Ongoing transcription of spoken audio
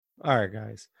All right,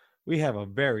 guys, we have a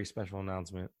very special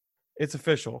announcement. It's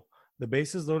official. The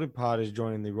Bases Loaded Pod is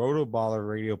joining the Roto Baller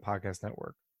Radio Podcast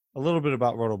Network. A little bit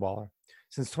about Roto Baller.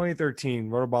 Since 2013,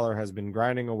 Roto Baller has been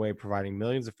grinding away, providing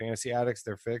millions of fantasy addicts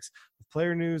their fix of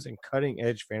player news and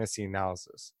cutting-edge fantasy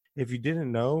analysis. If you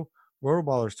didn't know, Roto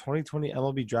Baller's 2020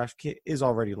 MLB Draft Kit is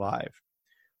already live.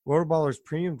 RotoBaller's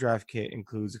premium draft kit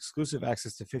includes exclusive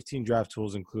access to 15 draft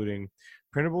tools, including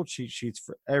printable cheat sheets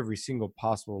for every single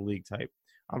possible league type.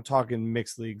 I'm talking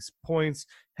mixed leagues, points,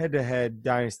 head-to-head,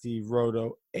 dynasty,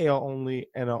 roto, AL only,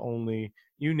 NL only,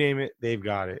 you name it, they've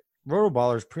got it.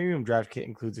 RotoBaller's premium draft kit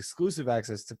includes exclusive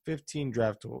access to 15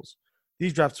 draft tools.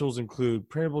 These draft tools include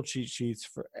printable cheat sheets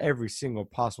for every single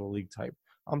possible league type.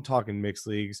 I'm talking mixed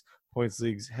leagues, points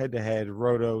leagues, head-to-head,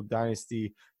 roto,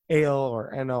 dynasty, AL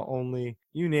or NL only,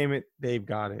 you name it, they've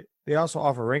got it. They also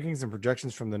offer rankings and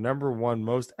projections from the number one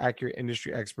most accurate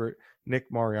industry expert, Nick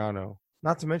Mariano.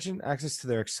 Not to mention access to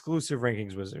their exclusive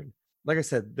rankings wizard. Like I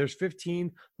said, there's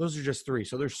 15, those are just 3,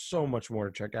 so there's so much more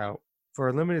to check out. For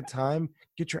a limited time,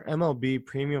 get your MLB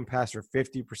Premium Pass for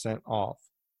 50% off.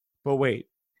 But wait,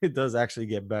 it does actually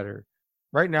get better.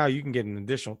 Right now, you can get an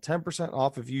additional 10%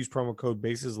 off if you use promo code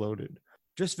BASESLOADED.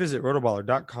 Just visit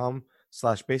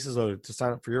rotoballer.com/basesloaded to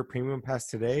sign up for your premium pass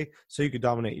today so you can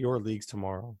dominate your leagues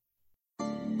tomorrow. They're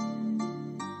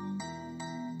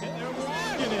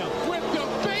walking him with the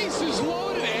bases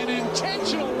loaded and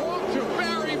intentional walk to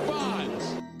Barry Bonds.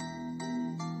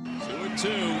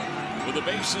 2-2 with the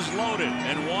bases loaded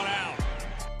and 1 out.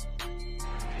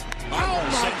 Oh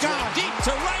my God! Deep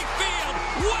to right field,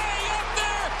 way up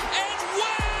there and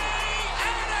way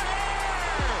out of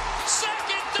here.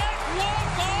 Second deck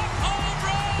walk-off home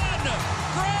run,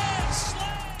 grand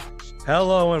slam.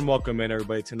 Hello and welcome in,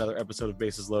 everybody, to another episode of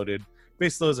Bases Loaded.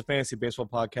 Bases Loaded is a fantasy baseball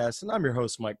podcast, and I'm your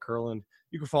host, Mike Kurland.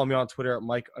 You can follow me on Twitter at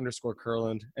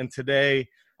Mike_Kurland. And today,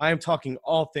 I am talking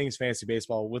all things fantasy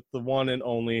baseball with the one and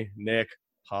only Nick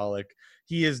Pollock.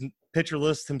 He is Pitcher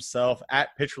List himself,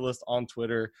 at Pitcher List on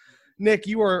Twitter. Nick,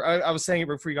 you are, I was saying it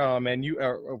before you got on, man,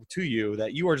 to you,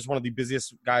 that you are just one of the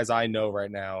busiest guys I know right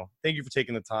now. Thank you for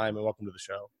taking the time, and welcome to the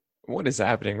show. What is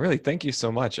happening? Really, thank you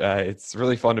so much. It's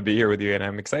really fun to be here with you, and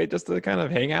I'm excited just to kind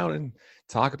of hang out and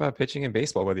talk about pitching and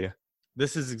baseball with you.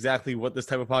 This is exactly what this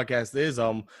type of podcast is.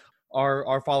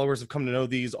 Our followers have come to know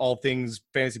these all things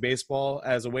fantasy baseball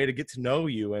as a way to get to know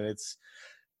you, and it's,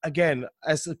 again,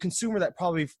 as a consumer that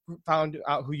probably found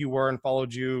out who you were and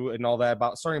followed you and all that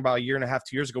starting about a year and a half,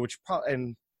 2 years ago,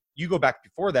 and you go back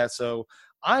before that. So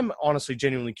I'm honestly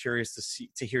genuinely curious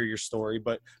to hear your story.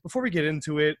 But before we get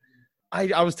into it,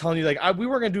 I was telling you, we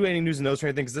weren't going to do any news and notes or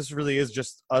anything, because this really is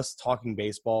just us talking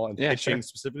baseball and pitching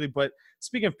specifically. But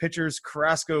speaking of pitchers,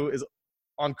 Carrasco is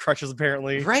on crutches,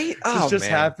 apparently. Right? This just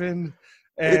happened.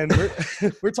 And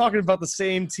we're talking about the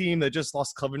same team that just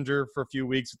lost Clevenger for a few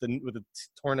weeks with a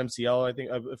torn MCL, I think,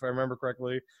 if I remember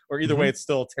correctly. Or either way, it's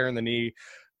still tearing the knee.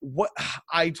 What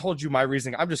I told you my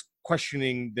reasoning. I'm just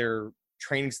questioning their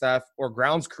training staff or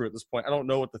grounds crew at this point. I don't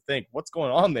know what to think. What's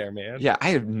going on there, man? Yeah, I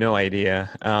have no idea.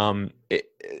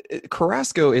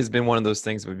 Carrasco has been one of those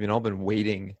things we've all been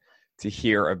waiting to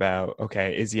hear about.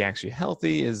 Okay, is he actually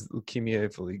healthy? Is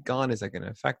leukemia fully gone? Is that going to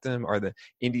affect him? Are the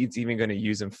Indians even going to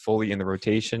use him fully in the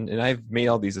rotation? And I've made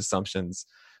all these assumptions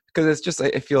because it's just,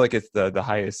 I feel like it's the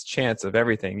highest chance of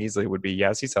everything. Easily would be,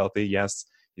 yes, he's healthy. Yes,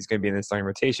 he's going to be in the starting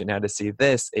rotation. Now to see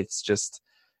this, it's just,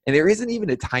 and there isn't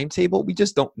even a timetable. We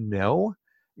just don't know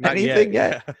anything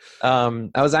yet. Yeah.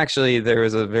 There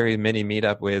was a very mini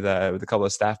meetup with a couple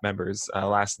of staff members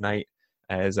last night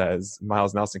as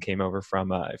Miles Nelson came over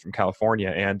from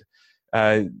California, and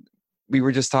we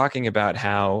were just talking about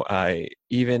how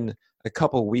even a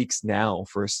couple weeks now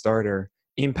for a starter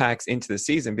impacts into the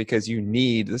season, because you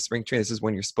need the spring training. This is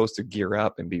when you're supposed to gear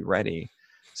up and be ready.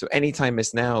 So anytime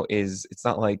missed now it's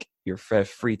not like you're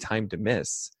free time to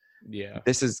miss. Yeah,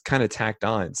 this is kind of tacked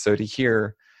on. So to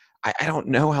hear, I don't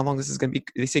know how long this is going to be.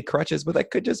 They say crutches, but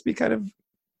that could just be kind of,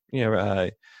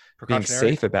 being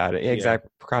safe about it. Yeah,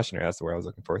 exactly. Precautionary. That's the word I was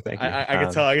looking for. Thank you. I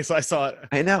can tell. I guess I saw it.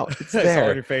 I know. It's I there. saw it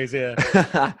on your face. Yeah.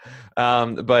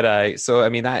 So I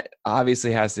mean, that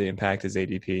obviously has to impact his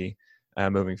ADP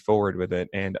moving forward with it.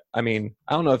 And I mean,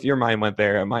 I don't know if your mind went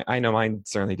there. I know mine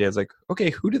certainly did. It's like, okay,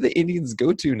 who do the Indians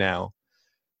go to now?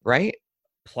 Right?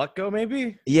 Plutko,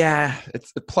 maybe? Yeah,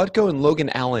 it's Plutko and Logan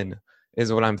Allen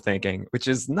is what I'm thinking, which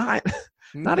is not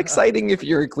exciting if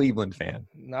you're a Cleveland fan.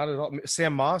 Not at all.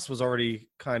 Sam Moss was already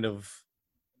kind of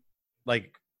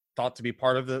thought to be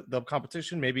part of the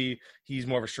competition. Maybe he's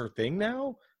more of a sure thing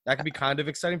now. That could be kind of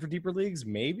exciting for deeper leagues.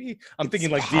 Maybe I'm It's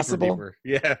thinking like possible. deeper.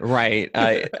 Yeah. Right.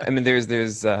 I mean,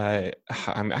 there's I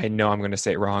know I'm going to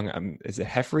say it wrong. Is it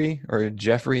Jeffrey or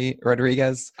Jeffrey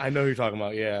Rodriguez? I know who you're talking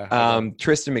about. Yeah.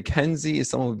 Tristan McKenzie is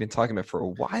someone we've been talking about for a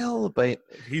while, but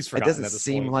He's it forgotten doesn't at this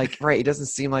seem point. like right. It doesn't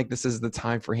seem like this is the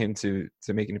time for him to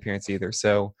make an appearance either.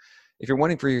 So if you're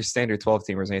wanting for your standard 12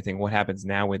 teamers or anything, what happens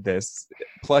now with this?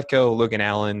 Plutko, Logan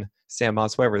Allen, Sam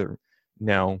Moss, whoever.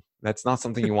 No, that's not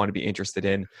something you want to be interested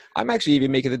in. I'm actually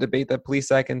even making the debate that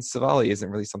Plesac and Savali isn't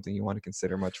really something you want to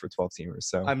consider much for 12 teamers.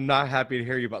 So I'm not happy to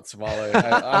hear you about Savale.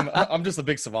 I'm just a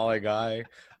big Savale guy,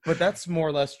 but that's more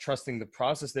or less trusting the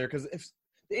process there. Because if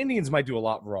the Indians might do a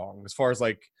lot wrong as far as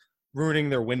like ruining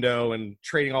their window and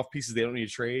trading off pieces they don't need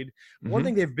to trade. One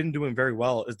thing they've been doing very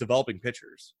well is developing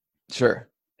pitchers. Sure.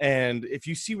 And if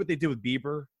you see what they did with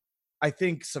Bieber, I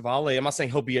think Savale, I'm not saying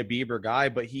he'll be a Bieber guy,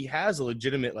 but he has a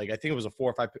legitimate, like, I think it was a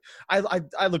 4 or 5.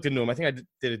 I looked into him. I think I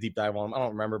did a deep dive on him. I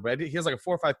don't remember, but he has like a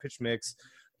 4 or 5 pitch mix.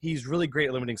 He's really great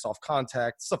at limiting soft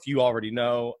contact, stuff you already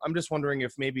know. I'm just wondering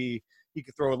if maybe he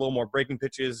could throw a little more breaking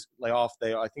pitches, lay off.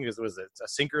 I think it was a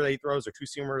sinker that he throws or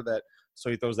two-seamer that, so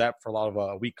he throws that for a lot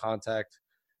of weak contact.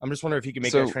 I'm just wondering if he can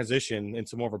make that transition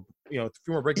into more of a, a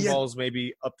few more breaking balls,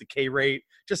 maybe up the K rate,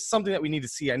 just something that we need to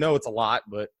see. I know it's a lot,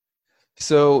 but.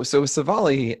 So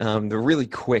Savali, the really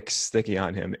quick sticky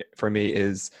on him for me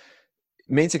is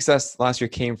main success last year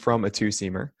came from a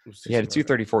two-seamer. He had a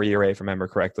 2.34 ERA, if I remember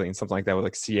correctly, and something like that with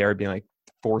like Sierra being like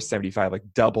 4.75, like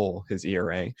double his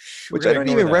ERA, which I don't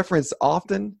even reference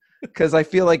often because I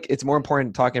feel like it's more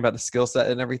important talking about the skill set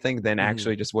and everything than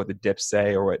actually just what the dips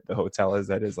say or what the hotel is.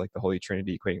 That is like the Holy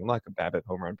Trinity equating luck, a BABIP,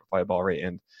 home run, fly ball rate,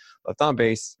 and left on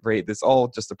base rate. That's all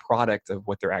just a product of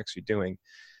what they're actually doing.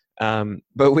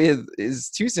 But with his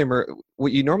two-seamer,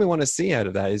 what you normally want to see out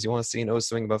of that is you want to see an O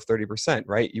swing above 30%,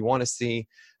 right? You want to see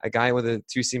a guy with a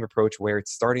two-seam approach where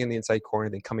it's starting in the inside corner,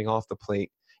 then coming off the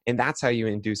plate, and that's how you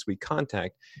induce weak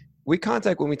contact. Weak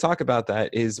contact, when we talk about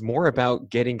that, is more about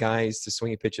getting guys to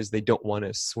swing at pitches they don't want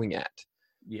to swing at,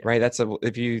 right?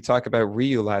 If you talk about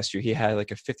Ryu last year, he had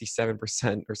like a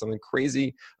 57% or something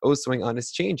crazy O swing on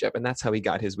his changeup, and that's how he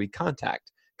got his weak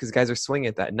contact. Because guys are swinging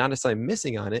at that, not necessarily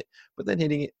missing on it, but then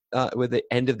hitting it with the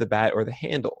end of the bat or the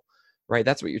handle, right?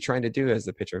 That's what you're trying to do as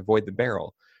the pitcher, avoid the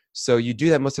barrel. So you do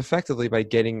that most effectively by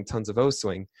getting tons of O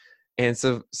swing. And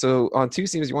so on two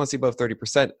seams, you want to see above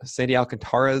 30%. Sandy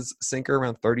Alcantara's sinker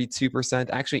around 32%.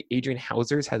 Actually, Adrian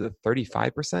Hauser's has a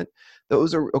 35%.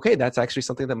 Those are okay. That's actually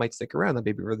something that might stick around. That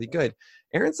may be really good.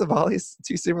 Aaron Savali's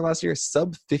two-seamer last year,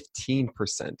 sub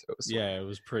 15%. Yeah, it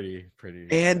was pretty.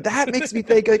 And that makes me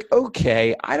think like,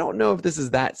 okay, I don't know if this is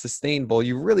that sustainable.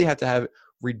 You really have to have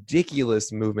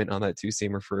ridiculous movement on that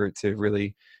two-seamer for it to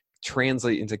really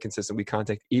translate into consistent weak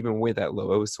contact, even with that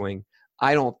low O swing.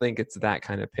 I don't think it's that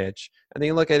kind of pitch. And then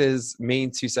you look at his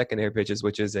main two secondary pitches,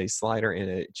 which is a slider and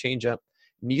a changeup.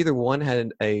 Neither one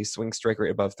had a swing strike rate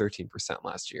above 13%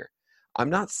 last year. I'm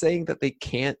not saying that they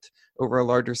can't, over a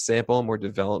larger sample and more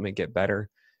development, get better.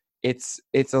 It's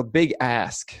a big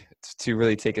ask to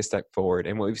really take a step forward.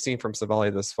 And what we've seen from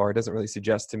Savali thus far doesn't really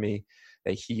suggest to me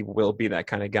that he will be that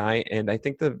kind of guy. And I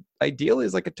think the ideal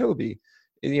is like a Toby.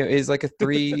 Is like a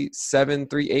 3.7,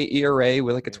 3.8 ERA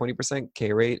with like a 20%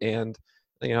 K rate and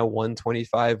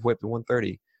 125 whip to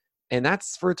 130, and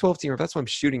that's for a 12-teamer. If that's what I'm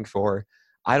shooting for,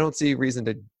 I don't see a reason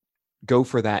to go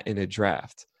for that in a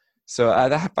draft. So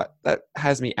that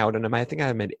has me out on him. I think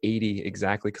I'm at 80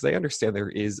 exactly because I understand there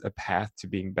is a path to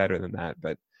being better than that,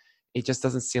 but it just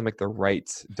doesn't seem like the right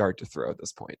dart to throw at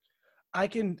this point. I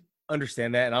can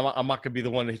understand that, and I'm not gonna be the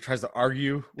one that tries to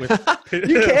argue with.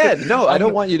 You can. No, I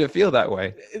don't want you to feel that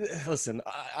way. Listen,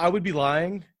 I would be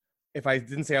lying if I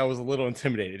didn't say I was a little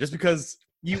intimidated, just because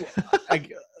you.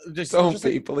 Don't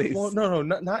be, please. Well, no,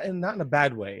 not in a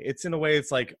bad way. It's in a way. It's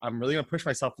like I'm really gonna push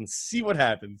myself and see what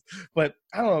happens. But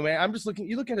I don't know, man. I'm just looking.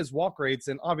 You look at his walk rates,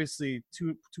 and obviously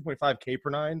 2.5 K per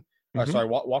nine.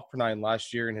 Walk per nine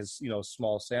last year in his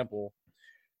small sample.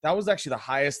 That was actually the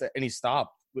highest at any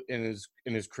stop in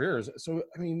his careers. So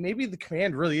I mean, maybe the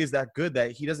command really is that good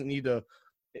that he doesn't need to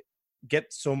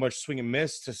get so much swing and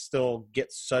miss to still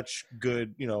get such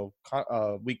good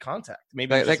weak contact.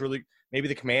 Maybe maybe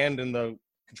the command and the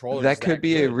controller. That could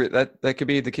be that could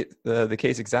be the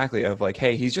case exactly of like,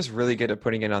 hey, he's just really good at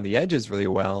putting it on the edges really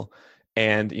well,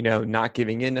 and not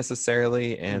giving in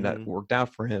necessarily, and that worked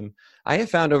out for him. I have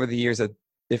found over the years that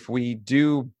if we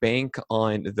do bank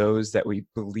on those that we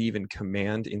believe in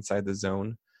command inside the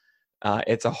zone,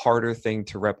 it's a harder thing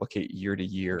to replicate year to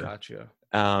year. Gotcha.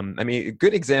 I mean, a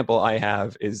good example I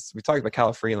have is we talked about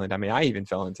Cal Freeland. I mean, I even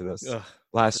fell into this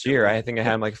last year. I think I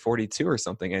had him like 42 or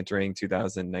something entering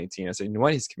 2019. I said, you know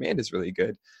what? His command is really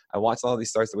good. I watched all these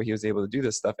starts the way he was able to do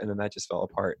this stuff, and then that just fell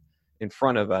apart in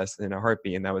front of us in a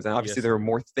heartbeat. And that was, and obviously there were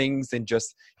more things than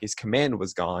just his command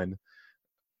was gone.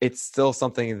 It's still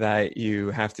something that you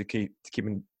have to take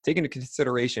into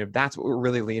consideration if that's what we're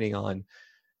really leaning on,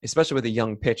 especially with a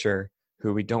young pitcher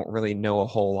who we don't really know a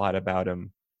whole lot about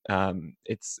him.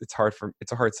 It's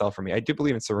a hard sell for me. I do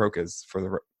believe in Soroka's for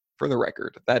the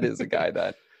record. That is a guy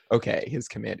that, okay, his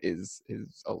command is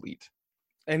elite.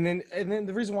 And then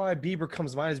the reason why Bieber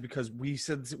comes to mind is because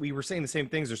we were saying the same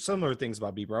things or similar things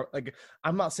about Bieber. Like,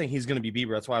 I'm not saying he's going to be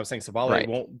Bieber. That's why I was saying Savali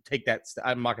won't take that.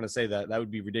 I'm not going to say that. That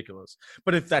would be ridiculous.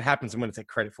 But if that happens, I'm going to take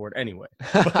credit for it anyway.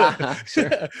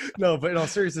 Sure. No, but in all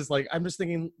seriousness, like, I'm just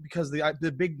thinking because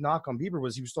the big knock on Bieber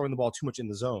was he was throwing the ball too much in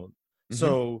the zone. Mm-hmm.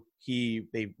 So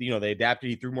they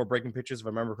adapted. He threw more breaking pitches, if I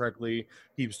remember correctly.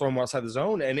 He was throwing more outside the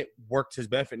zone, and it worked his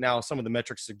benefit. Now, some of the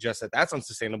metrics suggest that that's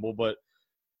unsustainable, but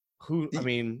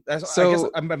I guess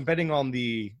I'm betting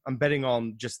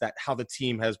on just that, how the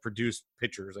team has produced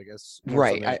pitchers, I guess.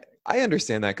 Right. I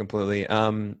understand that completely.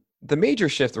 The major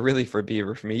shift really for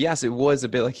Bieber for me, yes, it was a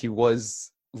bit like he was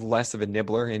less of a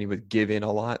nibbler and he would give in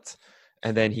a lot.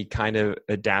 And then he kind of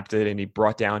adapted and he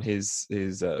brought down his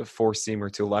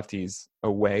four-seamer to lefties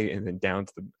away and then down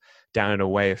and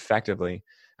away effectively.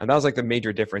 And that was like the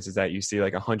major difference, is that you see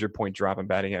like 100-point drop in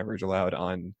batting average allowed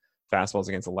on fastballs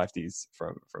against the lefties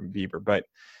from Bieber,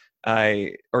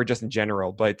 or just in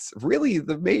general. But really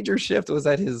the major shift was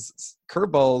that his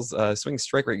curveballs swing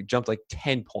strike rate jumped like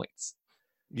 10 points.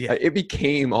 Yeah, it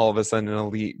became all of a sudden an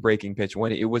elite breaking pitch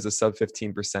when it was a sub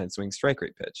 15% swing strike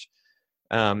rate pitch.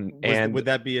 And would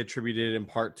that be attributed in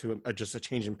part to just a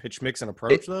change in pitch mix and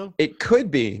approach, though? It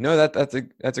could be. No, that's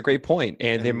a great point,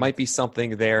 and there might be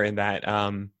something there in that.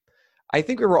 I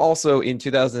think we were also at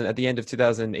the end of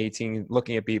 2018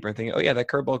 looking at Bieber and thinking, oh yeah, that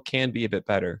curveball can be a bit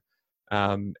better.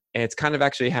 And it's kind of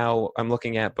actually how I'm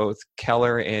looking at both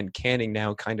Keller and Canning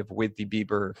now, kind of with the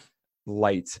Bieber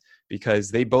light,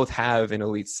 because they both have an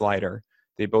elite slider.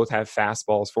 They both have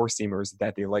fastballs, four-seamers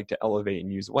that they like to elevate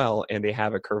and use well, and they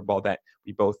have a curveball that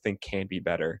we both think can be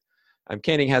better.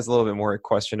 Canning has a little bit more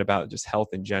question about just health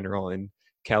in general, and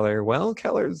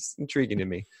Keller's intriguing to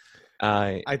me.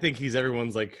 I think he's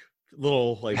everyone's like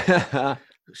little like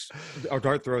our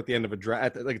dart throw at the end of a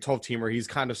draft, like a 12-teamer. He's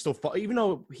kind of still, even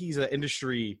though he's a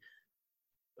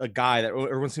guy that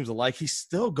everyone seems to like, he's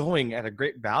still going at a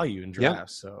great value in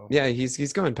drafts. Yep. So yeah,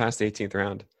 he's going past the 18th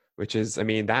round, which is, I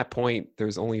mean, that point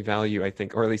there's only value, I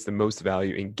think, or at least the most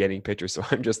value in getting pitchers. So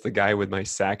I'm just the guy with my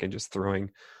sack and just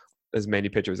throwing as many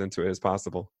pitchers into it as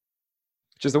possible,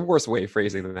 which is the worst way of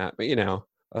phrasing than that. But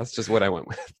that's just what I went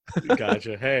with.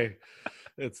 Gotcha. Hey,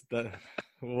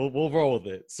 we'll roll with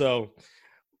it. So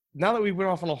now that we went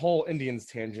off on a whole Indians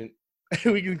tangent,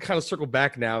 we can kind of circle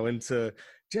back now into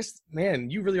just, man,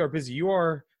 you really are busy. You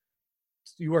are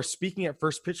speaking at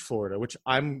First Pitch Florida, which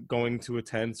I'm going to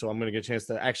attend. So I'm going to get a chance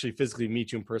to actually physically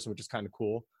meet you in person, which is kind of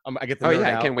cool. I get to nerd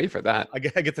out. I can't wait for that. I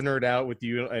get to nerd out with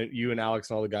you and Alex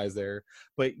and all the guys there.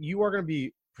 But you are going to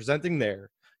be presenting there.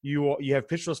 You have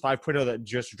Pitch List 5.0 that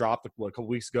just dropped a couple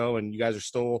weeks ago, and you guys are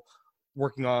still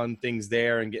working on things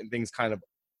there and getting things kind of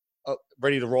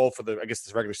ready to roll for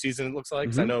this regular season, it looks like.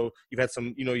 Mm-hmm. I know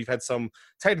you've had some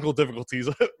technical difficulties,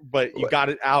 but you got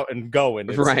it out and going.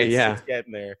 It's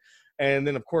getting there. And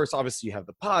then, of course, obviously you have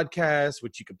the podcast,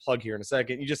 which you can plug here in a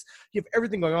second. You have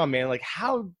everything going on, man. Like,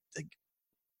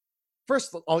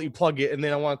 first I'll let you plug it, and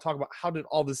then I want to talk about how did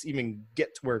all this even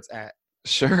get to where it's at.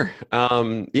 Sure.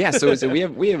 So we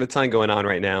have a ton going on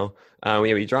right now.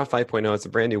 We dropped 5.0. It's a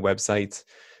brand new website.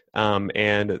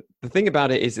 And the thing about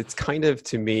it is, it's kind of,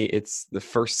 to me, it's the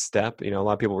first step. A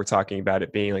lot of people were talking about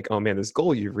it being like, oh man, this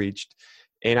goal you've reached.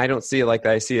 And I don't see it like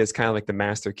that. I see it as kind of like the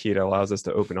master key that allows us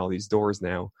to open all these doors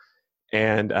now.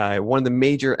 And one of the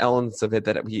major elements of it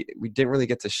that we didn't really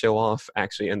get to show off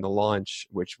actually in the launch,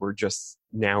 which we're just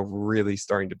now really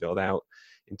starting to build out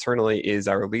internally, is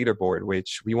our leaderboard,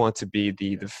 which we want to be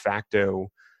the de facto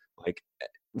like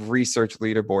research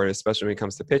leaderboard, especially when it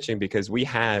comes to pitching, because we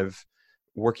have,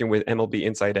 working with MLB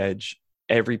Inside Edge,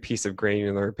 every piece of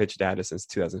granular pitch data since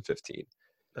 2015.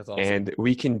 That's awesome. And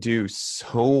we can do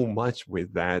so much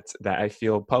with that I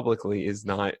feel publicly is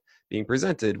not being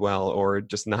presented well, or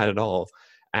just not at all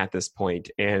at this point.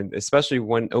 And especially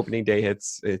when opening day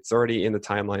hits, it's already in the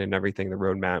timeline and everything, the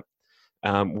roadmap.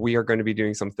 We are going to be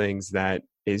doing some things that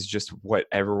is just what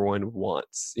everyone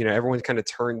wants. Everyone kind of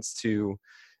turns to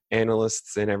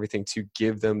analysts and everything to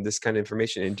give them this kind of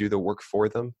information and do the work for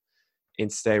them.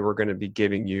 Instead, we're going to be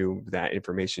giving you that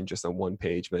information just on one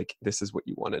page. Like, this is what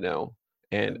you want to know.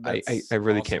 And I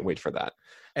really can't wait for that.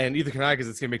 And either can I, because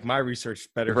it's going to make my research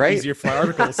better, Right? easier for my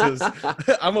articles.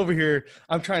 I'm over here.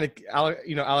 I'm trying to,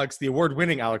 Alex, the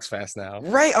award-winning Alex Fast now.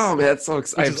 Right. Oh, man, that's so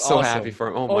exciting. I'm so awesome. happy for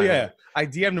him. Oh yeah. I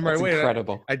DM'd him right away.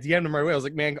 Incredible. I DM'd him right away. I was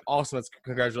like, man, awesome. That's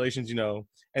congratulations,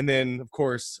 And then, of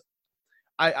course,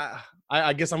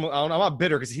 I guess I'm not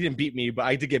bitter because he didn't beat me, but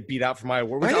I did get beat out for my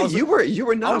award. You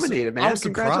were nominated, man.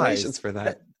 Congratulations for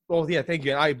that. Well, yeah, thank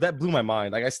you. And that blew my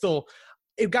mind. Like,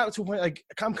 it got to a point, like,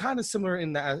 I'm kind of similar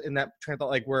in that train of thought,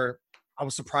 like, where I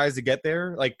was surprised to get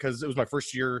there, like, because it was my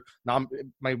first year.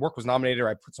 My work was nominated. Or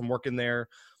I put some work in there,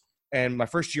 and my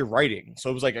first year writing. So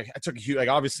it was like I took a huge, like,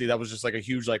 obviously that was just like a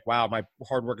huge, like, wow, my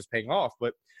hard work is paying off.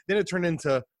 But then it turned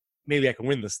into, maybe I can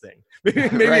win this thing.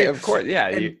 Maybe, right, of course,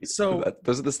 yeah.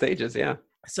 Those are the stages, yeah.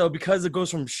 So because it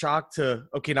goes from shock to,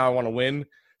 okay, now I want to win.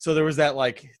 So there was that,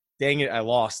 like, dang it, I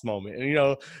lost moment.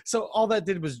 And, so all that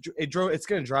did was it's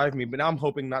going to drive me. But now I'm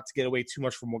hoping not to get away too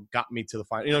much from what got me to the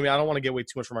final. You know what I mean? I don't want to get away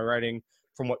too much from my writing,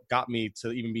 from what got me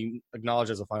to even being acknowledged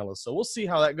as a finalist. So we'll see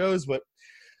how that goes. But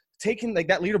taking, like,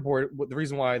 that leaderboard, the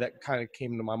reason why that kind of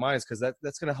came into my mind is because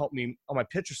that's going to help me on my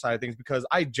pitcher side of things, because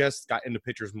I just got into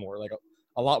pitchers more, like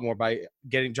a lot more, by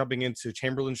jumping into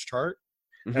Chamberlain's chart.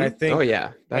 Mm-hmm. And I think, oh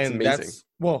yeah, that's amazing.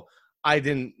 I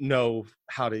didn't know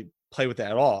how to play with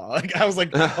that at all. Like, I was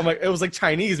like, it was like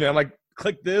Chinese, man. I'm like,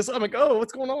 click this. I'm like, oh,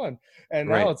 what's going on? And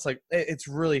now it's like, it's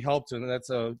really helped, and that's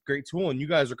a great tool. And you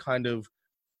guys are kind of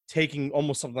taking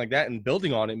almost something like that and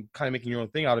building on it and kind of making your own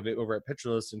thing out of it over at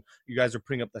Pitcherless. And you guys are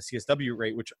putting up the CSW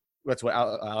rate, which that's what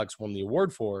Alex won the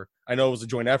award for. I know it was a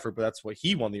joint effort, but that's what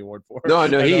he won the award for. No,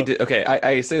 he did. Okay,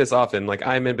 I say this often. Like,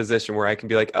 I'm in a position where I can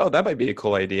be like, oh, that might be a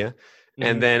cool idea.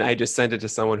 And then I just send it to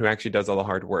someone who actually does all the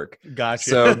hard work. Gotcha.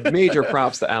 So major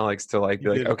props to Alex to be like,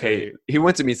 okay, he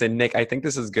went to me and said, Nick, I think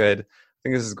this is good. I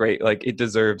think this is great. Like, it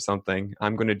deserves something.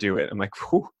 I'm going to do it. I'm like,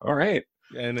 whew, all right,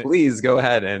 and please go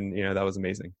ahead. And, that was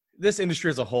amazing. This industry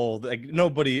as a whole, like,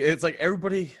 it's like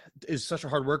everybody is such a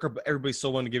hard worker, but everybody's so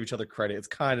willing to give each other credit. It's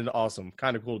kind of awesome,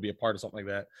 kind of cool to be a part of something like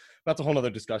that. That's a whole nother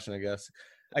discussion, I guess.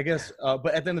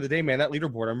 But at the end of the day, man, that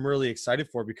leaderboard, I'm really excited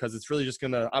for, because it's really just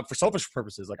going to, for selfish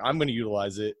purposes, like, I'm going to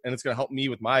utilize it, and it's going to help me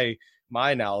with my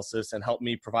analysis and help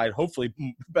me provide, hopefully,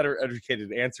 better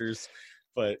educated answers.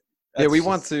 But yeah,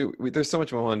 there's so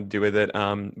much we want to do with it.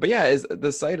 But yeah,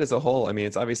 the site as a whole, I mean,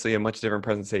 it's obviously a much different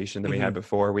presentation than we had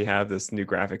before. We have this new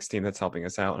graphics team that's helping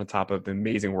us out on top of the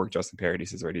amazing work Justin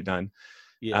Paradis has already done.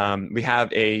 Yeah. We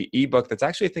have a ebook that's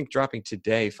actually, I think, dropping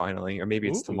today finally, or maybe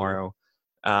it's tomorrow.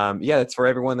 It's for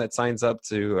everyone that signs up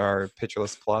to our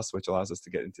Pitcherless Plus, which allows us to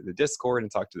get into the Discord and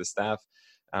talk to the staff.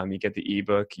 You get the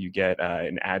ebook, you get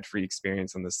an ad-free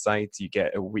experience on the site, you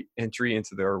get entry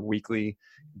into their weekly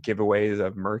giveaways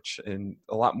of merch and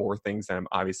a lot more things that I'm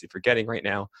obviously forgetting right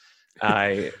now.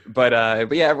 But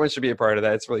yeah, everyone should be a part of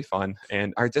that. It's really fun,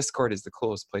 and our Discord is the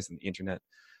coolest place on the internet.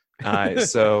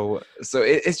 So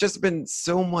it's just been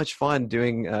so much fun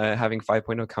doing having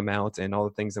 5.0 come out and all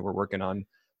the things that we're working on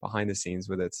behind the scenes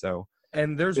with it. So,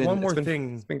 and there's one more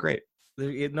thing. It's been great.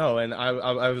 No, and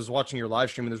I was watching your live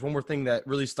stream, and there's one more thing that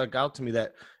really stuck out to me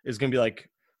that is going to be like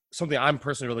something I'm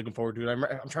personally really looking forward to. And I'm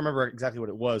trying to remember exactly what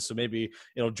it was, so maybe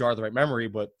it'll jar the right memory.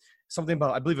 But something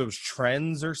about, I believe it was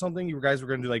trends or something. You guys were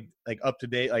going to do like up to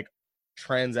date, like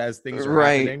trends as things are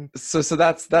happening. So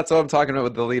that's what I'm talking about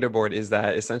with the leaderboard, is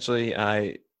that essentially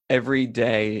every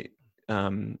day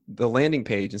the landing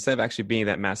page, instead of actually being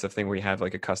that massive thing where you have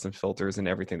like a custom filters and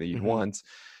everything that you'd want,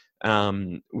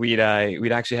 we'd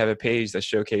actually have a page that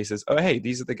showcases, oh, hey,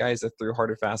 these are the guys that threw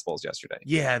harder fastballs yesterday.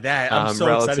 Yeah, that I'm so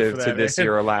relative excited for that, to this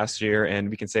year or last year. And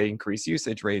we can say increased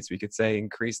usage rates. We could say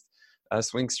increased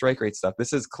swing strike rate stuff.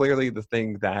 This is clearly the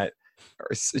thing that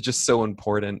is just so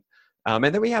important. And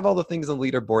then we have all the things on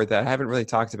leaderboard that I haven't really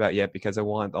talked about yet because I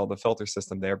want all the filter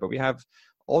system there. But we have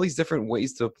all these different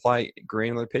ways to apply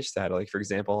granular pitch data. Like, for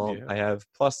example, I have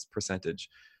plus percentage,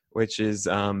 which is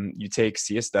you take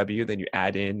CSW, then you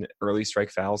add in early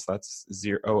strike fouls. That's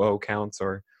 0 counts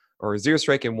or 0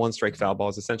 strike and 1 strike foul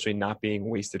balls, essentially not being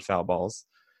wasted foul balls.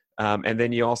 And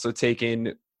then you also take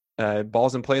in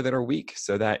balls in play that are weak.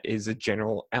 So that is a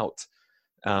general out.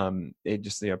 It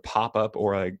just pop up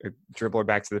or a dribbler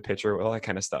back to the pitcher, all that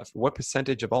kind of stuff. What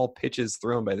percentage of all pitches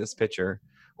thrown by this pitcher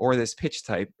or this pitch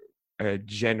type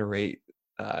generate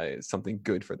something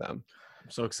good for them? I'm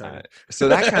so excited. So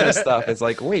that kind of stuff is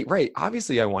like, wait, right.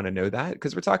 Obviously I want to know that,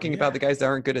 because we're talking about the guys that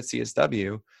aren't good at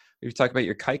CSW. You're talking about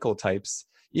your Keuchel types,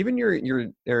 even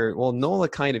Nola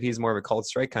kind of, he's more of a called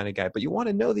strike kind of guy, but you want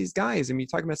to know these guys. I mean, you're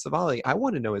talking about Savali. I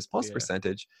want to know his plus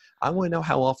percentage. I want to know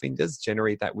how often he does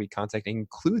generate that weak contact and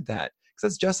include that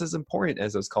because that's just as important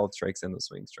as those called strikes and those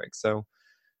swing strikes. So,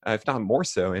 if not more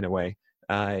so in a way.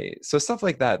 So stuff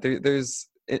like that. There's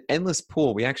an endless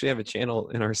pool. We actually have a channel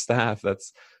in our staff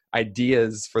that's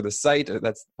ideas for the site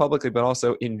that's publicly, but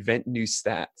also invent new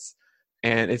stats.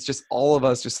 And it's just all of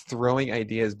us just throwing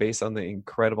ideas based on the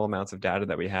incredible amounts of data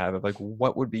that we have of like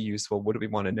what would be useful, what do we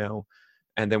want to know,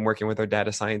 and then working with our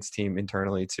data science team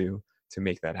internally to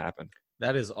make that happen.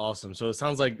 That is awesome. So it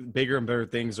sounds like bigger and better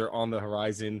things are on the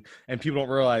horizon, and people don't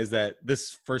realize that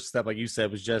this first step, like you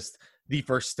said, was just the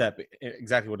first step,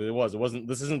 exactly what it was. It wasn't,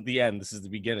 this isn't the end, this is the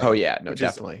beginning. Oh yeah, no,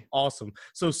 definitely. Awesome.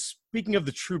 So speaking of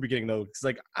the true beginning though, because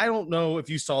like, I don't know if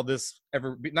you saw this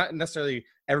ever, not necessarily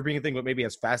ever being a thing, but maybe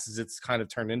as fast as it's kind of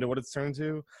turned into what it's turned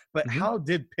to, but how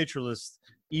did Pitcherless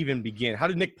even begin? How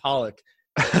did Nick Pollock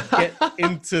get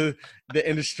into the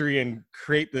industry and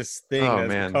create this thing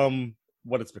that's become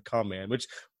what it's become, man? Which,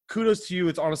 kudos to you.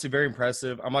 It's honestly very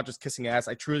impressive. I'm not just kissing ass.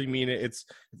 I truly mean it. It's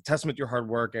a testament to your hard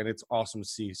work, and it's awesome to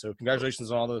see. So congratulations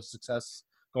on all the success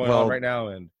going on right now.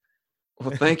 And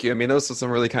well, thank you. I mean, those are some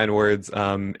really kind words.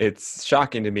 It's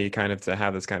shocking to me kind of to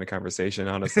have this kind of conversation,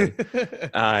 honestly.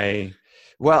 I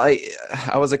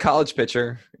was a college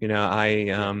pitcher. You know,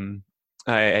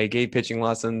 I gave pitching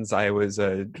lessons. I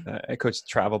coached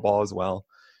travel ball as well.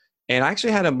 And I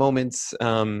actually had a moment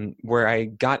where I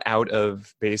got out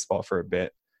of baseball for a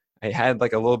bit. I had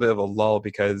like a little bit of a lull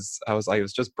because I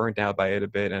was just burnt out by it a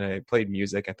bit, and I played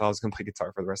music. I thought I was going to play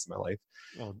guitar for the rest of my life.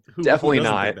 Well, Definitely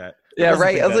not. Yeah,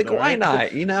 right. I was like, why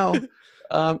not? You know,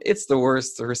 it's the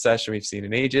worst recession we've seen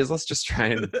in ages. Let's just try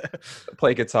and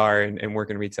play guitar and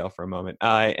work in retail for a moment.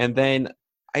 And then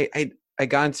I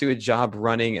got into a job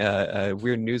running a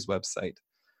weird news website,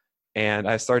 and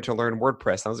I started to learn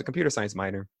WordPress. I was a computer science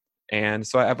minor, and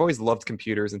so I've always loved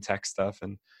computers and tech stuff,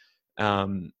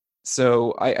 and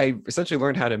so I essentially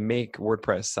learned how to make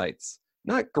WordPress sites.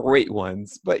 Not great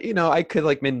ones, but, you know, I could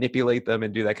like manipulate them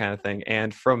and do that kind of thing.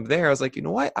 And from there, I was like, you know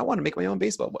what? I want to make my own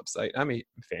baseball website. I'm a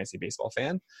fantasy baseball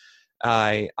fan.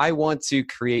 I want to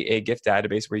create a gift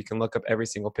database where you can look up every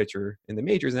single pitcher in the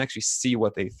majors and actually see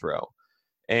what they throw.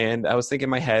 And I was thinking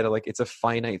in my head, like, it's a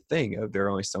finite thing. There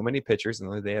are only so many pitchers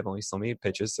and they have only so many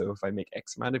pitches. So if I make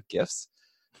X amount of gifts,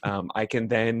 I can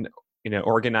then, you know,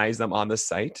 organize them on the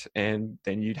site, and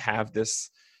then you'd have this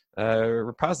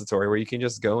repository where you can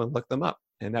just go and look them up.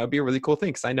 And that would be a really cool thing,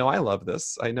 because I know I love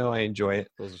this. I know I enjoy it.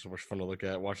 Those are so much fun to look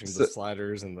at, watching the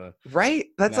sliders and the right.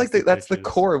 That's like that's the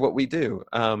core of what we do.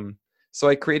 So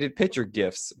I created Pitcher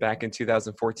Gifts back in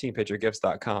 2014,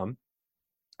 pitchergifts.com.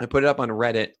 I put it up on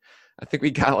Reddit. I think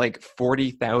we got like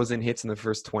 40,000 hits in the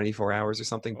first 24 hours or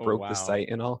something. Broke the site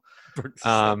and all. That's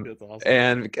awesome.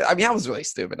 And I mean, I was really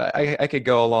stupid. I could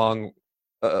go along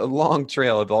a long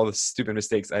trail of all the stupid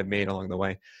mistakes I've made along the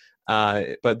way.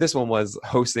 But this one was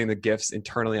hosting the GIFs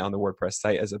internally on the WordPress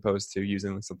site, as opposed to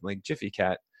using something like Jiffy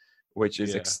Cat, which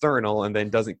is external and then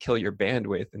doesn't kill your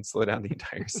bandwidth and slow down the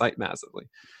entire site massively.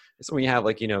 So when you have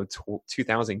like, you know,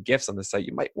 2,000 GIFs on the site,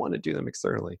 you might want to do them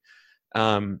externally.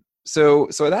 So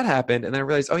that happened, and then I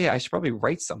realized, oh yeah, I should probably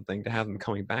write something to have them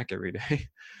coming back every day.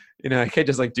 You know, I can't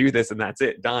just like do this and that's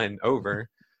it, done, over.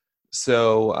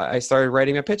 So I started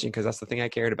writing my pitching because that's the thing I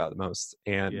cared about the most.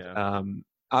 And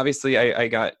obviously I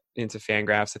got into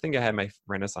Fangraphs. I think I had my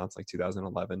renaissance like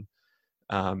 2011,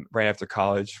 right after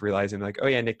college, realizing like, oh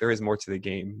yeah, Nick, there is more to the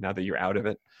game now that you're out of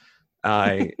it.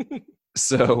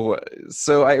 So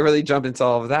I really jumped into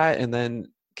all of that, and then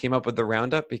came up with the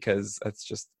Roundup because that's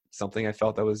just something I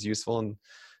felt that was useful. And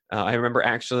I remember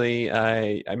actually,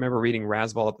 I remember reading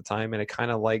Razzball at the time, and I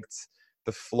kind of liked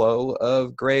the flow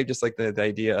of Grave, just like the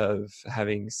idea of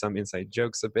having some inside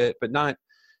jokes a bit, but not,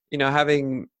 you know,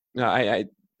 having, I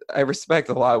respect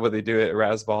a lot what they do at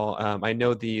Razzball. I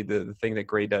know the thing that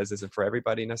Gray does isn't for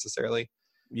everybody necessarily.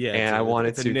 Yeah. And I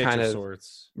wanted to kind of,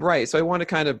 sorts. Right. So I want to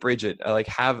kind of bridge it, like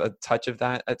have a touch of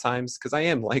that at times. Cause I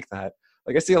am like that.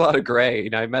 Like I see a lot of Gray, you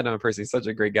know, I met him in person. He's such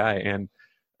a great guy. And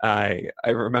I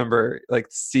remember like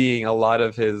seeing a lot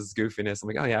of his goofiness. I'm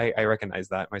like, oh yeah, I recognize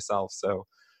that myself. So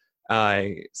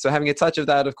having a touch of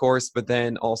that, of course, but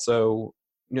then also,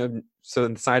 you know, so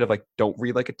inside of like, don't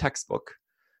read like a textbook,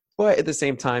 but at the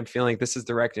same time, feeling like this is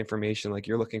direct information. Like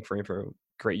you're looking for info.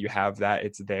 Great. You have that.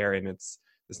 It's there. And it's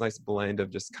this nice blend of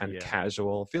just kind of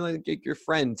casual, feeling like your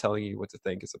friend telling you what to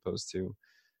think, as opposed to,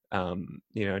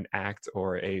 you know, an act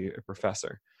or a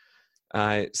professor.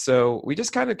 So we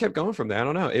just kind of kept going from there. I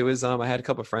don't know. It was, I had a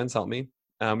couple of friends help me.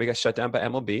 We got shut down by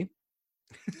MLB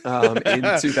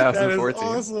in 2014. That is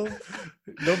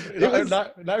awesome.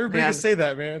 Not everybody can say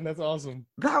that, man. That's awesome.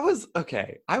 That was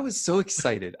okay. I was so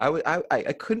excited.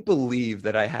 I couldn't believe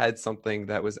that I had something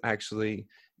that was actually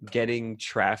getting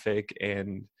traffic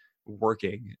and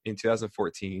working in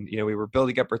 2014. We were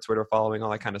building up our Twitter following,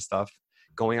 all that kind of stuff,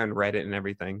 going on Reddit and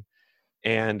everything.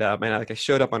 And I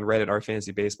showed up on Reddit, Our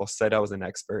Fantasy Baseball, said I was an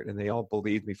expert, and they all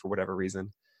believed me for whatever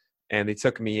reason. And they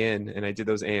took me in, and I did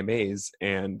those AMAs,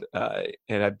 and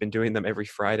I've been doing them every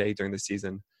Friday during the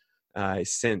season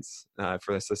since.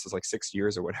 For this is like 6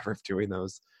 years or whatever of doing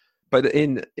those. But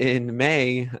in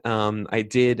May, I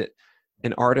did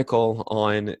an article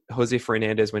on Jose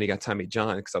Fernandez when he got Tommy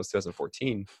John, because that was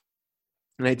 2014.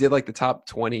 And I did like the top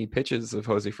 20 pitches of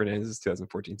Jose Fernandez's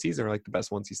 2014 season, or like the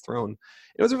best ones he's thrown.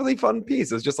 It was a really fun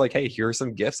piece. It was just like, hey, here are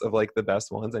some gifts of like the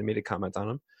best ones. I made a comment on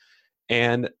them.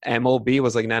 And MLB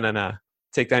was like, no,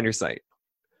 take down your site.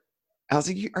 I was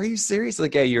like, are you serious?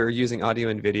 Like, yeah, you're using audio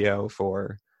and video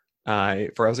for I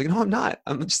was like, no, I'm not.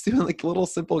 I'm just doing like little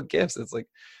simple gifts. It's like,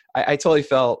 I totally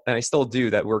felt, and I still do,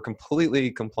 that we're completely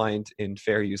compliant in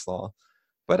fair use law,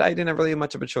 but I didn't have really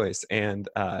much of a choice. And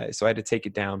so I had to take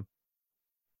it down.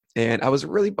 And I was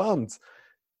really bummed.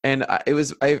 And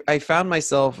I found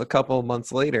myself a couple of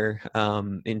months later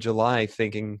in July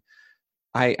thinking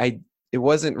it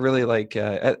wasn't really like,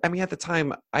 at the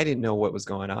time I didn't know what was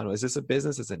going on. Was this a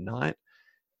business? Is it not?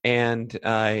 And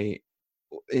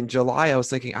in July, I was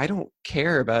thinking, I don't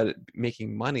care about it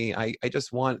making money. I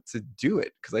just want to do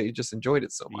it because I just enjoyed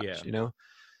it so much,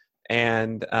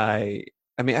 And I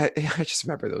just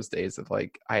remember those days of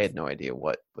like, I had no idea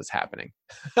what was happening.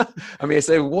 I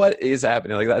said, what is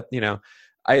happening? Like that,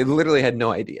 I literally had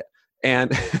no idea.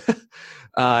 And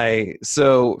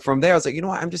so from there, I was like, you know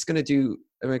what, I'm going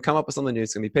to come up with something new.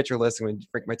 It's going to be pitcher list. I'm going to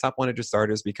rank my top 100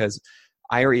 starters because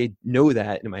I already know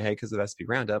that in my head because of SP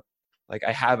Roundup. Like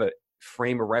I have a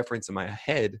frame of reference in my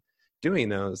head doing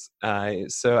those.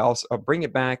 So I'll bring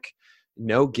it back.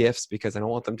 No gifts because I don't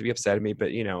want them to be upset at me, but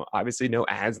obviously no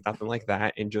ads, nothing like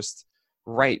that. And just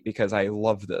write because I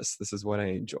love this. This is what I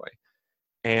enjoy.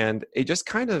 And it just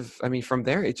kind of, from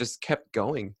there, it just kept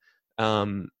going.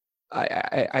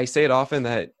 I say it often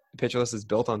that Pitcher List is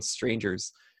built on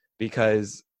strangers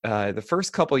because the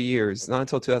first couple years, not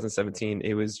until 2017,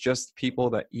 it was just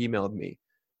people that emailed me.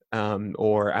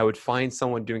 Or I would find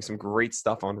someone doing some great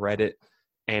stuff on Reddit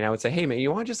and I would say, hey man,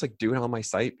 you want to just like do it on my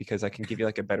site because I can give you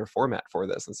like a better format for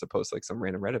this as opposed to like some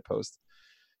random Reddit post.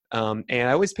 And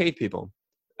I always paid people.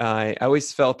 I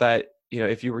always felt that,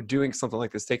 if you were doing something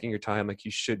like this, taking your time, like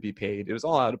you should be paid. It was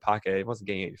all out of pocket. It wasn't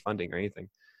getting any funding or anything.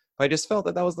 But I just felt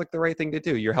that was like the right thing to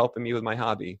do. You're helping me with my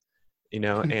hobby,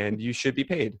 and you should be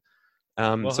paid.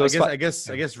 So I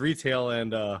guess retail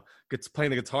and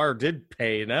playing the guitar did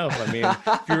pay enough.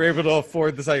 If you were able to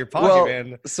afford this out of your pocket,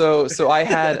 man. So as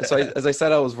I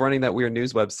said, I was running that weird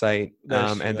news website,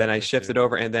 and then I shifted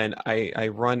over, and then I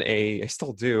run a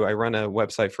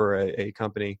website for a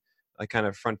company, like kind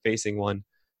of front facing one.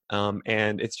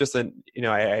 And it's just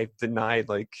I denied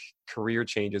like career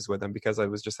changes with them because it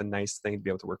was just a nice thing to be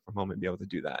able to work from home and be able to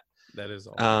do that. That is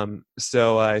all.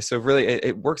 So really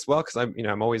it works well because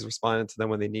I'm always responding to them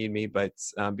when they need me. But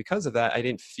because of that, I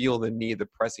didn't feel the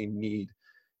pressing need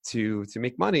to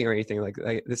make money or anything like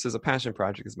that. This is a passion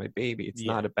project. It's my baby. It's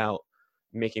not about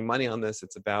making money on this.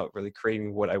 It's about really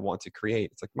creating what I want to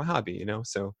create. It's like my hobby,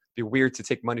 so it'd be weird to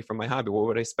take money from my hobby. What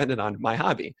would I spend it on? My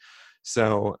hobby.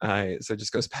 So it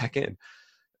just goes back in.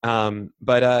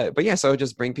 But yeah, so I would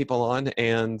just bring people on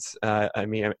and,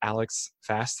 Alex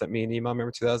Fast sent me an email,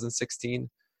 remember 2016,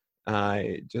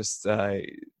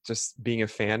 just being a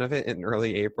fan of it in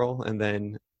early April. And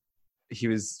then he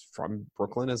was from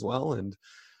Brooklyn as well. And,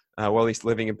 at least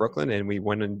living in Brooklyn, and we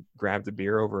went and grabbed a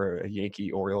beer over a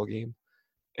Yankee Oriole game.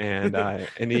 And,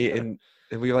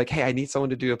 and we were like, hey, I need someone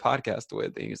to do a podcast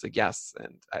with. And he was like, yes.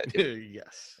 And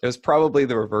yes, it was probably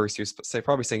the reverse. He was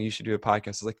probably saying you should do a podcast. I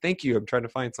was like, thank you. I'm trying to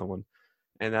find someone.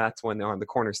 And that's when On the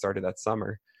Corner started that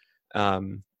summer.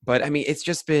 But it's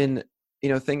just been,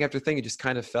 thing after thing, it just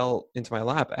kind of fell into my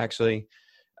lap. Actually,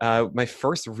 my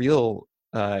first real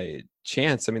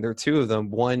chance, there were two of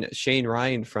them. One, Shane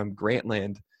Ryan from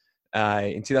Grantland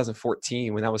in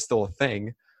 2014, when that was still a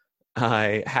thing.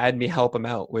 Had me help him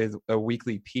out with a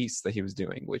weekly piece that he was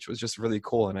doing, which was just really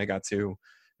cool. And I got to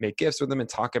make gifts with him and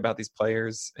talk about these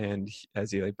players. And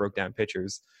as he broke down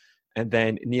pitchers. And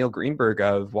then Neil Greenberg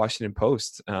of Washington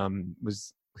Post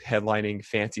was headlining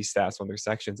Fancy Stats, one of their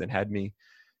sections, and had me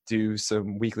do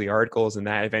some weekly articles. And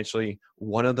that eventually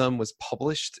one of them was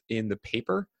published in the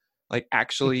paper, like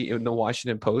actually in the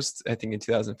Washington Post, I think in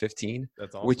 2015,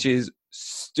 That's awesome. Which is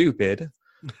stupid.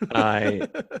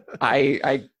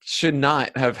 I should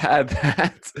not have had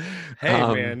that. Hey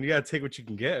man, you gotta take what you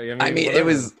can get. It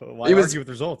was argue with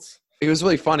results? It was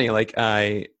really funny. Like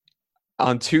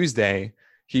on Tuesday,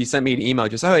 he sent me an email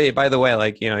just, oh hey, by the way,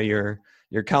 like you're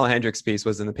your Kyle Hendricks piece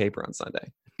was in the paper on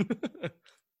Sunday.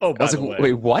 Oh, I by was the like,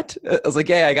 way, wait, what? I was like,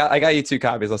 yeah, I got you 2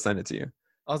 copies. I'll send it to you.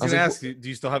 I was I was gonna like, ask you, do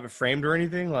you still have it framed or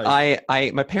anything? Like,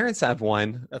 My parents have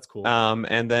one. that's cool.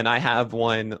 And then I have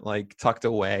one like tucked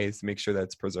away to make sure that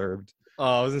it's preserved.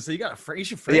 I was gonna say you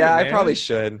should frame Yeah, it, I man. probably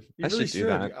should. You I really should do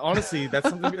that. Honestly, that's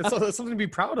something. That's something to be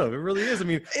proud of. It really is. I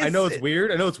mean, I know it's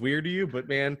weird. I know it's weird to you, but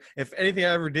man, if anything I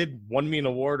ever did won me an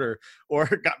award or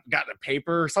got a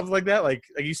paper or something like that, like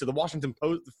you said, the Washington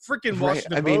Post, the freaking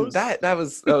Washington I mean, Post. that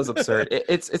was absurd.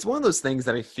 It's one of those things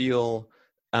that I feel.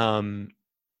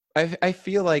 I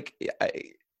feel like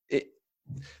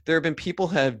there have been people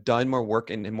who have done more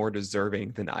work and more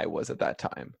deserving than I was at that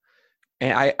time.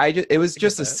 And it was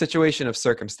just a situation of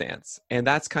circumstance. And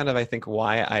that's kind of, I think,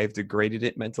 why I've degraded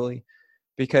it mentally,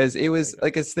 because it was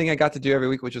like this thing I got to do every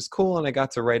week, which was cool. And I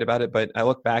got to write about it, but I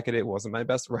look back at it, it wasn't my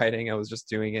best writing. I was just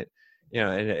doing it, in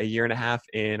a year and a half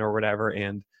in or whatever.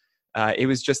 And it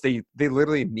was just, they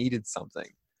literally needed something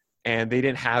and they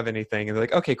didn't have anything. And they're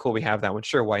like, okay, cool. We have that one.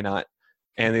 Sure. Why not?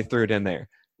 And they threw it in there.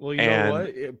 Well, you know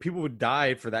what? People would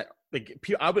die for that. Like,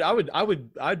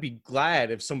 I'd be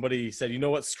glad if somebody said, you know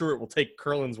what, screw it, we'll take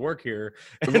Curlin's work here.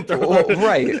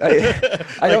 Right.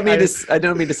 I don't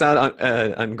mean to sound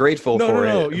ungrateful for it.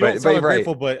 No. You don't sound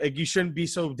ungrateful, right. but like, you shouldn't be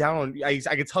so down on. I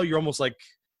could tell you're almost like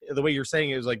the way you're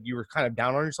saying it is like you were kind of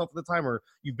down on yourself at the time, or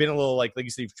you've been a little like you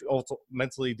said, you've also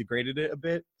mentally degraded it a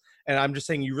bit. And I'm just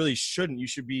saying you really shouldn't. You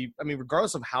should be. I mean,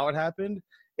 regardless of how it happened,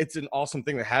 it's an awesome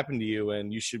thing that happened to you,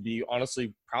 and you should be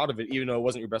honestly proud of it, even though it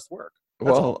wasn't your best work.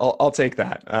 I'll take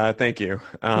that. Thank you.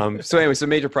 So anyway, so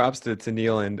major props to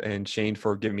Neil and Shane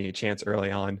for giving me a chance early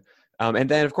on. And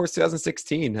then, of course,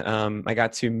 2016, I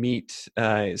got to meet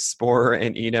Spore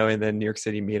and Eno in the New York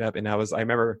City meetup. And I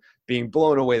remember being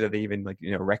blown away that they even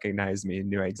recognized me and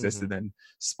knew I existed. Mm-hmm. Then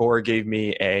Spore gave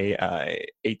me a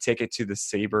ticket to the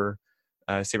Sabermetrics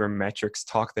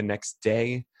talk the next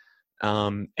day.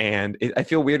 And I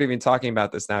feel weird even talking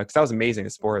about this now, because that was amazing.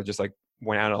 Spore just like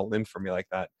went out on a limb for me like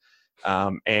that.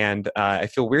 And I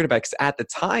feel weird about it because at the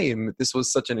time, this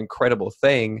was such an incredible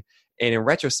thing. And in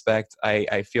retrospect,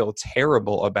 I feel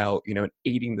terrible about,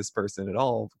 aiding this person at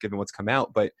all, given what's come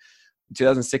out. But in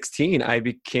 2016, I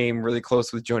became really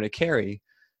close with Jonah Carey,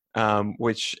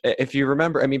 which, if you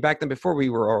remember, I mean, back then, before we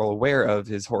were all aware of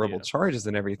his horrible charges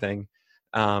and everything,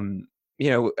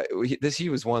 he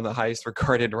was one of the highest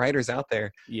regarded writers out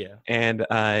there. Yeah.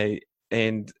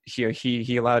 And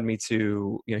he allowed me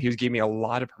to, he gave me a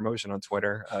lot of promotion on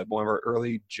Twitter. One of our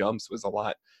early jumps was a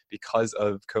lot because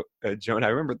of Jonah. I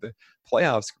remember the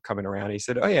playoffs coming around. He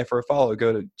said, "Oh yeah, for a follow,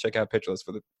 go to check out Pitcher List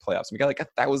for the playoffs." And we got like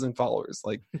 1,000 followers.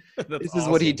 Like this is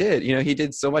what he did. He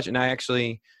did so much. And I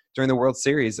actually, during the World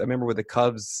Series, I remember with the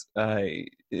Cubs winning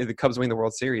the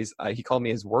World Series, he called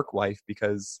me his work wife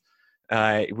because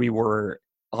we were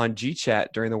on GChat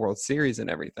during the World Series and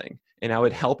everything. And I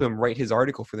would help him write his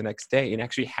article for the next day and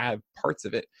actually have parts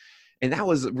of it. And that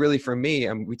was really, for me,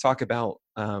 we talk about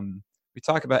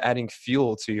adding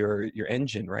fuel to your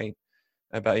engine, right?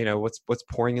 About, what's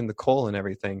pouring in the coal and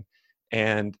everything.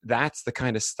 And that's the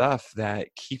kind of stuff that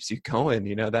keeps you going,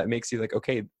 that makes you like,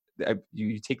 okay,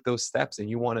 you take those steps and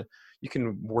you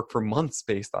can work for months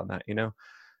based on that,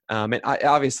 And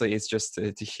obviously it's just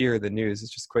to hear the news.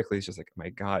 It's just quickly, it's just like, oh my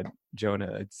God,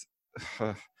 Jonah, it's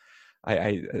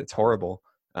horrible.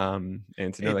 And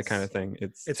to know that kind of thing,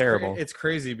 it's terrible. It's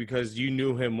crazy because you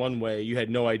knew him one way, you had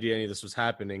no idea any of this was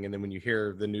happening, and then when you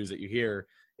hear the news that you hear,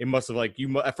 it must have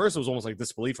at first it was almost like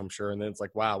disbelief, I'm sure, and then it's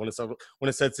like, wow, when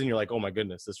it sets in, you're like, oh my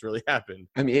goodness, this really happened.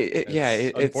 I mean,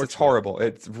 it's horrible.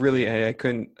 It's really, I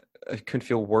couldn't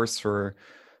feel worse for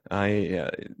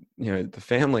the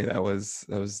family that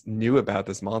was knew about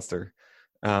this monster.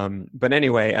 But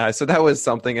anyway, so that was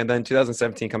something. And then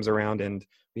 2017 comes around and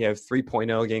we have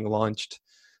 3.0 getting launched.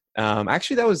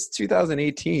 Actually, that was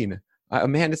 2018.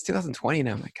 Man, it's 2020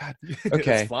 now. My God.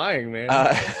 Okay. It's flying, man.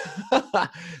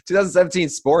 2017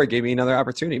 Spore gave me another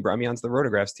opportunity, brought me onto the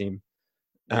Rotographs team.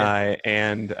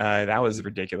 And that was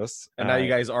ridiculous. And now you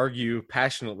guys argue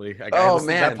passionately. Man,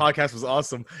 that podcast was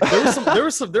awesome. There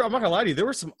was some. I'm not gonna lie to you. There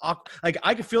were some like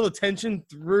I could feel the tension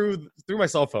through my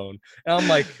cell phone, and I'm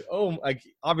like, oh, like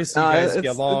obviously you guys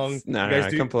get along. No,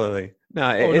 completely. No,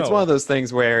 it's one of those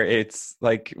things where it's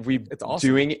like it's awesome.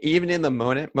 Doing even in the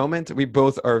moment. We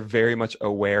both are very much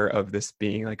aware of this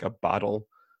being like a bottle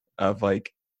of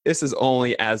like. This is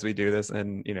only as we do this,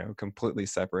 and completely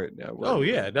separate.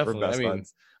 Definitely. I mean,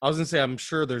 buds. I was gonna say, I'm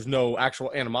sure there's no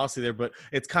actual animosity there, but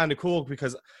it's kind of cool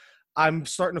because I'm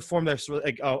starting to form that.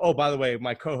 Like, by the way,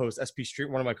 my co-host SP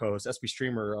Stream, one of my co-hosts, SP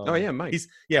Streamer. Mike.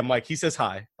 Mike. He says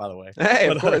hi. By the way, hey,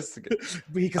 of course.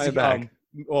 Because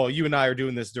well, you and I are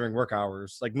doing this during work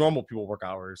hours, like normal people work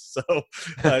hours. So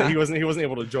he wasn't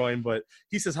able to join, but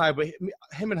he says hi. But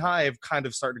him and I have kind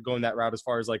of started going that route as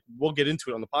far as like we'll get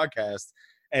into it on the podcast,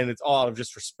 and it's all out of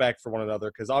just respect for one another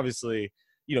because obviously,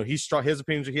 he's strong. His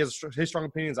opinions, he has his strong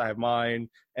opinions. I have mine,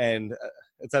 and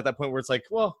it's at that point where it's like,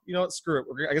 well, you know what, screw it.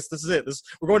 I guess this is it.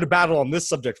 We're going to battle on this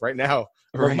subject right now.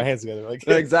 Rub my hands together, like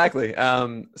exactly.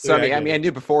 So I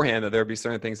knew beforehand that there would be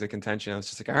certain things of contention. I was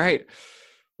just like, all right,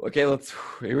 okay,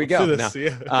 here we go. This,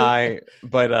 yeah. I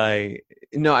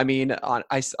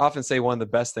often say one of the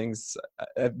best things.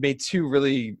 I've made two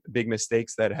really big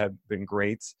mistakes that have been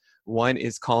great. One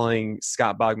is calling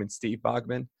Scott Bogman Steve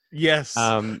Bogman. Yes.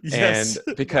 Yes.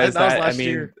 And because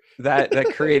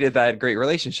that created that great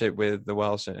relationship with the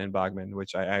Welsh and Bogman,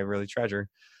 which I really treasure.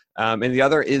 And the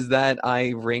other is that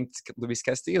I ranked Luis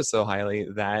Castillo so highly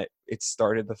that it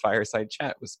started the fireside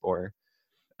chat with Spore.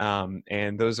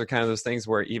 And those are kind of those things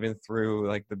where even through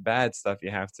like the bad stuff you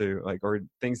have to like, or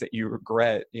things that you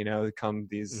regret, come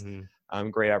these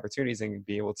great opportunities and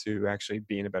be able to actually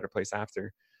be in a better place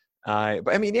after. But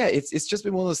I mean, yeah, it's just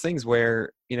been one of those things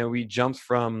where, we jumped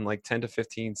from like 10 to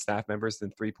 15 staff members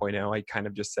in 3.0. I kind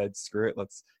of just said, screw it.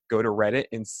 Let's go to Reddit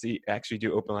and actually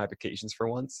do open applications for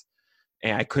once.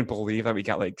 And I couldn't believe that we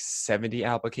got like 70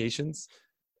 applications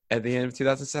at the end of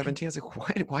 2017. I was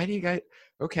like, why do you guys,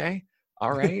 okay,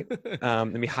 all right.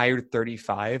 And we hired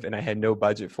 35 and I had no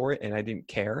budget for it and I didn't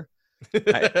care.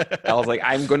 I was like,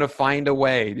 I'm going to find a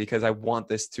way because I want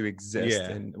this to exist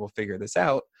and we'll figure this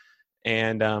out.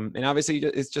 And obviously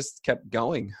it's just kept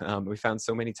going. We found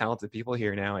so many talented people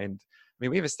here now. And I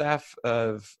mean, we have a staff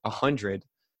of 100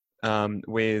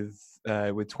 with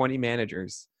 20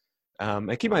 managers. And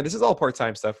keep in mind, this is all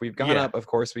part-time stuff. We've gone up, of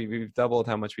course, we've doubled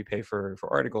how much we pay for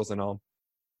articles and all.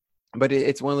 But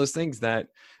it's one of those things that,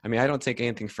 I mean, I don't take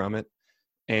anything from it.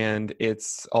 And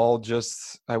it's all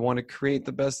just, I want to create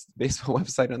the best baseball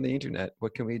website on the internet.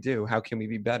 What can we do? How can we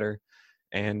be better?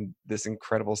 And this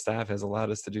incredible staff has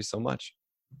allowed us to do so much.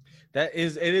 It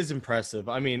is impressive.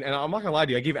 I mean, and I'm not gonna lie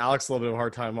to you, I gave Alex a little bit of a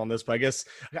hard time on this, but I guess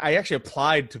I actually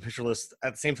applied to Pitcher List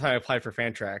at the same time I applied for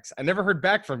Fantrax. I never heard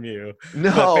back from you.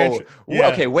 No.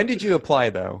 Okay. When did you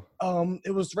apply though?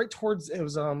 It was right towards it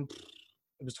was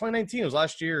 2019. It was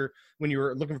last year when you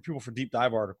were looking for people for deep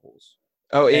dive articles.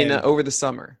 Oh, over the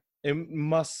summer. It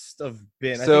must have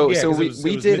been.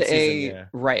 We did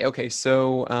right. Okay.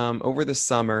 So over the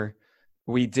summer,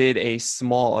 we did a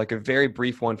small, like a very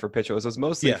brief one for Pitcher List. It was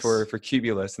mostly for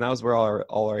Cubulus, and that was where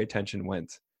all our attention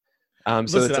went. So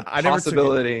it's a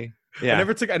possibility. I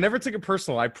never took it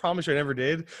personal. I promise you I never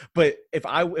did. But if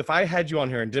I had you on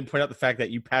here and didn't point out the fact that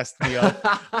you passed me up,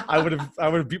 I would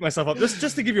have beat myself up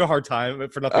just to give you a hard time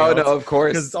for nothing else. Oh no, of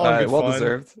course. It's all good well fun.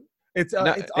 Deserved. It's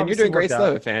and you're doing great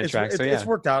stuff at Fantrax. It's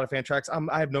worked out at Fantrax.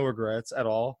 I have no regrets at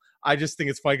all. I just think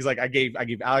it's funny because like I gave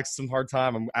Alex some hard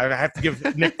time. I have to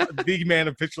give Nick, the big man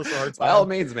of Pitcher List, a hard time. By all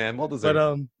means, man, well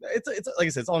deserved. But it's like I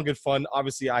said, it's all in good fun.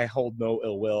 Obviously, I hold no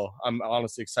ill will. I'm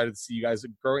honestly excited to see you guys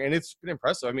growing, and it's been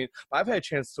impressive. I mean, I've had a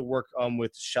chance to work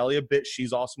with Shelly a bit.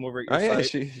 She's awesome over at your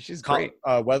site. She's great.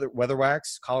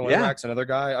 Weatherwax, Colin Weatherwax, another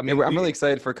guy. I mean, I'm really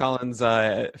excited for Colin's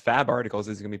Fab articles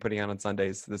he's going to be putting out on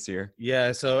Sundays this year.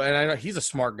 Yeah. So, and I know he's a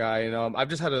smart guy, and I've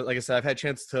just had like I said, I've had a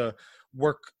chance to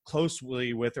work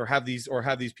closely with or have these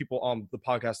people on the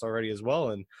podcast already as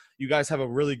well, and you guys have a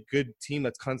really good team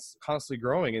that's constantly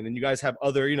growing, and then you guys have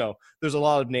other there's a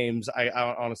lot of names. I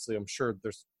honestly I'm sure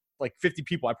there's like 50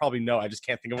 people I probably know. I just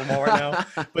can't think of them all right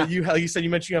now. But you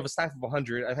mentioned you have a staff of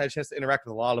 100. I've had a chance to interact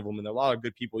with a lot of them, and they're a lot of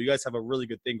good people. You guys have a really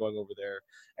good thing going over there,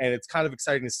 and it's kind of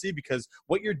exciting to see because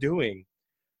what you're doing,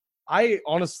 I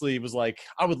honestly was like,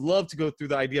 I would love to go through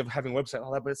the idea of having a website and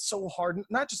all that, but it's so hard,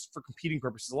 not just for competing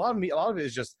purposes. A lot of it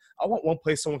is just, I want one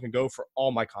place someone can go for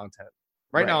all my content.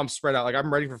 Right now I'm spread out. Like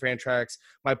I'm ready for Fantrax.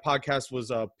 My podcast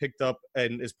was picked up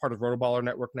and is part of Rotoballer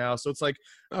Network now. So it's like,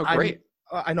 oh, great.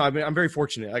 I know. I mean, I'm very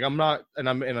fortunate. Like I'm not, and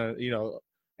I'm in a,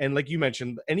 and like you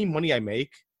mentioned, any money I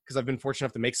make, because I've been fortunate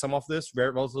enough to make some off this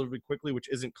relatively quickly, which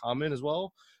isn't common as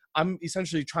well. I'm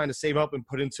essentially trying to save up and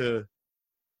put into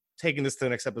taking this to the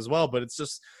next step as well. But it's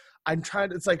just,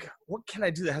 it's like, what can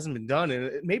I do that hasn't been done? And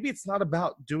maybe it's not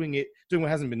about doing what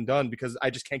hasn't been done, because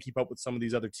I just can't keep up with some of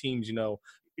these other teams,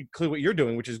 including what you're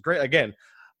doing, which is great. Again,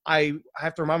 I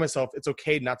have to remind myself it's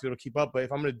okay not to be able to keep up, but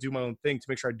if I'm going to do my own thing, to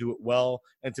make sure I do it well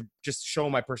and to just show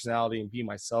my personality and be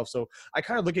myself. So I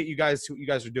kind of look at you guys, what you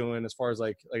guys are doing as far as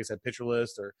like I said, Pitcher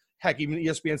List, or heck, even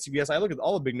ESPN, CBS. I look at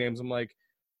all the big names. I'm like,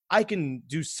 I can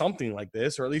do something like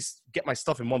this, or at least get my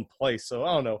stuff in one place. So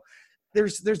I don't know.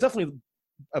 There's definitely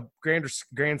a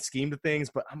grand scheme to things,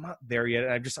 but I'm not there yet.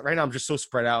 And right now I'm just so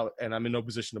spread out, and I'm in no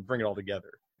position to bring it all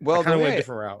together. Well, I kind of went a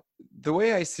different route. The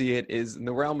way I see it is in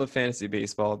the realm of fantasy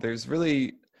baseball,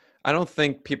 I don't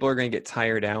think people are going to get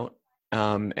tired out.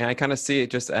 And I kind of see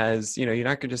it just as, you're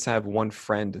not going to just have one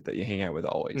friend that you hang out with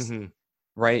always. Mm-hmm.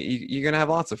 Right. You're going to have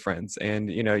lots of friends,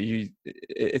 and,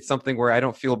 it's something where I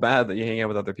don't feel bad that you hang out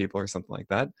with other people or something like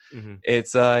that. Mm-hmm.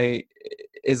 It's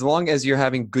as long as you're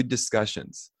having good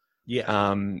discussions.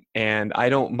 Yeah. And I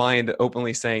don't mind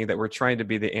openly saying that we're trying to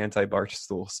be the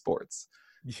anti-Barstool Sports.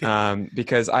 Yeah.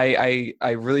 Because I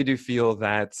really do feel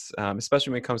that,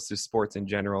 especially when it comes to sports in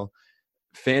general,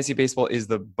 fantasy baseball is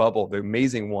the bubble, the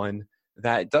amazing one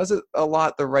that does it a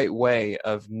lot the right way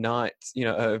of not,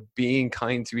 of being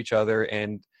kind to each other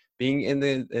and being in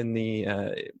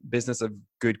the business of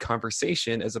good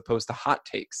conversation as opposed to hot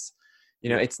takes.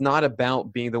 It's not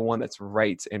about being the one that's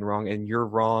right and wrong and you're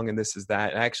wrong and this is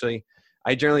that. Actually,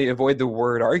 I generally avoid the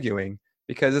word arguing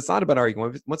because it's not about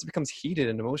arguing. Once it becomes heated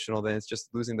and emotional, then it's just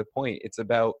losing the point. It's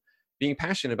about being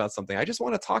passionate about something. I just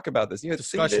want to talk about this.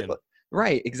 Discussion.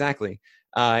 Right, exactly.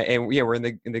 And we're in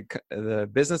the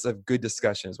business of good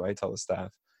discussion is what I tell the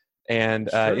staff. And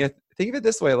Sure. think of it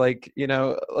this way, like,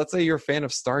 let's say you're a fan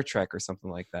of Star Trek or something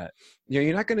like that.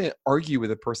 You're not going to argue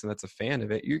with a person that's a fan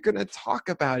of it. You're going to talk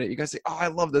about it. You guys say, oh, I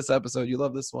love this episode. You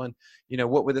love this one.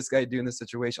 What would this guy do in this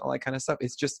situation? All that kind of stuff.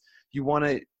 It's just you want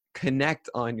to connect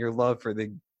on your love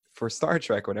for Star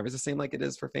Trek or whatever. It's the same like it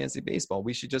is for fantasy baseball.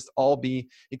 We should just all be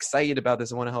excited about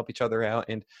this and want to help each other out.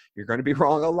 And you're going to be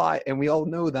wrong a lot. And we all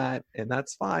know that. And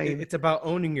that's fine. It's about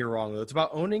owning your wrong, though. It's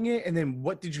about owning it. And then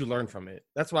what did you learn from it?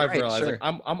 That's why I've realized. Sure.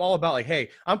 Like, I'm all about like, hey,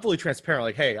 I'm fully transparent.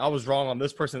 Like, hey, I was wrong on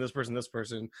this person, this person, this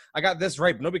person. I got this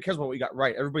right, but nobody cares about what you got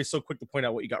right. Everybody's so quick to point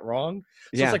out what you got wrong.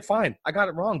 So It's like, fine, I got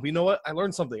it wrong. But you know what? I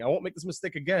learned something. I won't make this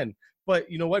mistake again.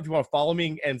 But you know what? If you want to follow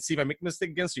me and see if I make a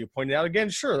mistake again, so you point it out again,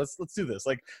 sure, let's do this.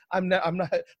 Like I'm not.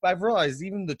 But I've realized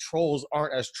even the trolls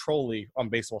aren't as trolly on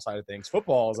baseball side of things.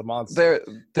 Football is a monster.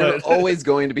 They're always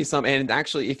going to be some. And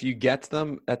actually, if you get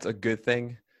them, that's a good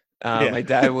thing. Yeah.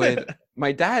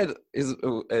 My dad is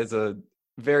a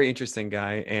very interesting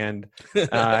guy, and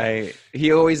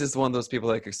he always is one of those people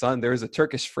like, son, there's a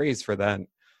Turkish phrase for that,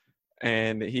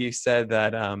 and he said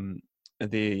that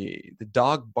the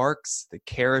dog barks, the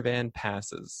caravan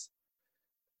passes.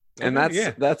 And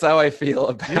that's how I feel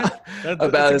about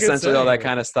about essentially all that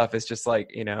kind of stuff. It's just like,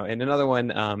 and another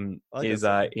one is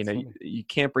you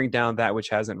can't bring down that which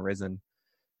hasn't risen,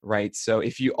 right? So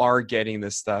if you are getting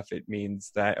this stuff, it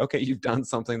means that, okay, you've done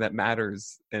something that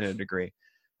matters in a degree.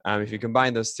 If you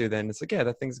combine those two, then it's like, yeah,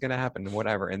 that thing's gonna happen and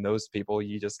whatever. And those people,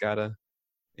 you just gotta,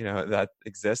 that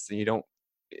exists, and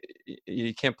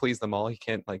you can't please them all. You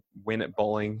can't like win at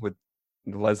bowling with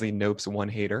Leslie Knope's one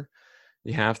hater.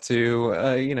 You have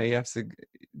to, you have to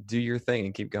do your thing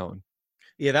and keep going.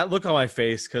 Yeah, that look on my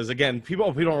face, because again, we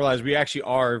don't realize we actually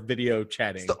are video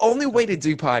chatting. It's the only way to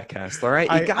do podcasts, all right?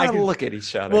 You gotta look at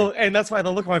each other. Well, and that's why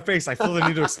the look on my face, I feel the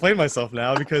need to explain myself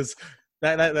now, because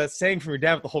that saying from your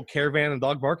dad with the whole caravan and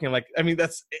dog barking, like, I mean,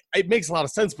 it makes a lot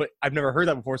of sense, but I've never heard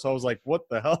that before, so I was like, what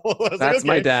the hell? That's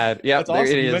my dad. Yeah, there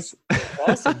awesome. it is.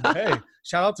 Awesome. Hey,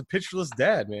 shout out to Pitcherless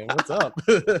Dad, man. What's up?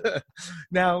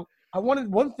 Now,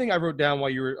 one thing I wrote down while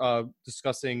you were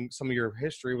discussing some of your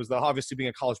history was obviously being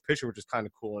a college pitcher, which is kind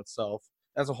of cool in itself.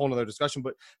 That's a whole nother discussion.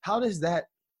 But has that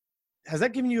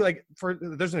given you, like,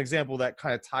 there's an example that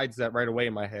kind of ties that right away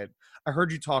in my head. I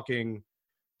heard you talking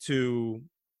to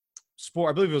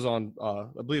sport. I believe it was on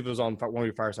one of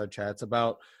your fireside chats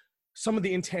about some of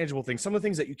the intangible things, some of the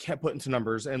things that you can't put into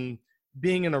numbers, and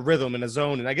being in a rhythm and a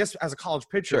zone. And I guess as a college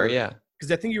pitcher, sure, yeah.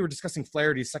 Because I think you were discussing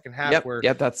Flaherty's second half.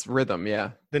 Yep, that's rhythm,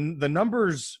 yeah. The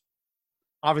numbers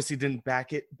obviously didn't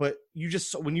back it, but you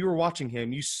just, when you were watching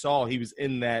him, you saw he was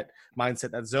in that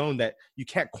mindset, that zone that you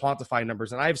can't quantify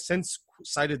numbers. And I've since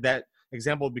cited that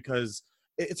example because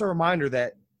it's a reminder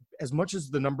that as much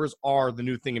as the numbers are the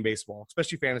new thing in baseball,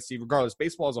 especially fantasy, regardless,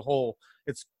 baseball as a whole,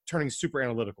 it's turning super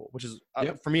analytical, which is,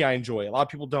 for me, I enjoy. A lot of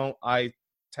people don't. I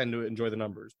tend to enjoy the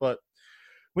numbers. But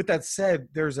with that said,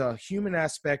 there's a human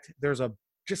aspect. There's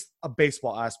just a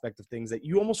baseball aspect of things that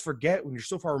you almost forget when you're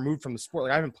so far removed from the sport.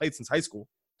 Like, I haven't played since high school,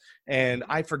 and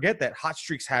I forget that hot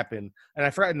streaks happen. And I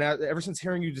forgot now, ever since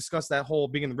hearing you discuss that whole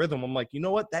being in the rhythm, I'm like, you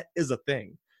know what? That is a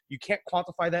thing. You can't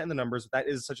quantify that in the numbers, but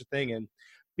that is such a thing. And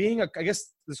I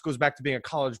guess this goes back to being a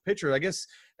college pitcher. I guess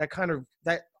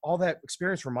all that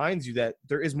experience reminds you that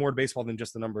there is more to baseball than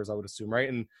just the numbers, I would assume, right?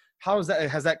 And has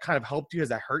that kind of helped you? Has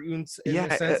that hurt you in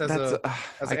a sense as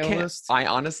an analyst? I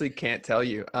honestly can't tell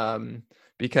you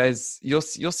because you'll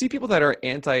see people that are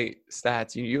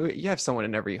anti-stats. You have someone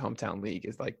in every hometown league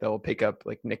is like they'll pick up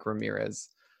like Nick Ramirez,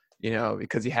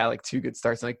 because he had like 2 good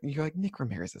starts. And like you're like, Nick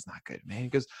Ramirez is not good, man. He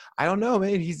goes, I don't know,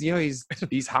 man.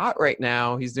 He's hot right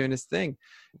now. He's doing his thing,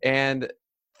 and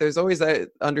there's always that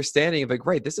understanding of like,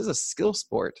 right, this is a skill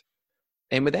sport.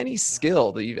 And with any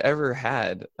skill that you've ever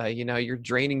had, you're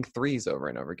draining threes over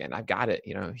and over again. I've got it.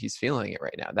 He's feeling it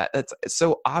right now. That's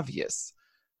so obvious.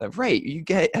 That, right, you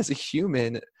get as a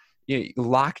human,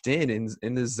 locked in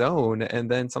the zone, and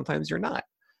then sometimes you're not.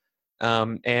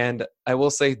 And I will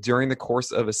say, during the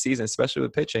course of a season, especially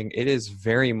with pitching, it is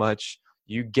very much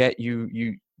you get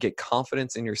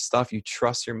confidence in your stuff. You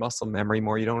trust your muscle memory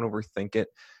more. You don't overthink it.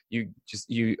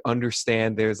 You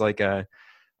understand. There's like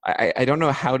I don't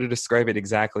know how to describe it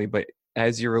exactly, but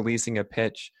as you're releasing a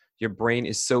pitch, your brain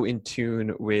is so in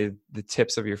tune with the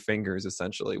tips of your fingers,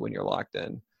 essentially, when you're locked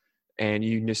in. And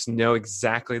you just know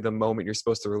exactly the moment you're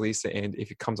supposed to release it. And if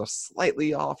it comes off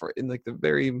slightly off or in like the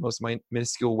very most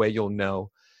minuscule way, you'll know.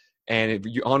 And if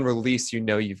you on release,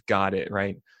 you've got it,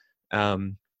 right?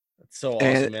 That's so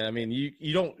awesome, man. I mean,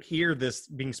 you don't hear this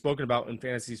being spoken about in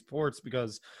fantasy sports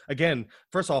because, again,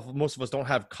 first off, most of us don't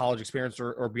have college experience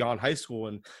or beyond high school.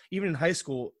 And even in high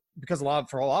school, because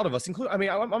for a lot of us, including, I mean,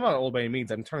 I'm not old by any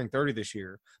means. I'm turning 30 this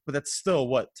year, but that's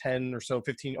still 10 or so,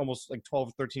 15, almost like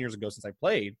 12, 13 years ago since I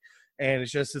played. And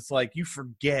it's like you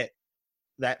forget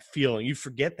that feeling. You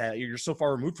forget that you're so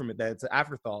far removed from it that it's an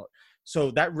afterthought.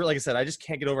 So that really, like I said, I just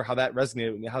can't get over how that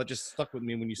resonated with me, how it just stuck with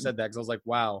me when you said that. Because I was like,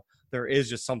 wow, there is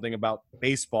just something about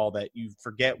baseball that you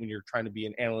forget when you're trying to be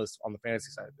an analyst on the fantasy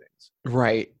side of things.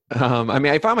 Right. I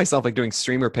mean, I found myself like doing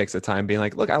streamer picks at the time, being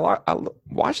like, look, I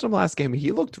watched him last game.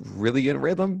 He looked really in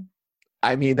rhythm.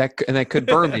 I mean, that could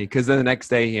burn me because then the next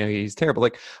day, he's terrible.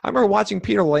 Like I remember watching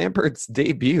Peter Lambert's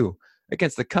debut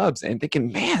against the Cubs and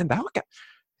thinking, man,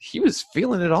 he was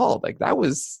feeling it all. Like that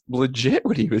was legit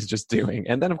what he was just doing.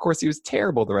 And then of course he was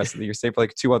terrible the rest of the year, save for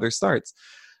like 2 other starts.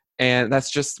 And that's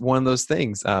just one of those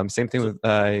things. Same thing with,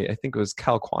 I think it was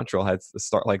Cal Quantrill had a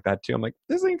start like that too. I'm like,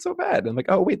 this ain't so bad. I'm like,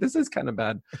 oh wait, this is kind of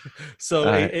bad.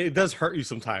 So it does hurt you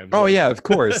sometimes. Oh yeah, of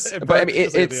course. But I mean,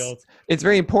 it's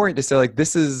very important to say like,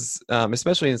 this is,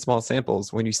 especially in small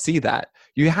samples, when you see that,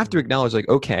 you have to acknowledge like,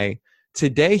 okay,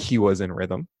 today he was in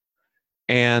rhythm.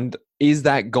 And is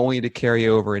that going to carry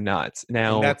over or not?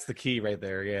 Now, and that's the key right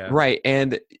there. Yeah. Right.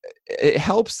 And it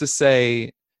helps to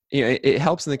say, it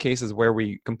helps in the cases where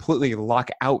we completely lock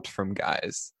out from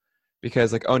guys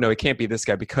because like, oh no, it can't be this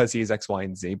guy because he's X, Y,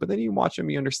 and Z. But then you watch him,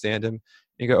 you understand him, and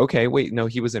you go, okay, wait, no,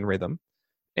 he was in rhythm.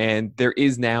 And there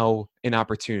is now an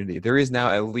opportunity. There is now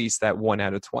at least that 1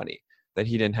 out of 20 that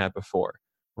he didn't have before.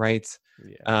 Right.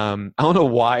 Yeah. I don't know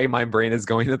why my brain is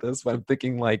going to this, but I'm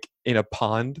thinking like in a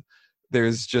pond,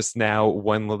 there's just now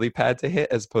 1 lily pad to hit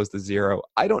as opposed to 0.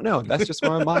 I don't know. That's just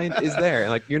where my mind is there.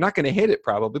 And like, you're not going to hit it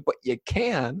probably, but you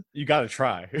can. You got to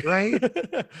try. Right?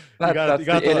 That's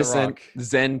the innocent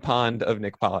Zen pond of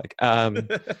Nick Pollock.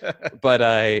 But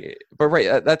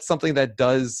right, that's something that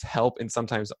does help and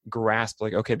sometimes grasp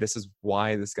like, okay, this is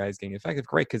why this guy's getting effective.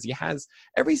 Great, because he has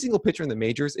every single pitcher in the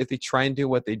majors, if they try and do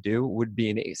what they do, would be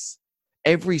an ace.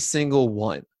 Every single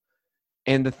one.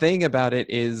 And the thing about it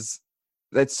is,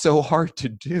 that's so hard to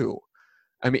do.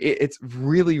 I mean, it's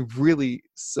really, really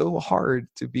so hard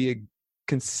to be a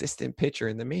consistent pitcher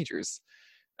in the majors.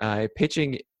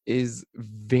 Pitching is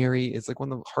it's like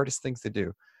one of the hardest things to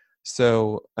do.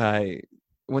 So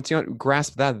once you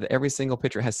grasp that every single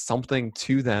pitcher has something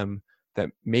to them that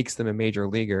makes them a major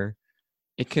leaguer,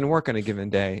 it can work on a given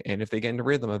day. And if they get into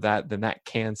rhythm of that, then that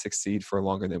can succeed for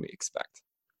longer than we expect.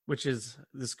 Which is,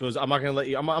 I'm not going to let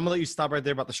you, I'm going to let you stop right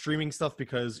there about the streaming stuff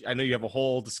because I know you have a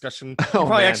whole discussion. You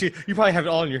probably have it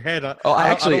all in your head. I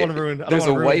don't want to ruin. There's a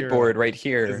whiteboard right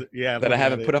here that I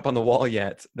haven't put put up on the wall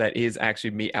yet. That is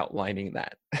actually me outlining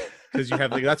that. Because you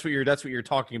have that's what you're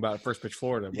talking about at First Pitch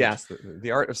Florida. Yes,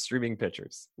 the art of streaming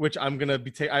pitchers. Which I'm gonna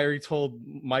be. I already told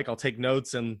Mike I'll take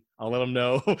notes and I'll let him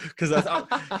know because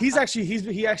he actually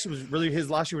was really, his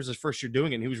last year was his first year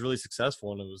doing it. And he was really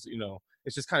successful and it was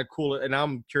it's just kind of cool. And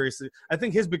I'm curious. I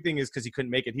think his big thing is because he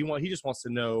couldn't make it. He just wants to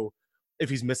know if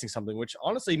he's missing something. Which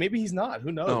honestly, maybe he's not.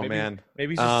 Who knows? Oh man,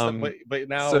 maybe he's just. But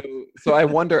now. So I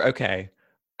wonder. Okay.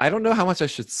 I don't know how much I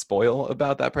should spoil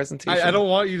about that presentation. I don't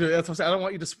want you to. That's what I'm saying. I don't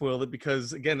want you to spoil it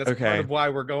because again, that's part of why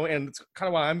we're going, and it's kind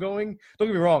of why I'm going. Don't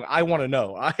get me wrong. I want to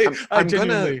know.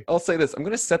 I'll say this. I'm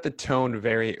gonna set the tone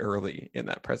very early in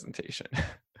that presentation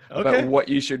about what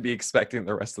you should be expecting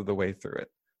the rest of the way through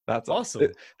it. That's awesome.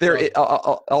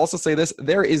 I'll also say this.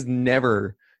 There is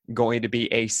never going to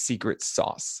be a secret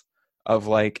sauce of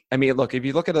like. I mean, look. If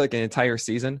you look at like an entire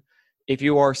season, if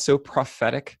you are so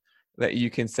prophetic that you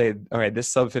can say, all right, this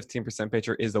sub 15%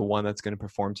 pitcher is the one that's going to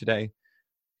perform today,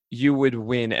 you would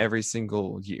win every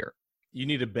single year. You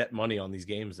need to bet money on these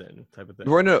games then, type of thing.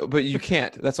 Well, no, but you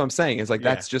can't. That's what I'm saying. Is like,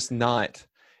 Yeah. that's just not,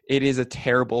 it is a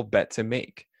terrible bet to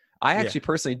make. I actually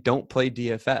personally don't play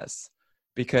DFS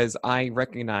because I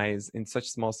recognize in such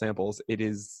small samples, it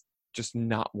is just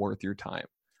not worth your time.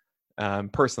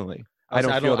 Personally, I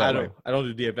don't feel that way. I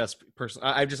don't do DFS personally.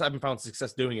 I haven't found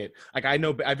success doing it. Like I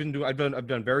know I've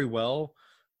done very well,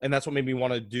 and that's what made me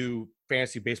want to do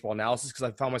fantasy baseball analysis, because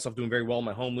I found myself doing very well in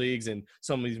my home leagues and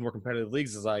some of these more competitive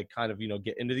leagues as I kind of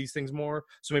get into these things more.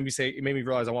 So it made me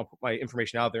realize I want to put my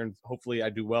information out there, and hopefully I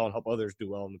do well and help others do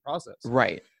well in the process.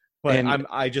 Right. But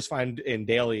I just find in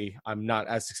daily I'm not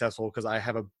as successful because I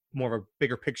have a more of a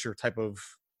bigger picture type of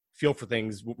feel for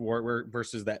things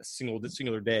versus that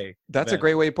singular day. That's a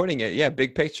great way of putting it. Yeah,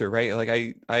 big picture, right?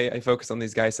 Like I focus on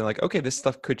these guys and like, okay, this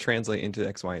stuff could translate into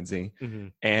X, Y, and Z.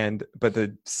 Mm-hmm. But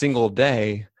the single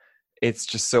day, it's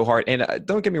just so hard. And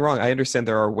don't get me wrong, I understand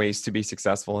there are ways to be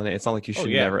successful, and it's not like you should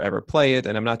never ever play it.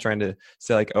 And I'm not trying to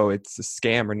say like, oh, it's a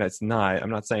scam or no, it's not. I'm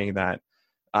not saying that.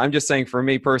 I'm just saying for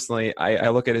me personally, I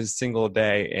look at it as a single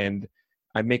day and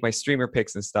I make my streamer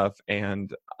picks and stuff,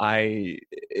 and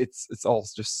it's all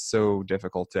just so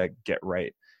difficult to get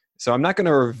right. So I'm not going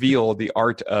to reveal the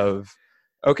art of,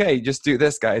 okay, just do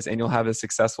this, guys, and you'll have a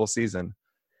successful season.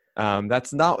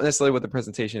 That's not necessarily what the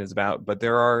presentation is about, but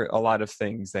there are a lot of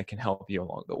things that can help you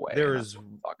along the way. There is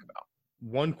talk about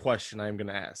one question I'm going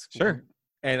to ask. Sure.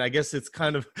 And I guess it's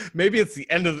kind of maybe this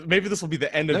will be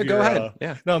the end of your. Go ahead.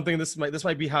 Yeah. No, I'm thinking this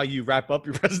might be how you wrap up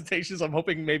your presentations. I'm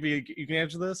hoping maybe you can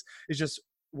answer this. It's just,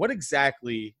 what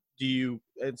exactly do you?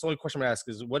 It's the only question I'm gonna ask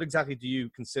is, what exactly do you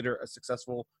consider a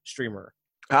successful streamer?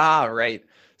 Right.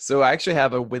 So I actually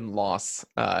have a win-loss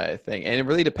thing, and it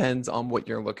really depends on what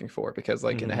you're looking for, because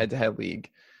like in a head-to-head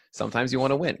league, sometimes you want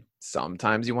to win,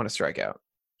 sometimes you want to strike out,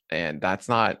 and that's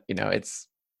not,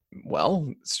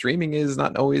 streaming is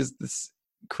not always this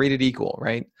created equal,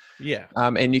 right? Yeah.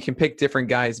 And you can pick different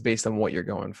guys based on what you're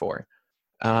going for.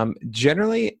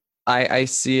 Generally, I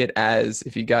see it as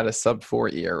if you got a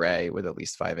sub-4 ERA with at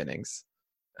least 5 innings,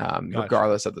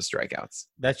 regardless of the strikeouts.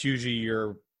 That's usually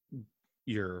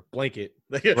your blanket.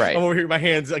 Right. I'm over here with my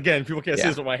hands again. People can't see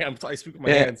this with my hands. I speak with my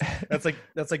hands.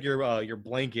 That's like your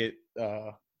blanket.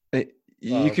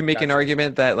 You can make an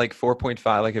argument that like 4.5,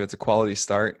 like if it's a quality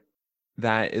start,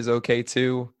 that is okay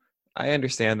too. I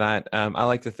understand that. I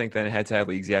like to think that in head-to-head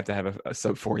leagues, you have to have a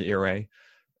sub-4 ERA,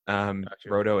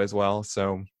 roto as well.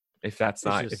 So if it's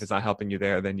not helping you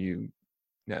there, then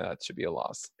that should be a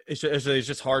loss. It's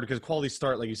just hard because quality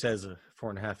start, like you said, is a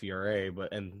 4.5 ERA,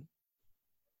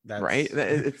 that's right.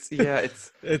 It's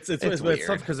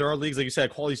tough because there are leagues, like you said,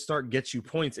 quality start gets you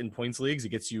points in points leagues. It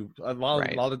gets you a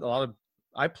lot of.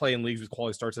 I play in leagues with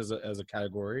quality starts as a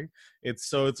category.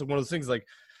 It's one of those things like.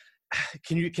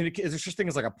 Is there such thing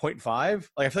as like a 0.5?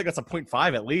 Like I feel like that's a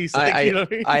 0.5 at least.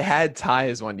 I had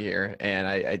ties one year and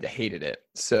I hated it.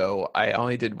 So I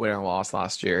only did win or loss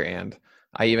last year, and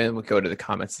I even would go to the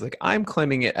comments like, I'm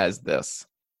claiming it as this.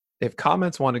 If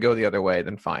comments want to go the other way,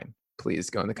 then fine. Please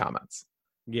go in the comments.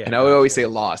 Yeah. And I would always say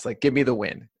loss, like give me the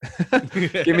win.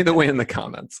 Give me the win in the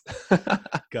comments.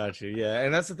 Gotcha. Yeah.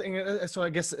 And that's the thing. So I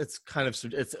guess it's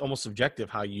almost subjective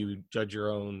how you judge your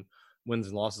own wins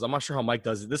and losses. I'm not sure how Mike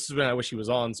does it. This is when I wish he was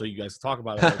on so you guys could talk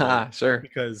about it. Sure.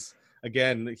 Because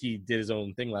again, he did his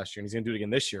own thing last year and he's going to do it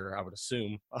again this year, I would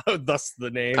assume. Thus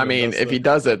the name. I mean, if he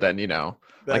does it, then,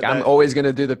 I'm always going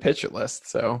to do the pitcher list.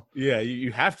 So yeah,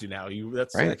 you have to now.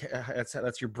 That's right.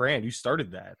 That's your brand. You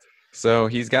started that. So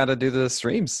he's got to do the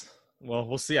streams. Well,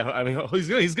 we'll see. I mean,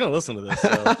 he's gonna listen to this.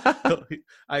 So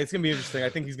it's gonna be interesting. I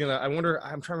think he's gonna. I wonder.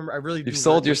 I'm trying to remember. I really. You've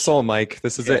sold your soul, Mike.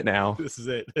 This is it now. This is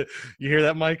it. You hear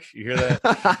that, Mike? You hear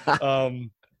that?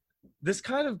 This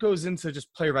kind of goes into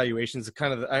just player evaluations.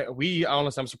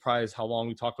 I'm surprised how long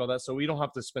we talked about that. So we don't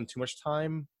have to spend too much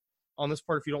time on this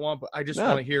part if you don't want. But I just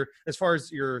want to hear as far as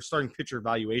your starting pitcher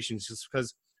evaluations, just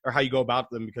because. Or how you go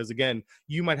about them, because again,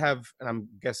 you might have, and I'm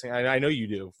guessing, I know you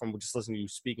do from just listening to you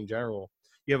speak in general.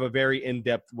 You have a very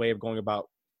in-depth way of going about,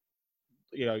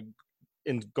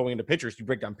 in going into pitchers. You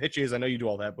break down pitches. I know you do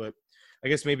all that, but I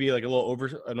guess maybe like an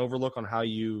overlook on how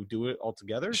you do it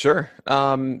altogether. Sure.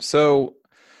 So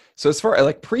as far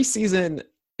like preseason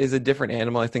is a different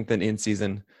animal, I think, than in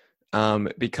season,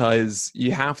 because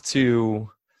you have to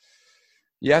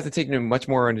take much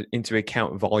more into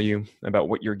account volume about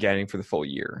what you're getting for the full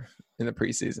year in the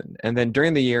preseason. And then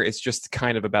during the year, it's just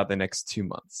kind of about the next 2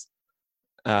 months.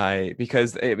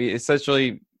 Because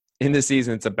essentially in the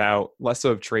season, it's about less so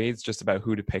of trades, just about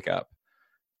who to pick up.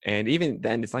 And even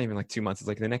then, it's not even like 2 months. It's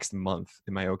like the next month.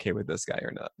 Am I okay with this guy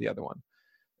or not? The other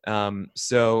one.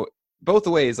 So both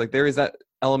ways, like there is that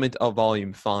element of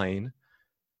volume, fine.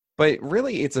 But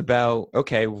really, it's about,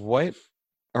 okay, what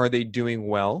are they doing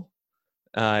well?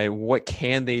 What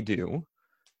can they do?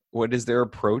 What is their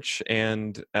approach?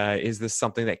 And is this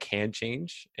something that can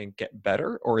change and get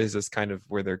better? Or is this kind of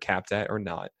where they're capped at or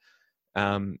not?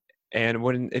 And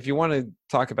if you want to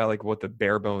talk about like what the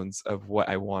bare bones of what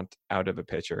I want out of a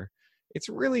pitcher, it's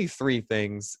really 3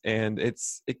 things, and it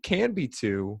can be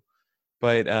 2,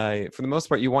 but for the most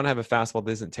part, you want to have a fastball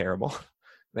that isn't terrible,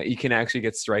 that you can actually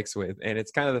get strikes with. And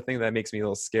it's kind of the thing that makes me a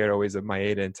little scared always of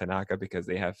Maeda and Tanaka, because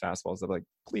they have fastballs that are like,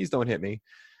 please don't hit me,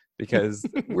 because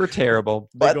we're terrible.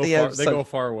 They go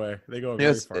far away. They go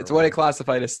very far it's away. what I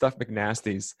classified as stuff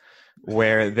McNasties,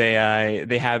 where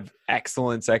they have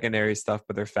excellent secondary stuff,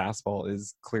 but their fastball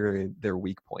is clearly their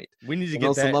weak point. We need to get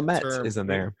Nelson that Lamet term. isn't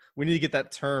there. We need to get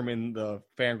that term in the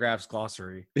Fangraphs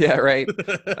glossary. Yeah, right.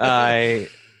 I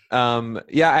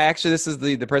actually, this is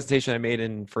the presentation I made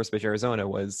in First Pitch Arizona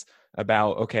was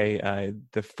about,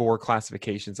 the 4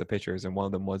 classifications of pitchers, and one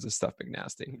of them was a stuff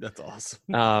McNasty. That's awesome.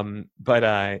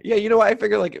 You know what? I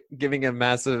figure like giving a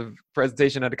massive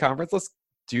presentation at a conference, let's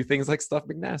do things like stuff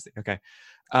McNasty. Okay.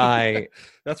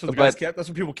 That's what the guys kept. That's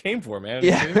what people came for, man.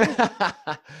 Yeah.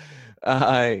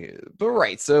 But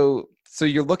right. So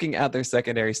you're looking at their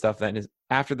secondary stuff then is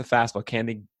after the fastball. Can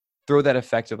they throw that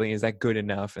effectively? Is that good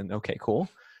enough? And okay, cool.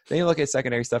 Then you look at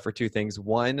secondary stuff for 2 things.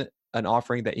 One, an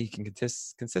offering that he can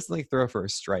consistently throw for a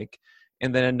strike,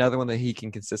 and then another one that he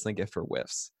can consistently get for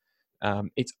whiffs.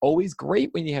 It's always great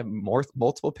when you have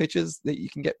multiple pitches that you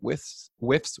can get whiffs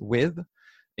with.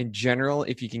 In general,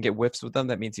 if you can get whiffs with them,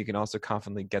 that means you can also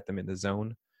confidently get them in the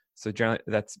zone. So generally,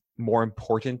 that's more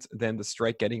important than the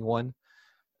strike getting one.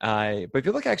 But if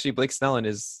you look, actually, Blake Snell in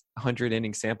his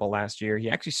 100-inning sample last year, he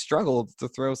actually struggled to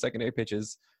throw secondary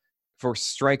pitches for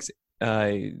strikes,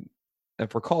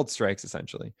 for called strikes,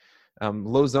 essentially.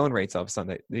 Low zone rates all of a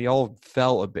sudden, they all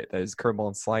fell a bit. That is curveball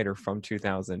and slider from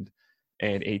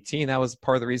 2018. That was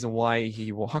part of the reason why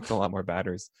he walked a lot more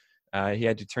batters. He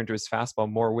had to turn to his fastball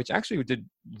more, which actually did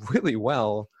really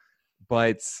well,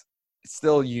 but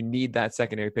still you need that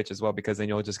secondary pitch as well, because then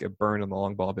you'll just get burned on the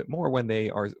long ball a bit more when they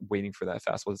are waiting for that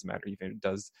fastball. It doesn't matter, even if it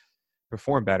does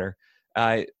perform better.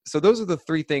 So those are the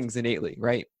 3 things innately,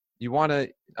 right? I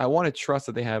want to trust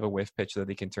that they have a whiff pitch that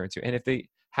they can turn to. And if they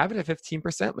have it at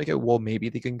 15%, like, well, maybe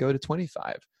they can go to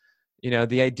 25.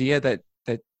 The idea that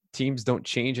teams don't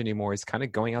change anymore is kind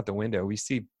of going out the window. We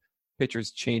see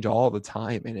pitchers change all the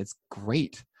time, and it's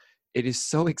great. It is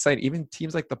so exciting. Even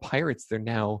teams like the Pirates, they're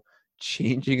now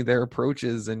changing their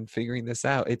approaches and figuring this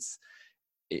out. It's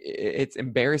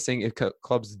embarrassing if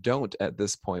clubs don't at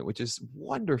this point, which is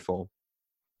wonderful.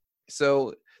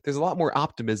 So there's a lot more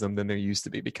optimism than there used to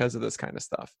be because of this kind of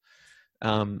stuff.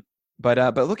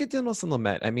 But look at Dinelson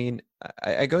Lamet. I mean,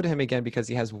 I go to him again because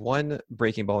he has 1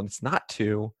 breaking ball, and it's not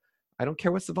 2. I don't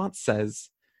care what Savant says.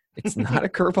 It's not a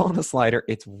curveball and a slider.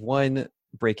 It's 1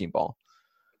 breaking ball.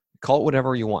 Call it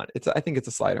whatever you want. I think it's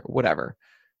a slider, whatever.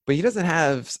 But he doesn't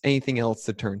have anything else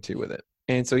to turn to with it.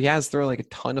 And so he has thrown like a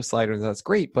ton of sliders, and that's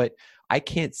great. But I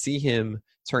can't see him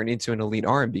turn into an elite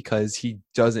arm because he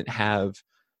doesn't have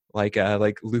like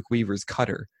Luke Weaver's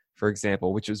cutter, for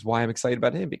example, which is why I'm excited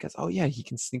about him, because, he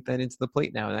can sneak that into the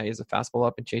plate now. And he has a fastball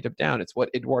up and changeup down. It's what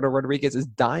Eduardo Rodriguez is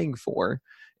dying for,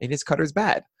 and his cutter's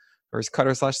bad. Or his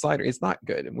cutter/slider is not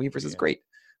good, and Weaver's is great,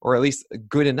 or at least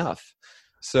good enough.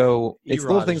 So it's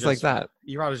little things like that.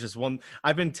 Erod is just one.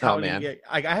 I've been touting.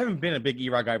 I haven't been a big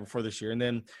Erod guy before this year, and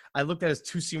then I looked at his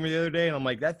 2-seamer the other day, and I'm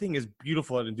like, that thing is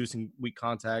beautiful at inducing weak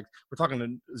contact. We're talking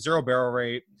a 0 barrel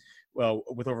rate. Well,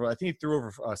 with over, I think he threw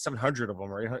over 700 of them,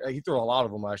 right? He threw a lot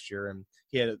of them last year, and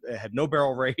it had no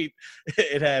barrel rate.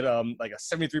 It had like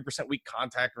a 73% weak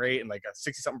contact rate and like a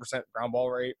 60-something% ground ball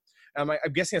rate. I'm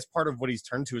guessing that's part of what he's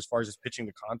turned to as far as just pitching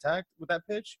to contact with that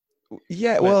pitch.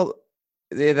 Yeah, well,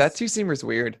 that 2-seamer is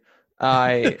weird.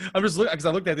 I'm just looking because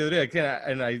I looked at it the other day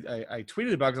and I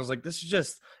tweeted about it because I was like, this is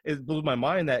just, it blew my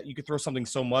mind that you could throw something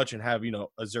so much and have,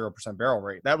 a 0% barrel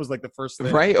rate. That was like the first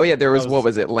thing. Right? Oh, yeah, there was, what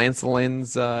was it, Lance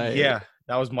Lynn's? Yeah,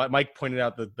 that was Mike pointed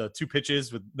out the 2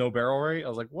 pitches with no barrel rate. I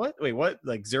was like, what? Wait, what?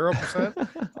 Like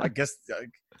 0%? I guess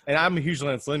and I'm a huge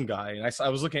Lance Lynn guy, and I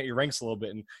was looking at your ranks a little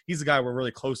bit, and he's the guy we're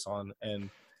really close on. And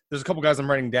there's a couple guys I'm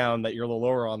writing down that you're a little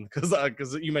lower on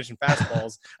because you mentioned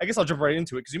fastballs. I guess I'll jump right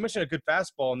into it because you mentioned a good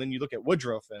fastball, and then you look at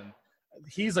Woodruff, and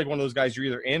he's like one of those guys you're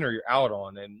either in or you're out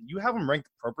on, and you have him ranked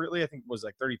appropriately. I think it was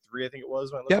like 33. I think it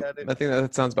was when I looked at it. I think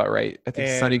that sounds about right. I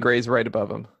think Sonny Gray's right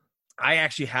above him. I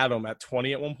actually had him at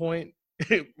 20 at one point.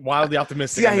 Wildly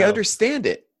optimistic. See, I understand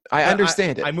it. I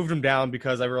understand it. I moved him down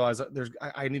because I realized that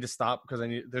I need to stop because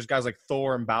there's guys like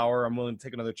Thor and Bauer I'm willing to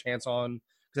take another chance on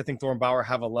because I think Thor and Bauer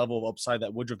have a level of upside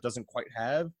that Woodruff doesn't quite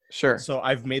have. Sure. So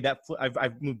I've made that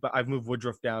I've moved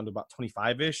Woodruff down to about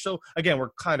 25-ish. So again,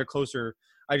 we're kind of closer.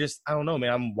 I don't know,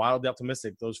 man. I'm wildly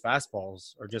optimistic. Those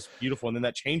fastballs are just beautiful, and then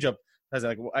that changeup has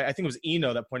I think it was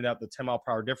Eno that pointed out the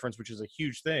 10-mile-per-hour difference, which is a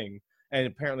huge thing. And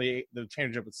apparently the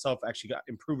changeup itself actually got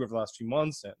improved over the last few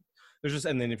months.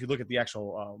 And then if you look at the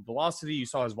actual velocity, you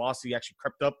saw his velocity actually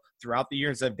crept up throughout the year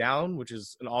instead of down, which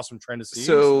is an awesome trend to see.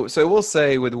 So we'll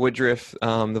say with Woodruff,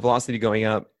 the velocity going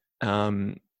up,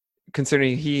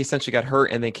 considering he essentially got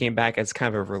hurt and then came back as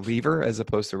kind of a reliever as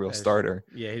opposed to a real starter.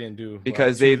 Yeah, he didn't do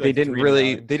because they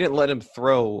didn't let him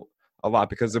throw a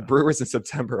lot because the Brewers in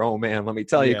September. Oh man, let me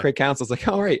tell you, Craig Counsell's like,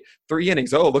 all right, 3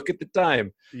 innings. Oh, look at the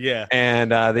time. Yeah,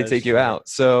 and they take you out.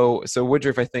 So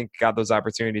Woodruff, I think, got those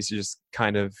opportunities to just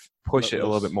kind of push it a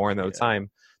little bit more in those times.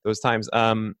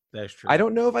 That's true. I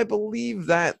don't know if I believe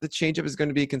that the changeup is going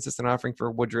to be a consistent offering for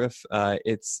Woodruff.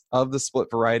 It's of the split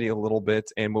variety a little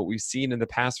bit, and what we've seen in the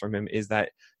past from him is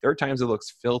that there are times it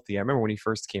looks filthy. I remember when he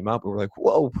first came up, we were like,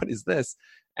 "Whoa, what is this?"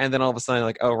 And then all of a sudden,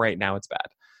 like, "Oh, right now it's bad."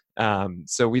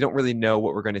 So we don't really know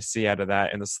what we're going to see out of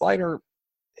that, and the slider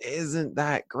isn't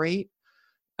that great.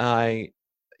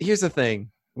 Here's the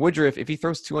thing: Woodruff, if he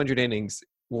throws 200 innings,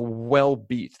 will well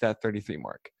beat that 33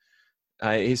 mark.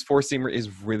 His four-seamer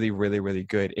is really, really, really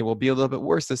good. It will be a little bit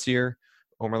worse this year.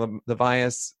 Omar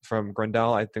Levias from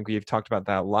Grandal, I think we've talked about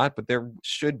that a lot, but there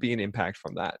should be an impact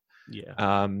from that.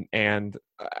 Yeah. And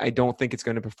I don't think it's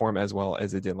going to perform as well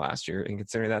as it did last year. And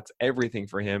considering that's everything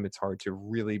for him, it's hard to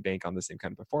really bank on the same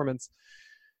kind of performance.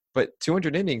 But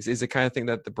 200 innings is the kind of thing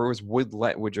that the Brewers would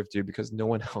let Woodruff do because no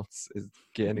one else is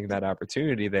getting that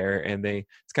opportunity there. And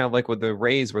it's kind of like with the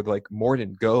Rays where they're like,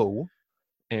 Morton, go.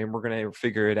 And we're going to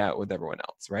figure it out with everyone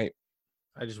else, right?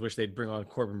 I just wish they'd bring on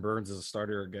Corbin Burns as a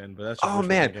starter again, but that's just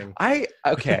man. Thinking.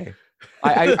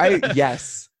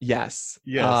 Yes.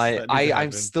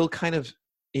 I'm still kind of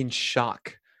in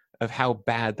shock of how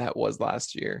bad that was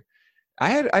last year.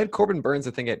 I had Corbin Burns,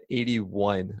 I think, at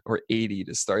 81 or 80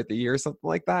 to start the year, something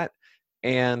like that,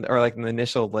 or like in the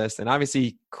initial list, and obviously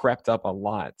he crept up a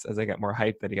lot as I got more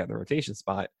hype that he got the rotation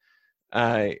spot.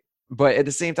 But at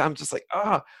the same time, I'm just like,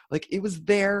 like it was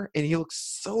there and he looked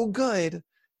so good.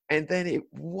 And then it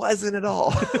wasn't at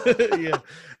all. Yeah.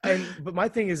 But my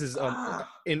thing is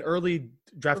in early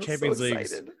draft Champions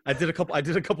Leagues, I did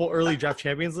a couple early draft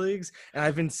Champions Leagues, and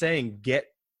I've been saying get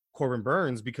Corbin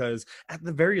Burns because at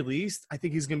the very least, I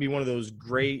think he's going to be one of those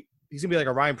great. He's gonna be like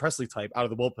a Ryan Presley type out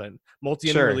of the bullpen,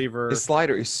 multi-inning reliever. His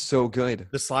slider is so good.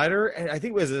 The slider, and I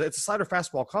think it's a slider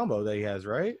fastball combo that he has,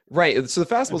 right? Right. So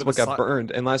the fastball's what got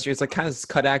burned, and last year it's like kind of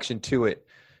cut action to it.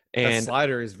 And that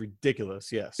slider is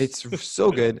ridiculous. Yes, it's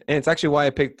so good, and it's actually why I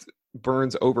picked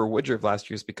Burns over Woodruff last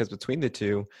year, is because between the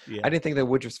two, I didn't think that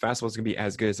Woodruff's fastball was gonna be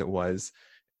as good as it was,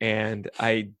 and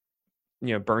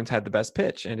Burns had the best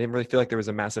pitch, and didn't really feel like there was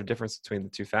a massive difference between the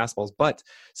two fastballs. But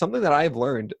something that I've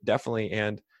learned definitely,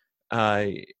 and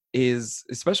is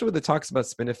especially with the talks about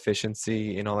spin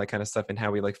efficiency and all that kind of stuff and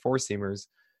how we like four-seamers.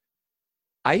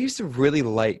 I used to really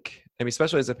like,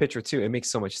 especially as a pitcher too, it makes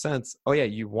so much sense. Oh yeah,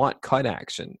 you want cut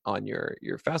action on your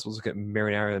fastballs. Look at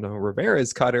Mariano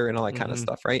Rivera's cutter and all that kind of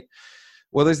stuff, right?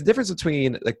 Well, there's a difference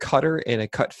between the cutter and a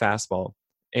cut fastball,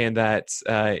 and that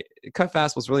cut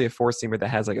fastball is really a four-seamer that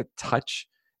has like a touch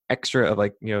extra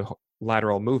of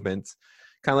lateral movement.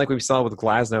 Kind of like we saw with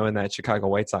Glasnow in that Chicago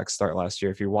White Sox start last year.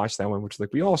 If you watched that one, which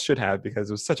we all should have because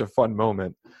it was such a fun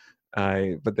moment.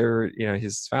 But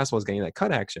his fastball was getting that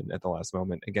cut action at the last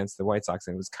moment against the White Sox,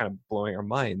 and it was kind of blowing our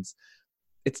minds.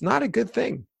 It's not a good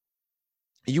thing.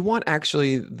 You want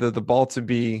actually the ball to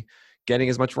be getting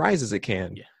as much rise as it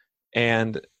can. Yeah.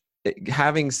 And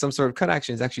having some sort of cut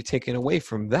action is actually taken away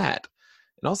from that.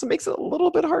 It also makes it a little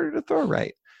bit harder to throw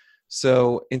right.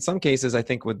 So in some cases, I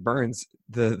think with Burns,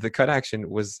 the cut action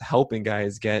was helping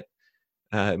guys get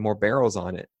more barrels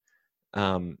on it.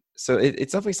 So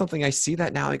it's definitely something I see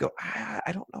that now. I go,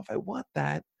 I don't know if I want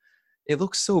that. It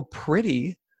looks so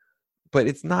pretty, but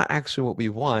it's not actually what we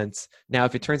want. Now,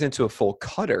 if it turns into a full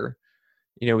cutter,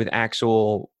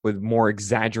 with more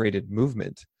exaggerated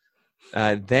movement,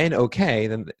 then okay,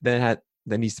 then that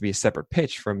needs to be a separate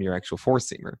pitch from your actual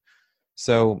four-seamer.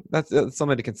 So that's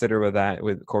something to consider with that,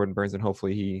 with Corbin Burns, and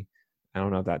hopefully I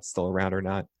don't know if that's still around or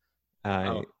not.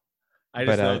 I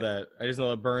just know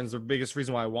that Burns, the biggest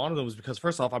reason why I wanted him was because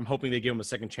first off, I'm hoping they give him a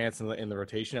second chance in the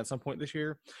rotation at some point this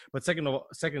year. But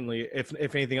secondly,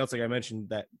 if anything else, like I mentioned,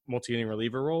 that multi-inning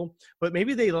reliever role, but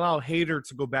maybe they allow Hader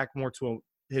to go back more to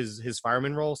his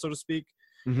fireman role, so to speak.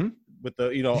 Mm-hmm. with the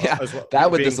Yeah, as well, that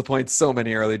would being, disappoint so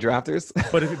many early drafters.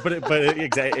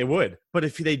 Exactly, it would. But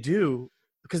if they do,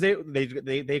 because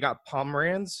they got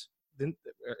Pomeranz. Didn't,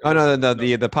 Oh no,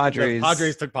 the Padres,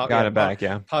 Padres took got it back.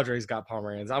 Yeah, Padres got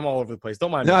Pomeranz. I'm all over the place.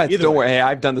 Don't mind no, me. don't worry. Hey,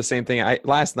 I've done the same thing.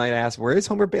 Last night I asked, "Where is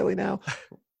Homer Bailey now?"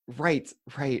 right.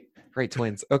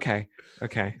 Twins. Okay.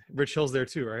 Rich Hill's there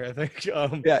too, right? I think.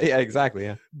 Yeah, exactly.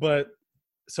 Yeah. But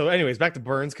so, anyways, back to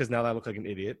Burns because now I look like an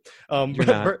idiot. You're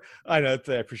not. I know,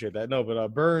 I appreciate that. No, but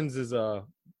Burns is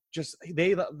just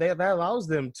that allows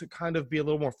them to kind of be a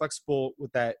little more flexible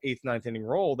with that 8th, 9th inning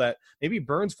role. That maybe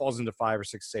Burns falls into 5 or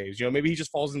 6 saves. Maybe he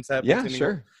just falls into that. Yeah,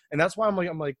 sure. And that's why I'm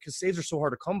like, because saves are so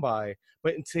hard to come by.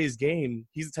 But in today's game,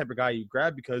 he's the type of guy you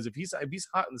grab because if he's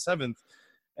hot in the 7th,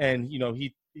 and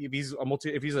if he's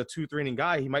a 2-3 inning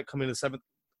guy, he might come in the 7th,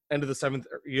 end of the 7th,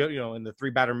 in the 3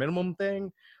 batter minimum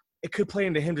thing. It could play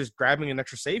into him just grabbing an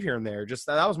extra save here and there. Just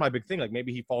that was my big thing. Like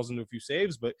maybe he falls into a few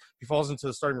saves, but if he falls into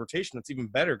the starting rotation, that's even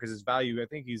better because his value. I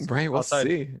think he's right. We'll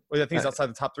see. I think he's outside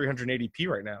the top 300 ADP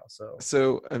right now.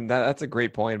 So that's a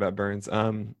great point about Burns.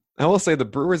 I will say the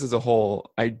Brewers as a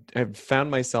whole, I have found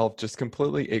myself just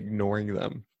completely ignoring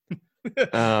them.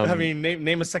 I mean,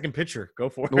 name a second pitcher. Go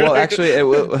for it. Well, actually,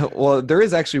 there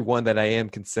is actually one that I am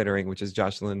considering, which is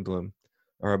Josh Lindblom,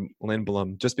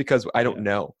 just because I don't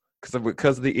know.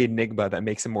 Because of the enigma that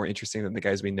makes him more interesting than the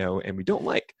guys we know and we don't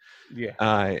like. Yeah.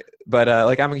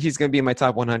 But he's going to be in my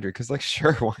top 100 because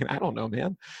sure, I don't know,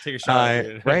 man. Take a shot.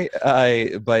 Right.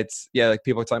 But yeah, like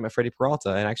people are talking about Freddie Peralta,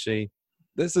 and actually,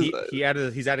 this is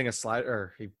he's adding a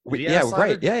slider. Right.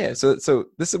 Yeah. So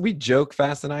we joke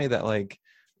Fast and I that like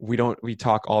we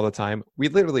talk all the time. We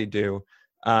literally do.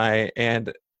 I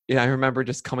remember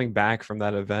just coming back from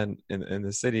that event in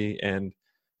the city and.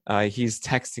 He's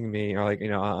texting me or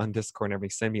on Discord and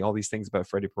everything, send me all these things about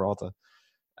Freddie Peralta,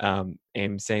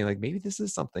 and saying like maybe this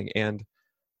is something. And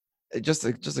just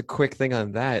a quick thing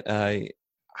on that. I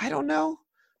don't know.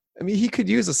 I mean, he could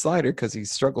use a slider because he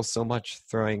struggles so much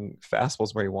throwing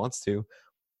fastballs where he wants to.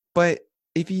 But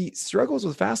if he struggles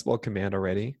with fastball command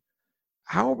already,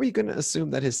 how are we going to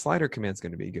assume that his slider command is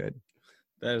going to be good?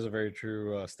 That is a very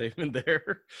true statement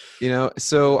there.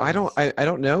 So I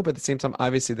don't know, but at the same time,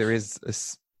 obviously there is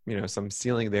some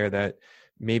ceiling there that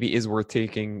maybe is worth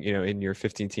taking, in your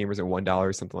 15 teamers at $1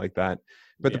 or something like that.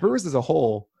 But the Brewers as a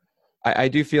whole, I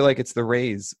do feel like it's the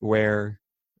Rays where,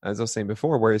 as I was saying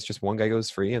before, where it's just one guy goes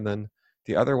free and then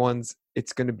the other ones,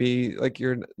 it's going to be like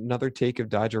another take of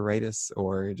Dodgeritis,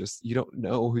 or just you don't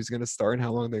know who's going to start and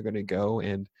how long they're going to go.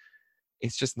 And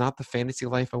it's just not the fantasy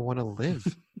life I want to live.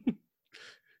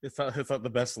 It's not the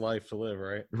best life to live,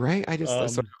 right? Right. I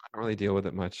don't really deal with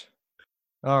it much.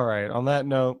 All right. On that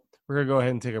note, we're going to go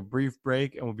ahead and take a brief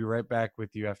break, and we'll be right back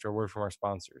with you after a word from our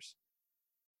sponsors.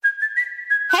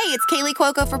 Hey, it's Kaylee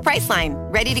Cuoco for Priceline.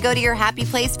 Ready to go to your happy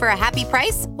place for a happy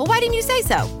price? Well, why didn't you say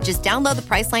so? Just download the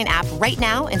Priceline app right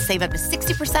now and save up to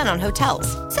 60% on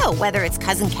hotels. So whether it's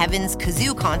Cousin Kevin's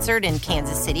Kazoo Concert in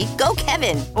Kansas City, go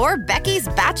Kevin, or Becky's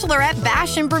Bachelorette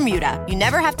Bash in Bermuda, you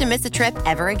never have to miss a trip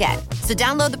ever again. So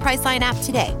download the Priceline app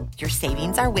today. Your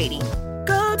savings are waiting.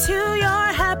 Go to your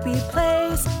happy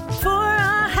place for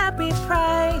a happy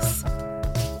price.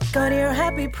 Go to your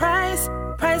happy price,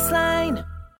 Priceline.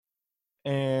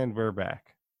 And we're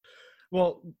back.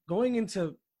 Well, going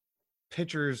into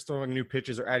pitchers, throwing new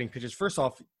pitches or adding pitches, first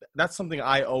off, that's something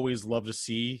I always love to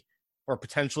see, or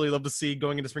potentially love to see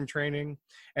going into spring training.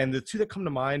 And the two that come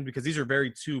to mind, because these are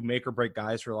very two make or break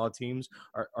guys for a lot of teams,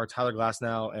 are Tyler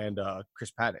Glasnow and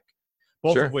Chris Paddack.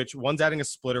 Both of which, one's adding a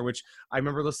splitter, which I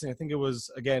remember listening. I think it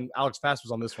was, again, Alex Fast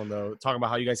was on this one, though, talking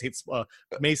about how you guys hate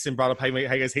Mason brought up how you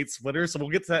guys hate splitters. So we'll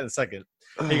get to that in a second.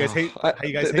 How you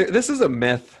guys hate? This is a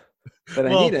myth that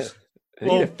I need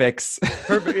to fix.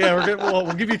 Perfect. Yeah,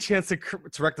 we'll give you a chance to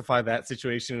rectify that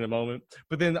situation in a moment.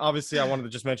 But then, obviously, I wanted to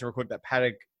just mention real quick that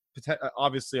Paddack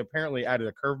apparently added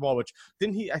a curveball, which I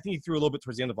think he threw a little bit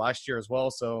towards the end of last year as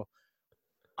well. So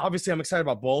obviously I'm excited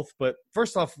about both. But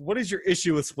first off, what is your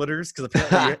issue with splitters? Because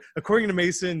apparently, according to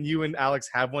Mason, you and Alex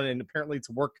have one, and apparently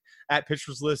to work at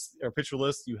pitcher list,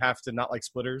 you have to not like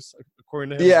splitters,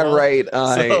 according to him. Yeah, right.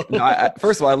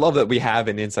 First of all, I love that we have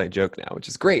an inside joke now, which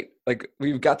is great. Like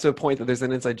we've got to a point that there's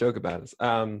an inside joke about us.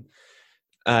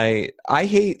 I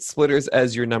hate splitters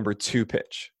as your number 2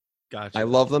 pitch. Gotcha. I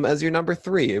love them as your number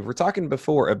 3. If we're talking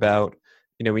before about,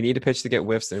 we need a pitch to get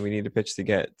whiffs and we need a pitch to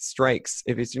get strikes.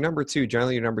 If it's your number 2,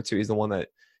 generally your number 2 is the one that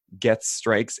gets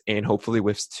strikes and hopefully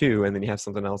whiffs too, and then you have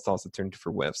something else to also turn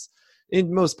for whiffs.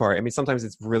 In most part, I mean, sometimes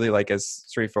it's really like as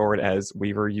straightforward as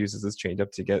Weaver uses his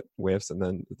changeup to get whiffs and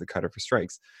then the cutter for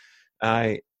strikes.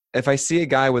 If I see a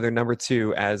guy with their number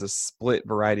 2 as a split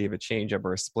variety of a changeup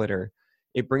or a splitter,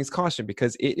 it brings caution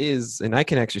because it is, and I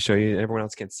can actually show you, and everyone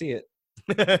else can't see it.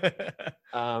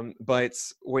 But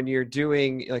when you're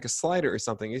doing like a slider or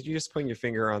something, is you just putting your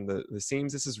finger on the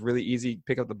seams. This is really easy.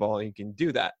 Pick up the ball and you can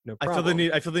do that. No problem.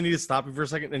 I feel the need to stop you for a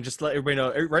second and just let everybody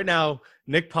know. Right now,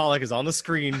 Nick Pollock is on the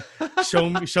screen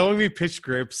showing me pitch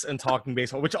grips and talking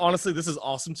baseball, which honestly, this is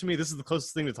awesome to me. This is the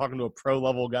closest thing to talking to a pro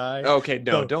level guy. Okay,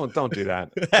 no, don't do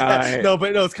that. No,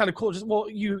 it's kind of cool. Just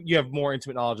you have more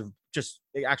intimate knowledge of just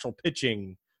the actual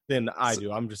pitching than I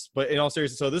do. But in all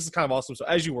seriousness, so this is kind of awesome. So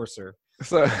as you were, sir.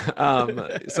 So,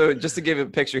 so just to give a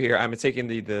picture here, I'm taking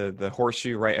the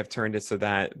horseshoe, right? I've turned it so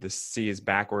that the C is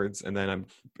backwards, and then I'm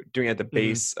doing it at the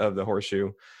base of the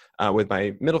horseshoe with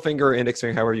my middle finger, index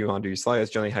finger, however you want to do your slide. That's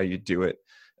generally how you do it.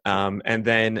 And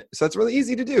then, so it's really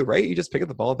easy to do, right? You just pick up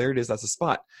the ball. There it is. That's the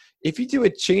spot. If you do a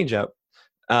changeup,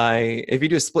 if you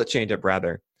do a split changeup,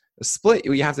 rather, a split,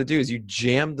 what you have to do is you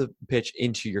jam the pitch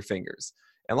into your fingers.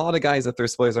 And a lot of guys that throw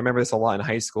splitters, I remember this a lot in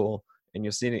high school, and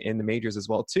you'll see it in the majors as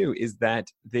well too, is that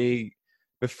they,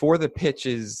 before the pitch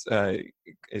is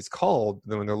called,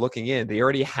 when they're looking in, they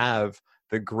already have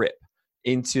the grip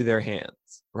into their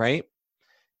hands, right?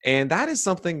 And that is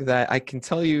something that I can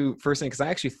tell you firsthand, because I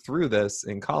actually threw this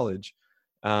in college.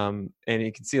 And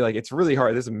you can see, like, it's really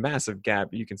hard. There's a massive gap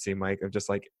you can see, Mike, of just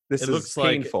like, this is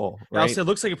painful, right? Also, it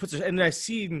looks like it puts, and I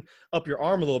see up your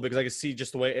arm a little bit because I can see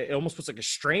just the way it almost puts like a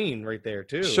strain right there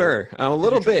too. Sure, a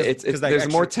little bit. There's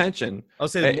more tension. I'll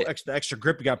say the extra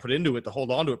grip you got put into it to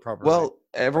hold on to it properly. Well,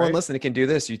 everyone listening can do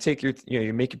this. You take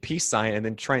you make a peace sign and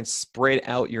then try and spread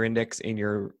out your index and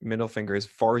your middle finger as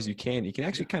far as you can. You can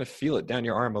actually kind of feel it down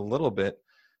your arm a little bit.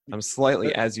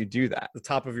 Slightly as you do that. The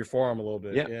top of your forearm a little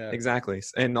bit. Yeah, exactly.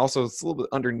 And also it's a little bit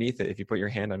underneath it if you put your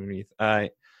hand underneath.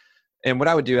 And what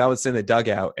I would do, I would sit in the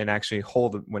dugout and actually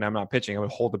when I'm not pitching, I would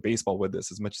hold the baseball with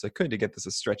this as much as I could to get this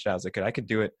as stretched out as I could. I could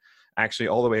do it actually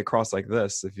all the way across like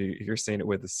this. If you're seeing it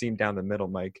with the seam down the middle,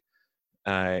 Mike,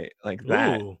 like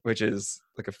that, which is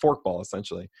like a fork ball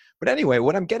essentially. But anyway,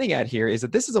 what I'm getting at here is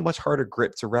that this is a much harder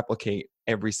grip to replicate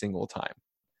every single time.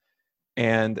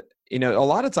 And a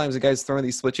lot of times the guys throwing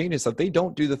these split changes stuff, they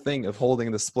don't do the thing of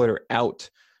holding the splitter out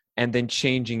and then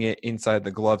changing it inside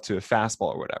the glove to a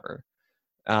fastball or whatever.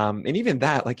 And even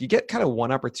that, like, you get kind of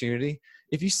one opportunity.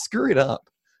 If you screw it up,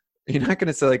 you're not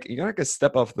going to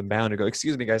step off the mound and go,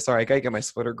 "Excuse me, guys, sorry, I got to get my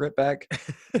splitter grip back,"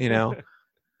 And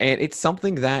it's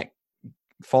something that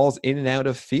falls in and out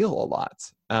of feel a lot.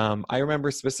 I remember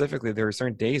specifically there were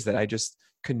certain days that I just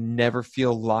could never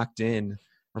feel locked in,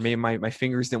 or maybe my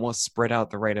fingers didn't want to spread out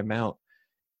the right amount.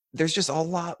 There's just a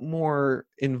lot more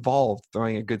involved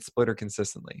throwing a good splitter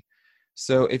consistently.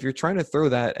 So if you're trying to throw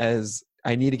that as,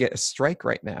 I need to get a strike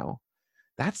right now,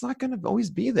 that's not going to always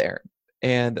be there.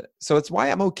 And so it's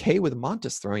why I'm okay with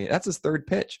Montas throwing it. That's his third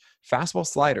pitch. Fastball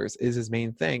sliders is his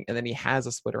main thing. And then he has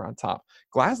a splitter on top.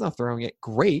 Glasnow throwing it,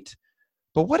 great.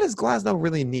 But what does Glasnow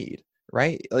really need,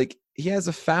 right? Like, he has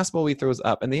a fastball he throws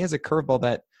up, and then he has a curveball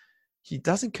that he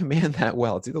doesn't command that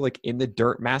well. It's either like in the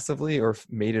dirt massively or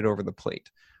made it over the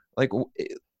plate. Like,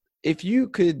 if you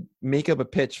could make up a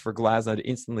pitch for Glasnow to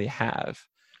instantly have,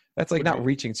 that's like not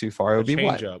reaching too far. It would be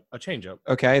what? A changeup.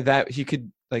 Okay, that he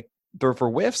could like throw for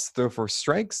whiffs, throw for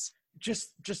strikes.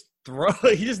 Just throw.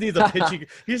 He just needs a pitch.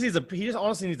 He just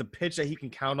honestly needs a pitch that he can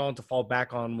count on to fall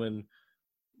back on when,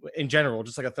 in general,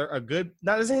 just like a good.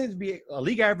 Not doesn't have to be a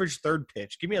league average third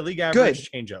pitch. Give me a league average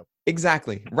changeup.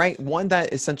 Exactly, right? One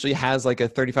that essentially has like a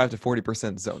 35 to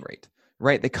 40% zone rate,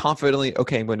 right? They confidently,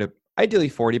 okay, I'm going to ideally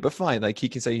 40, but fine. Like, he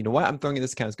can say, you know what, I'm throwing in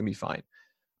this count, it's going to be fine.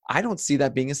 I don't see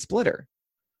that being a splitter.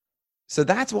 So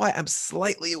that's why I'm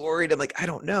slightly worried. I'm like, I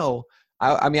don't know.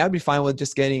 I mean, I'd be fine with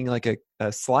just getting like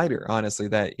a slider, honestly,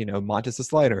 that, Montas a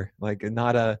slider, like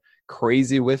not a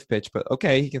crazy whiff pitch, but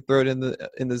okay, he can throw it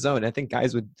in the zone. I think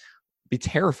guys would be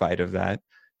terrified of that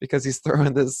because he's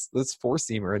throwing this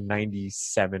four-seamer at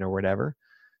 97 or whatever,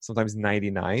 sometimes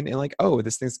 99, and like, oh,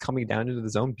 this thing's coming down into the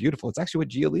zone. Beautiful. It's actually what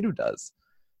Giolito does.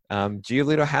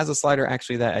 Giolito has a slider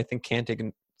actually that I think can take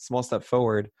a small step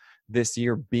forward this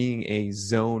year, being a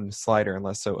zone slider and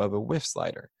less so of a whiff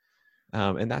slider.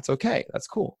 And that's okay. That's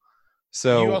cool.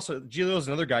 So you also, Giolito's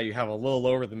another guy you have a little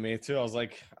lower than me too. I was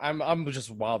like, I'm just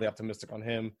wildly optimistic on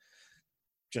him.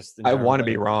 I want to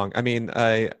be wrong. I mean,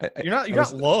 you're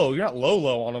not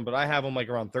low on him, but I have him like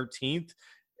around 13th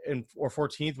or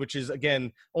 14th, which is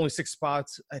again only 6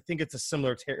 spots. I think it's a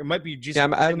similar. It might be.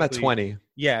 I'm at 20.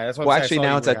 Yeah, that's what. Well, actually,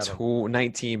 now it's at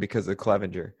 19 because of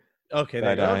Clevenger. Okay,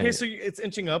 okay, so it's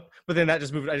inching up, but then that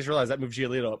just moved. I just realized that moved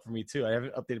Giolito up for me too. I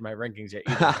haven't updated my rankings yet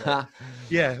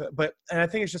either. And I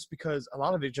think it's just because a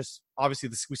lot of it just obviously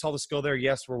we saw the skill there.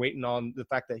 Yes, we're waiting on the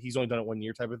fact that he's only done it 1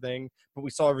 year type of thing, but we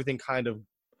saw everything kind of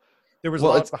there was a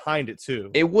lot behind it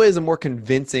too. It was a more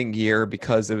convincing year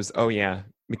because it was, oh yeah,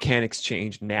 mechanics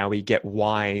changed. Now we get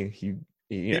why he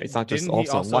it's not just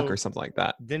also luck or something like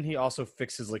that. Didn't he also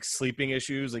fix his like sleeping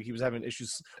issues? Like he was having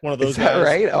issues. One of those Is that guys,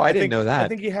 right? Oh, I didn't know that. I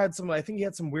think he had some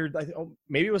weird.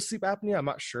 Maybe it was sleep apnea. I'm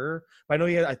not sure, but I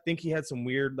know I think he had some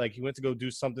weird. Like he went to go do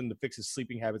something to fix his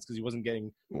sleeping habits because he wasn't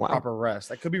getting proper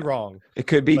rest. I could be wrong. It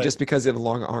could be just because of the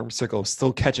long arm circle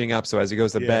still catching up. So as he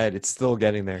goes to bed, it's still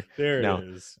getting there. There it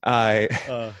is.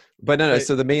 But no.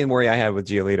 So the main worry I have with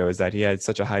Giolito is that he had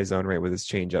such a high zone rate with his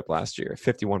changeup last year,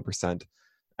 51%.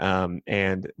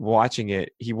 And watching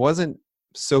it, he wasn't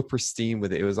so pristine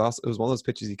with it. It was one of those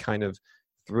pitches he kind of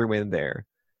threw in there.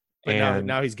 But and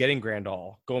now he's getting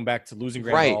Grandal, going back to losing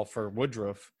Grandal for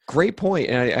Woodruff. Great point.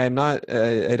 And I'm not.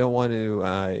 I don't want to.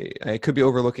 I could be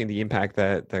overlooking the impact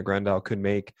that Grandal could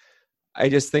make. I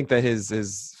just think that his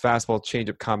fastball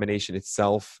changeup combination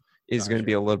itself is going to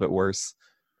be a little bit worse.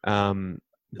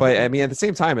 But I mean, at the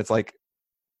same time, it's like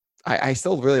I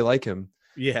still really like him.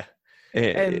 Yeah.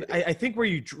 And I think where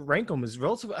you rank him is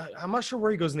relative. I'm not sure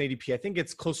where he goes in ADP. I think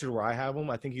it's closer to where I have him.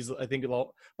 I think but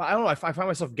I don't know. I find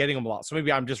myself getting him a lot. So maybe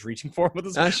I'm just reaching for him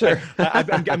with this. Sure.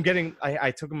 I'm getting.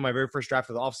 I took him in my very first draft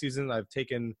of the offseason. I've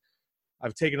taken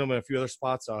him in a few other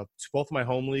spots. Both of my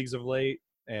home leagues of late.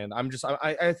 And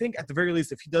I think at the very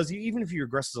least, if he does, even if he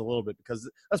regresses a little bit,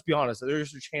 because let's be honest,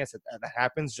 there's a chance that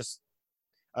happens. Just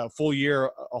a full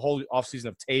year, a whole offseason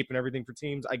of tape and everything for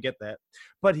teams. I get that.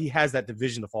 But he has that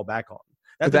division to fall back on.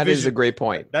 That is a great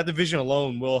point. That division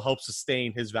alone will help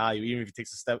sustain his value, even if he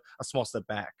takes a small step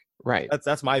back. Right.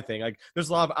 That's my thing. Like, there's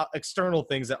a lot of external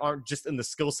things that aren't just in the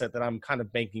skill set that I'm kind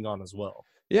of banking on as well.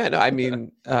 Yeah, no, I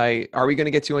mean, are we going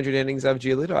to get 200 innings out of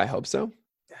Giolito? I hope so.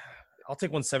 I'll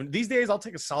take 170. These days, I'll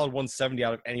take a solid 170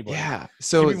 out of anybody. Yeah.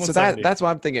 So that's what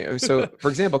I'm thinking. So, for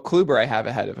example, Kluber I have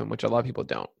ahead of him, which a lot of people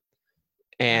don't.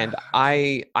 And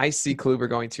I see Kluber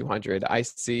going 200. I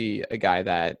see a guy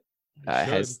that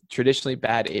has traditionally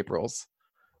bad Aprils.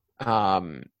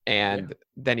 And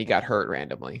then he got hurt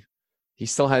randomly. He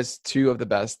still has two of the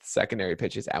best secondary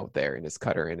pitches out there in his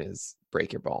cutter and his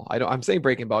breaker ball. I'm saying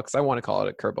breaking ball because I want to call it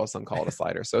a curveball, some call it a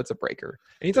slider. So it's a breaker.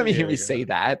 Anytime you hear me say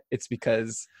that, it's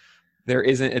because there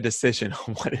isn't a decision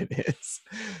on what it is.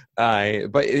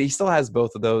 But he still has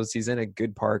both of those. He's in a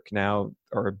good park now,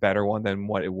 or a better one than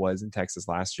what it was in Texas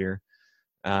last year.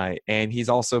 And he's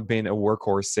also been a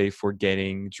workhorse, safe for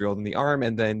getting drilled in the arm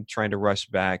and then trying to rush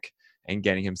back and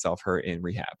getting himself hurt in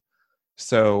rehab.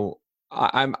 So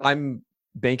I'm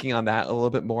banking on that a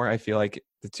little bit more. I feel like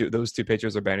those two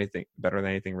pitchers are better than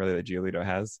anything really that Giolito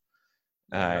has.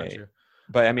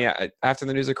 But I mean, after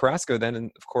the news of Carrasco, then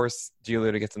of course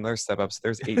Giolito gets another step up. So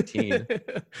there's 18.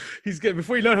 He's good.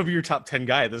 Before you know it, he'll be your top 10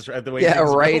 guy. At the way. Yeah,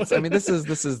 right. I mean, this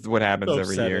is what happens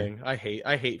every year. I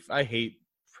hate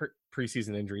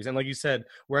preseason injuries, and like you said,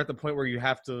 we're at the point where you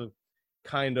have to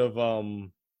kind of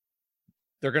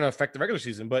they're going to affect the regular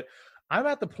season. But I'm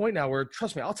at the point now where,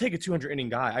 trust me, I'll take a 200 inning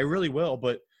guy. I really will.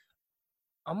 But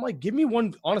I'm like, give me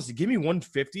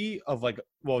 150 of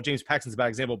James Paxton's a bad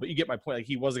example, but you get my point. Like,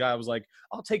 he was a guy I was like,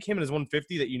 I'll take him in his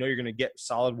 150 that you're going to get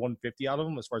solid 150 out of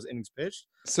him as far as innings pitched.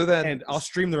 So then, and I'll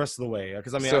stream the rest of the way.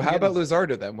 Because I mean, so how about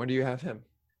Luzardo then? Where do you have him?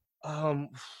 I'm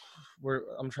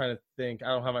trying to think. I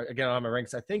don't have my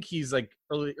ranks. I think he's like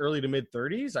early to mid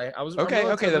 30s. I was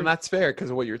okay. Then that's fair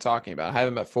because of what you're talking about. I have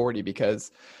him at 40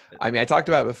 because, I mean, I talked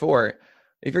about it before.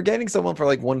 If you're getting someone for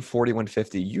like 140,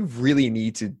 150, you really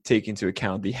need to take into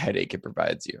account the headache it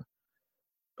provides you.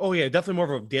 Oh yeah, definitely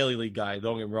more of a daily league guy.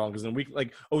 Don't get me wrong, because in week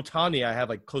like Ohtani, I have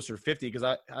like closer to 50 because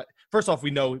I first off,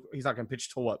 we know he's not going to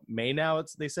pitch till what, May now.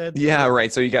 They said. Yeah,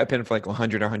 right. So you got pinned for like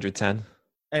 100 or 110.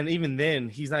 And even then,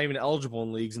 he's not even eligible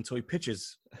in leagues until he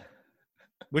pitches,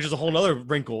 which is a whole nother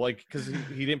wrinkle. Like, because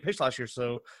he didn't pitch last year,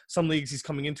 so some leagues he's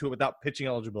coming into it without pitching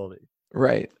eligibility.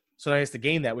 Right. So now he has to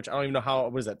gain that, which I don't even know how.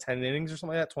 What is that? 10 innings or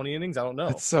something like that? 20 innings? I don't know.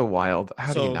 It's so wild.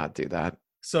 How do you not do that?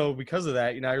 So because of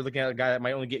that, now you're looking at a guy that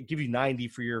might only give you 90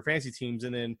 for your fantasy teams,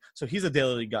 and then so he's a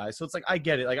daily league guy. So it's like I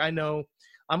get it. Like I know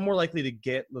I'm more likely to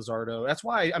get Luzardo. That's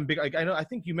why I'm big. Like I know. I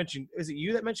think you mentioned. Is it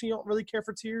you that mentioned you don't really care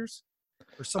for tiers?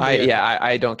 Or somebody?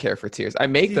 I don't care for tiers. I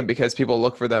make them because people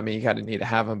look for them, and you kind of need to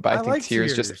have them. But I think like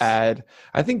tiers just add.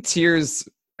 I think tiers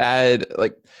add,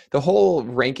 like, the whole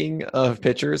ranking of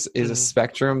pitchers is a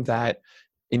spectrum that,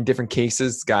 in different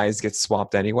cases, guys get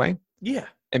swapped anyway. Yeah.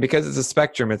 And because it's a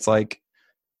spectrum, it's like,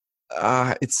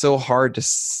 it's so hard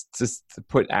to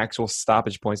put actual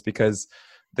stoppage points because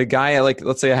the guy, like,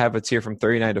 let's say I have a tier from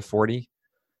 39 to 40.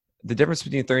 The difference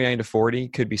between 39 to 40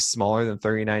 could be smaller than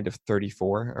 39 to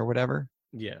 34 or whatever.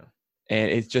 Yeah. And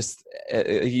it's just,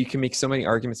 you can make so many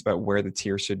arguments about where the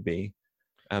tier should be.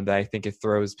 that I think it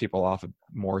throws people off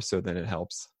more so than it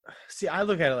helps. See, I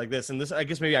look at it like this, and this, I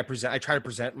guess maybe I try to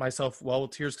present myself well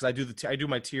with tiers, because I do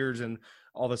my tiers and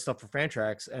all this stuff for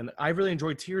Fantrax, and I really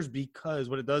enjoy tiers because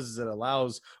what it does is it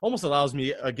almost allows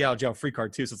me a get out of jail free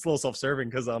card too. So it's a little self-serving,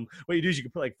 because what you do is you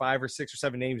can put like 5 or 6 or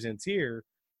 7 names in a tier,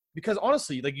 because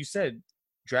honestly, like you said,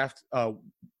 draft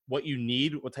what you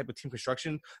need, what type of team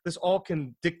construction, this all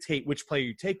can dictate which player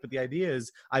you take. But the idea is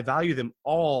I value them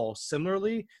all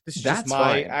similarly. This is just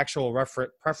my actual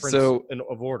preference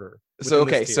of order. So,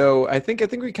 okay. So I think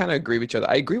we kind of agree with each other.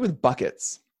 I agree with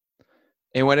buckets.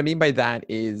 And what I mean by that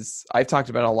is I've talked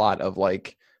about a lot of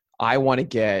like, I want to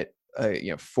get,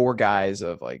 4 guys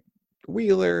of like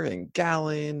Wheeler and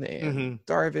Gallen and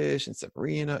Darvish and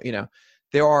Severino,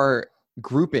 there are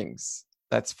groupings.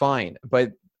 That's fine.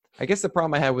 But I guess the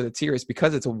problem I have with a tier is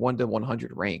because it's a 1 to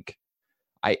 100 rank.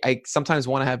 I sometimes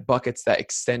want to have buckets that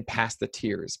extend past the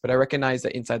tiers, but I recognize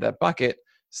that inside that bucket,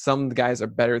 some guys are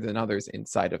better than others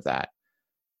inside of that.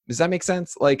 Does that make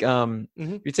sense? Like, you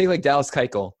take like Dallas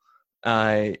Keuchel.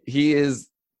 He is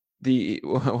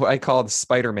what I call the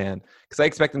Spider-Man, because I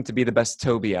expect him to be the best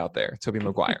Toby out there, Toby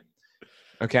Maguire.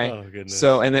 Okay. Oh, goodness.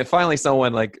 So, and then finally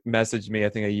someone like messaged me, I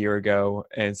think a year ago,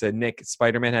 and said, Nick,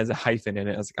 Spider-Man has a hyphen in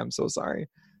it. I was like, I'm so sorry.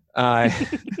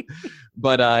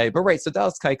 But right. So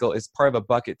Dallas Keuchel is part of a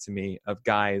bucket to me of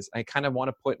guys. I kind of want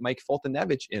to put Mike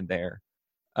Foltynewicz in there.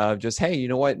 Just, hey, you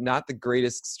know what? Not the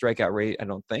greatest strikeout rate, I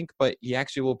don't think, but he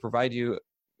actually will provide you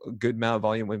a good amount of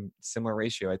volume with similar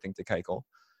ratio, I think, to Keuchel.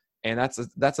 And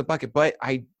that's a bucket. But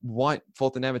I want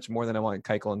Foltynewicz more than I want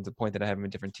Keuchel, and to the point that I have him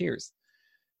in different tiers.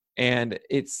 And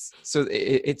it's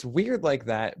weird like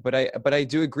that. But I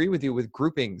do agree with you with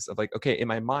groupings of like, okay, in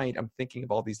my mind, I'm thinking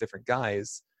of all these different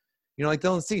guys. Like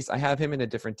Dylan Cease, I have him in a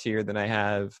different tier than I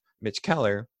have Mitch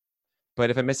Keller.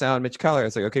 But if I miss out on Mitch Keller,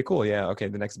 it's like, okay, cool. Yeah, okay,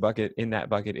 the next bucket in that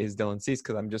bucket is Dylan Cease,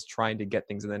 because I'm just trying to get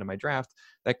things at the end of my draft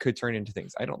that could turn into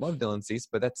things. I don't love Dylan Cease,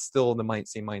 but that's still the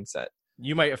same mindset.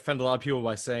 You might offend a lot of people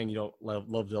by saying you don't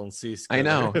love Dylan Cease. I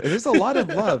know. There's a lot of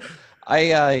love.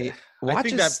 I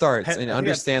watch his starts and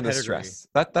understand the stress.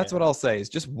 That's what I'll say is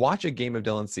just watch a game of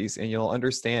Dylan Cease and you'll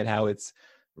understand how it's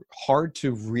hard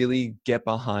to really get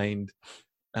behind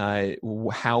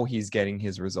how he's getting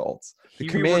his results. The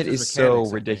command is so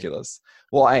ridiculous.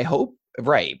 Well, I hope,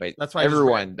 right, but that's why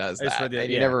everyone does that.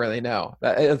 You never really know.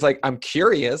 It's like, I'm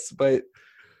curious, but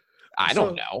I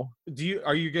don't know.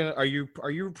 Are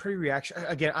you pretty reaction?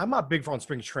 Again, I'm not big on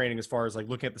spring training as far as like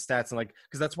looking at the stats and like,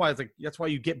 because that's why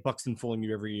you get Buxton fooling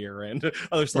you every year and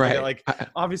other stuff like that. Like,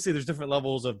 obviously there's different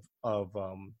levels of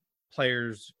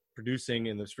players producing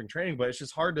in the spring training, but it's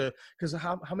just hard to, because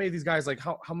how many of these guys, like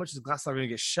how much is Glasnow going to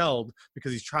get shelled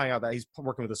because he's trying out that he's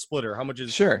working with a splitter? How much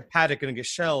is Paddock going to get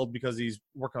shelled because he's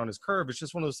working on his curve? It's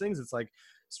just one of those things. It's like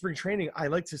spring training, I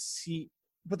like to see,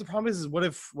 but the problem is what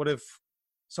if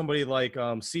somebody like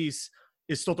Cease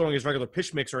is still throwing his regular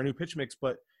pitch mix or a new pitch mix,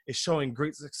 but is showing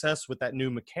great success with that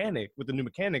new mechanic, with the new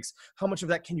mechanics? How much of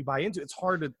that can you buy into? It's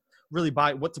hard to really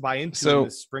buy into in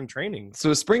this spring training.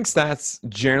 So spring stats,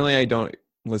 generally I don't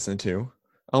listen to,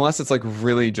 unless it's like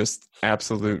really just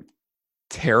absolute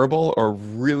terrible or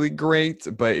really great.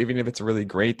 But even if it's really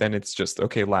great, then it's just,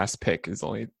 okay, last pick is the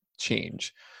only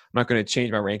change. I'm not going to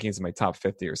change my rankings in my top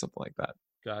 50 or something like that.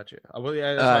 Gotcha. Well,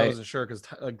 yeah, that's why I wasn't sure, because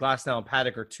Glasnow and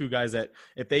Paddock are two guys that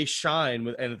if they shine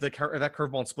and if that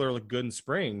curveball and splitter look good in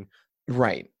spring,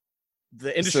 right,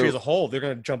 the industry as a whole, they're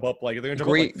going to jump up like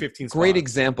 15 spots. Great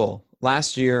example.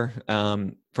 Last year,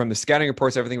 from the scouting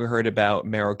reports, everything we heard about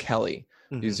Merrill Kelly,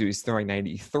 who's throwing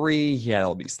 93. He had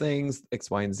all these things,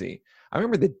 X, Y, and Z. I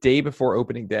remember the day before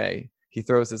opening day, he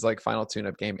throws his like final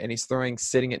tune-up game, and he's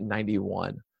sitting at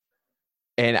 91.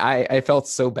 And I felt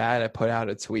so bad. I put out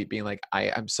a tweet being like,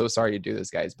 I'm so sorry to do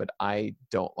this, guys, but I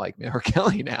don't like Merrill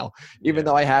Kelly now, even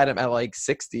though I had him at like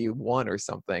 61 or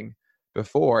something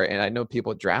before. And I know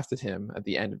people drafted him at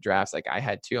the end of drafts. Like I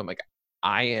had too. I'm like,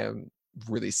 I am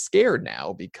really scared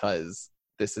now because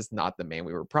this is not the man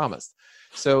we were promised.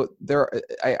 So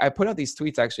I put out these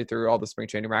tweets actually through all the spring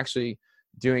training. We're actually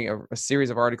doing a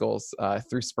series of articles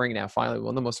through spring now. Finally, one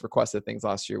of the most requested things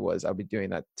last year was I'll be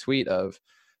doing that tweet of,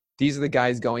 these are the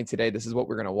guys going today. This is what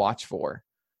we're going to watch for.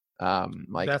 I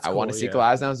want to see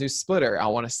Glasnow's new splitter. I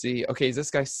want to see, okay, is this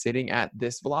guy sitting at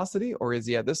this velocity or is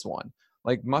he at this one?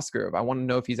 Like Musgrove, I want to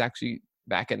know if he's actually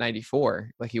back at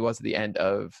 94 like he was at the end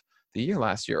of the year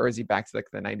last year, or is he back to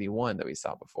like the 91 that we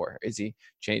saw before? Is he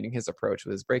changing his approach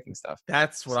with his breaking stuff?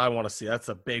 That's what I want to see. That's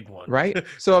a big one. Right?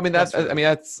 So, I mean,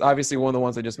 that's obviously one of the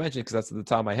ones I just mentioned because that's at the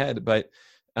top of my head. But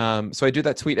so I do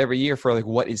that tweet every year for like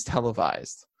what is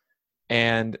televised.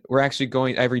 And we're actually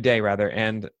going every day rather.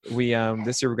 And we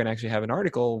this year we're going to actually have an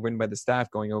article written by the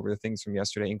staff going over the things from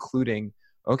yesterday, including,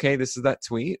 okay, this is that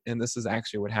tweet and this is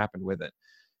actually what happened with it.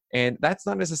 And that's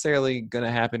not necessarily going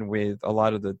to happen with a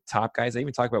lot of the top guys. I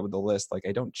even talk about with the list, like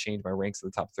I don't change my ranks to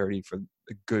the top 30 for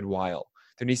a good while.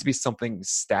 There needs to be something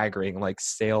staggering, like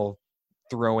Sale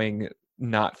throwing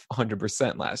not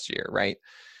 100% last year, right?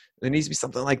 There needs to be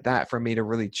something like that for me to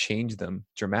really change them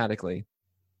dramatically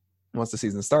once the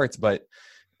season starts. But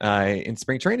in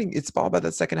spring training, it's all about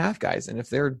that second half, guys. And if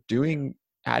they're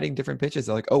adding different pitches,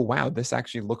 they're like, oh, wow, this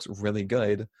actually looks really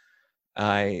good.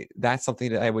 That's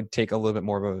something that I would take a little bit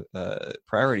more of a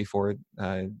priority for,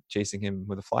 chasing him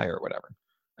with a flyer or whatever.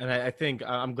 And I think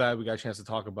I'm glad we got a chance to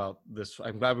talk about this.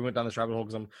 I'm glad we went down this rabbit hole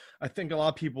because I think a lot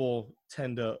of people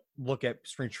tend to look at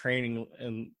spring training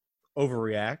and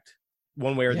overreact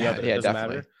one way or the other. It doesn't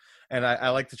matter. And I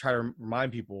like to try to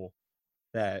remind people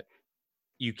that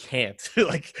you can't.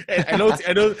 Like I know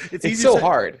it's easier. So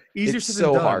hard. Easier it's said so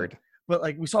than done. hard. But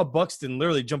like we saw Buxton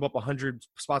literally jump up 100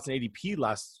 spots in ADP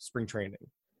last spring training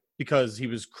because he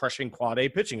was crushing quad A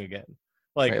pitching again.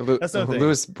 Like that's the thing.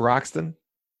 Lewis Broxton.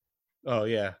 Oh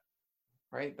yeah,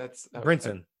 right. That's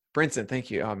Brinson. Brinson, thank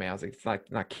you. Oh man, I was like,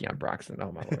 it's not Keon Broxton.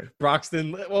 Oh my lord,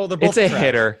 Broxton. Well, they're both. It's a trash.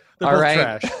 hitter. They're all both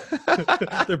right.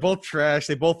 trash. They're both trash.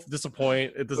 They both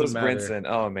disappoint. It doesn't matter. Brinson.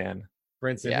 Oh man,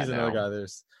 Brinson. He's another guy.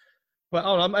 But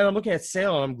I'm looking at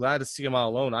Sale, and I'm glad to see him out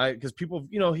alone. Because people,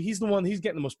 he's the one. He's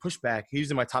getting the most pushback.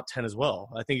 He's in my top 10 as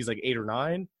well. I think he's like 8 or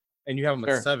 9, and you have him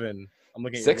at 7. I'm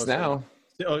looking at 6 now.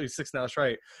 Oh, he's 6 now. That's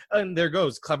right. And there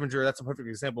goes Clevenger. That's a perfect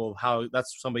example of how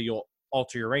that's somebody you'll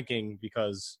alter your ranking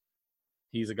because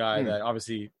he's a guy that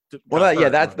obviously.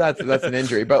 That's an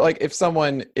injury. But like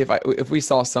if we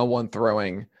saw someone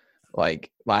throwing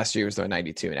like last year was throwing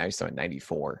 92 and now he's throwing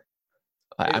 94.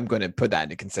 I'm going to put that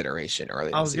into consideration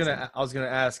early. I was going to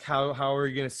ask how are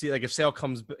you going to see, like, if Sale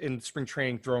comes in spring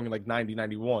training throwing like 90,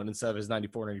 91 instead of his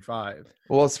 94, 95?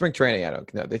 Well, spring training, I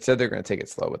don't know. They said they're going to take it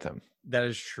slow with him. That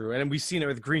is true. And we've seen it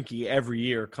with Greinke every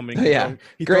year coming. Yeah.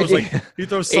 He throws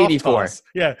soft 84. Toss.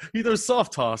 Yeah. He throws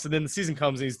soft toss and then the season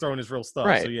comes and he's throwing his real stuff.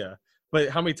 Right. So yeah. But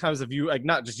how many times have you, like,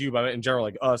 not just you, but in general,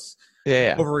 like us,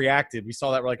 overreacted? We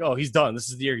saw that. We're like, oh, he's done. This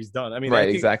is the year he's done. I mean, right,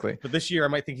 exactly. But this year, I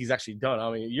might think he's actually done. I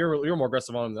mean, you're more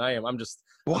aggressive on him than I am. I'm just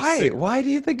why? Why do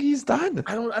you think he's done?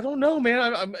 I don't know,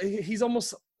 man.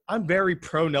 I'm very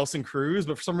pro Nelson Cruz,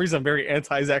 but for some reason I'm very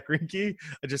anti Zach Greinke.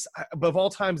 But of all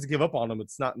times to give up on him,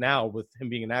 it's not now with him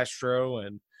being an Astro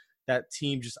and that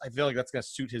team. I feel like that's going to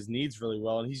suit his needs really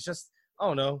well. And he's just, I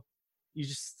don't know.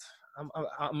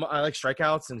 I like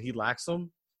strikeouts, and he lacks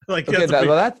them. Like, okay,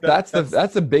 that's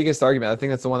the biggest argument. I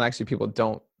think that's the one actually people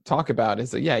don't talk about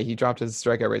is that he dropped his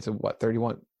strikeout rate to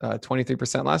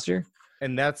 23% last year,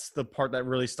 and that's the part that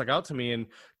really stuck out to me. And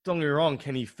don't get me wrong,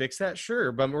 can he fix that?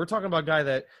 Sure, but we're talking about a guy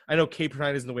that I know K per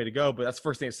 9 isn't the way to go, but that's the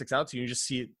first thing that sticks out to you. You just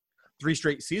see it 3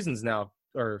 straight seasons now,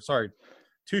 or sorry,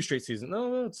 2 straight seasons.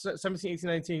 No, it's 17, 18,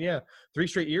 19. Yeah, 3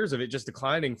 straight years of it just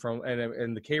declining from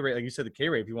and the K rate, like you said, the K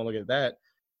rate. If you want to look at that.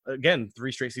 Again,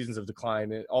 3 straight seasons of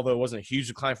decline. Although it wasn't a huge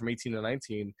decline from 18 to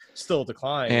 19, still a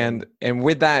decline. And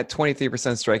with that 23%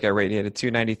 strikeout rate, he had a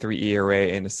 2.93 ERA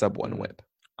and a sub-1 WHIP.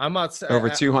 I'm not saying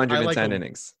over 210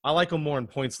 innings. I like him more in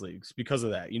points leagues because of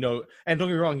that. And don't get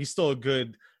me wrong, he's still a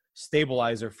good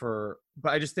stabilizer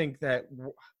but I just think that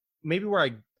maybe where I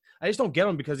just don't get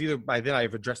him because either by then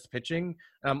I've addressed the pitching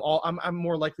and I'm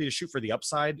more likely to shoot for the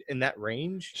upside in that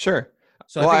range. Sure.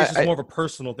 So I think it's just more of a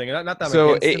personal thing. Not that.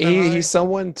 So he's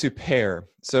someone to pair.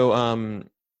 So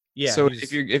So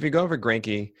if you go over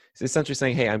Greinke, it's essentially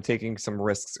saying, hey, I'm taking some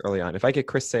risks early on. If I get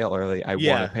Chris Sale early, I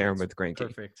want to pair him with Greinke.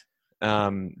 Perfect.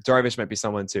 Darvish might be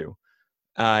someone too.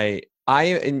 I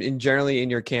am generally in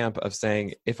your camp of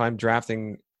saying if I'm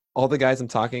drafting all the guys I'm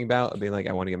talking about, I'll be like,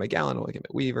 I want to get my Gallen, I want to get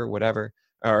my Weaver, whatever,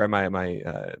 or my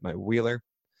Wheeler.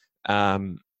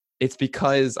 It's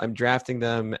because I'm drafting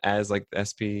them as like the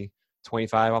SP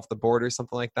 25 off the board or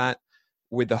something like that,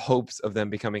 with the hopes of them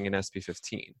becoming an SP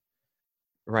 15.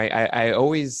 Right. I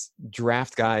always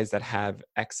draft guys that have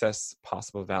excess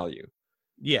possible value.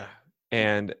 Yeah.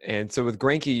 And so with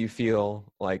Greinke, you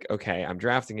feel like, okay, I'm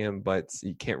drafting him, but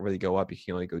you can't really go up. You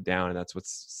can only go down. And that's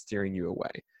what's steering you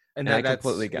away. And I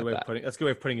completely get that. That's a good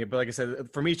way of putting it. But like I said,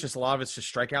 for me, it's just a lot of it's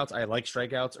just strikeouts. I like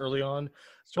strikeouts early on.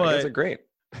 Strikeouts are great.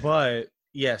 But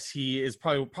yes, he is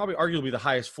probably arguably the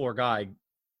highest floor guy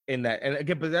in that. And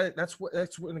again, but that's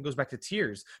when it goes back to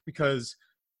tiers, because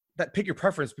that pick your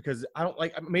preference, because I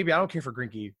don't care for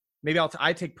Greinke. Maybe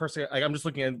I take personally, like I'm just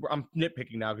looking at, I'm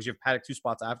nitpicking now because you have Paddock 2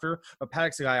 spots after, but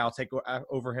Paddock's a guy I'll take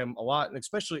over him a lot. And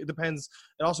especially, it depends.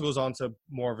 It also goes on to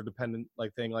more of a dependent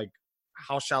like thing. Like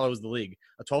how shallow is the league?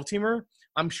 A 12-teamer,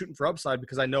 I'm shooting for upside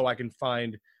because I know I can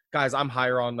find guys I'm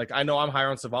higher on. Like, I know I'm higher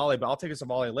on Savale, but I'll take a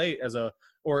Savale late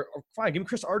or fine, give me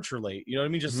Chris Archer late. You know what I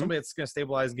mean? Just somebody that's going to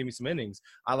stabilize and give me some innings.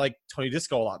 I like Tony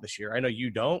Disco a lot this year. I know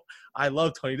you don't. I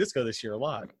love Tony Disco this year a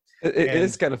lot. It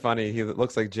is kind of funny. He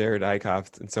looks like Jared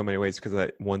Eichhoff in so many ways because of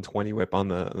that 120 whip on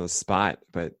the spot.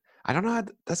 But I don't know how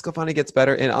Desclafani gets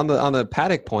better. And on the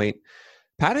Paddock point,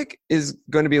 Paddock is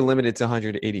going to be limited to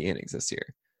 180 innings this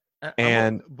year.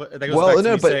 And but that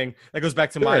goes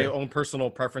back to my own personal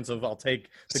preference of I'll take.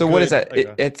 So what is that?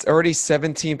 It's already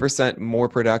 17% more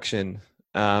production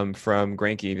from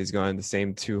Greinke if he's going the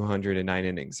same 209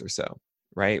 innings or so,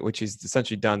 right? Which he's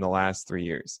essentially done the last 3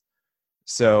 years.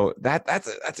 So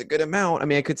that's a good amount. I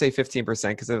mean, I could say 15%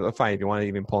 because fine if you want to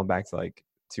even pull him back to like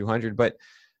 200, but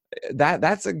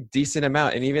that's a decent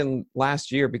amount. And even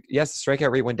last year, yes, the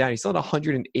strikeout rate went down. He still had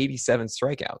 187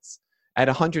 strikeouts. At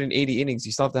 180 innings,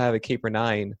 you still have to have a K per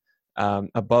 9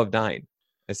 above 9,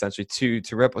 essentially,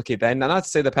 to replicate that. And not to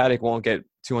say that Paddock won't get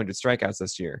 200 strikeouts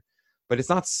this year, but it's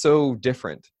not so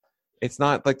different. It's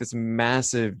not like this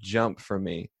massive jump for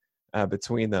me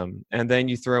between them. And then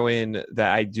you throw in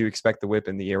that I do expect the whip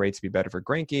and the ERA to be better for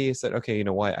Greinke. I said, okay, you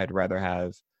know what? I'd rather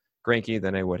have Greinke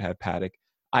than I would have Paddock.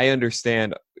 I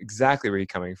understand exactly where you're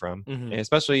coming from. And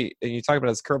especially, and you talked about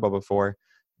his curveball before.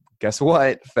 Guess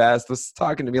what? Fast was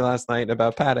talking to me last night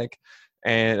about Paddock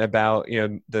and about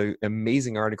the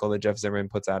amazing article that Jeff Zimmerman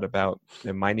puts out about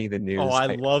Minding the News. Oh, I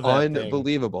love that.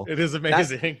 Unbelievable. It is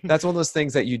amazing. That's one of those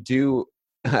things that you do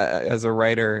as a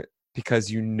writer because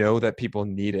you know that people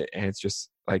need it, and it's just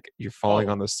like you're falling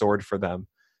on the sword for them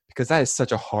because that is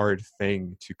such a hard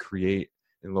thing to create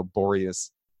and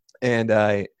laborious. And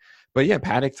but yeah,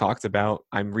 Paddock talked about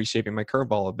I'm reshaping my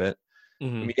curveball a bit.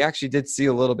 We actually did see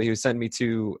a little bit. He was sending me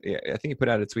to, I think he put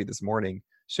out a tweet this morning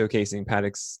showcasing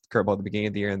Paddock's curveball at the beginning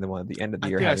of the year and then one at the end of the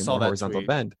year having more horizontal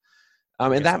bend.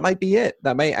 And that might be it.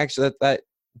 That might actually, that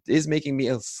is making me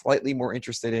slightly more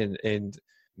interested in and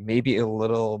maybe a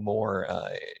little more,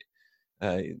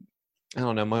 I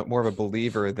don't know, more of a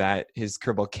believer that his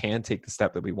curveball can take the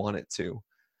step that we want it to.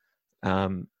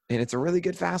 And it's a really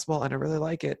good fastball and I really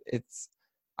like it.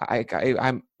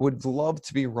 I would love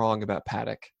to be wrong about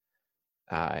Paddock.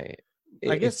 I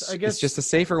guess it's just a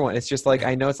safer one. It's just like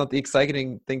I know it's not the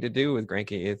exciting thing to do with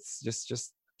Greinke. It's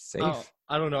just safe. Oh,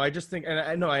 I don't know. I just think, and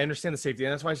I know I understand the safety,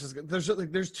 and that's why it's just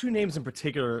there's two names in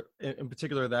particular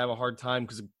that I have a hard time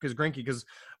because Greinke, because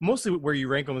mostly where you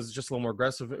rank them is just a little more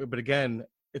aggressive. But again,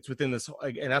 it's within this,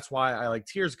 and that's why I like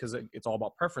tiers because it's all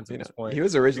about preference at this point. He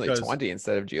was originally 20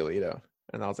 instead of Giolito.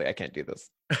 And I was like, I can't do this.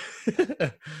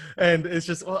 And it's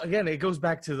just, well, again, it goes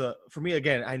back to for me,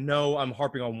 again, I know I'm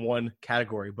harping on one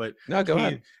category, but no, go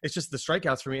ahead. It's just the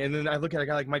strikeouts for me. And then I look at a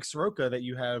guy like Mike Soroka that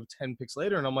you have 10 picks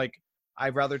later, and I'm like,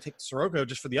 I'd rather take Soroka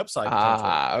just for the upside.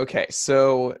 Okay.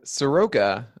 So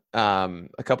Soroka,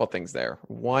 a couple things there.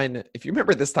 One, if you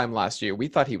remember this time last year, we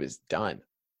thought he was done.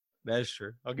 That is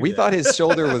true. We thought his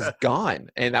shoulder was gone,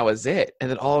 and that was it. And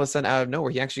then all of a sudden, out of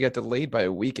nowhere, he actually got delayed by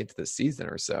a week into the season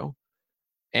or so.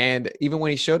 And even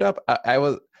when he showed up, I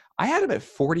had him at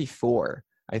 44,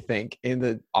 I think, in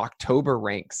the October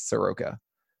ranks, Soroka.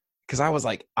 Because I was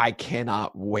like, I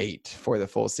cannot wait for the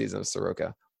full season of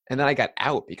Soroka. And then I got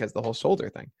out because the whole shoulder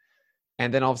thing.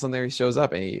 And then all of a sudden there he shows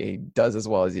up and he does as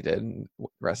well as he did. And the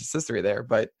rest is history there.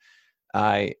 But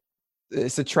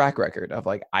it's a track record of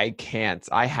like, I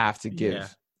have to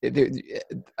give.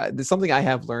 There's something I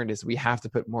have learned is we have to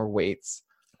put more weights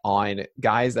on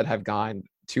guys that have gone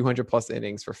 200 plus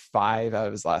innings for 5 out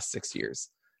of his last 6 years.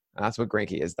 And that's what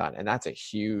Greinke has done. And that's a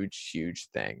huge, huge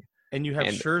thing. And you have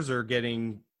Scherzer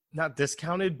getting not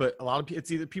discounted, but a lot of it's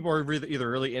either people are either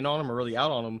really in on him or really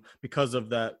out on him because of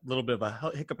that little bit of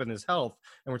a hiccup in his health.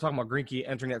 And we're talking about Greinke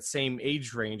entering that same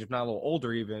age range, if not a little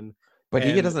older even. But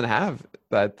he doesn't have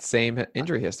that same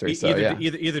injury history. Either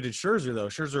did Scherzer, though.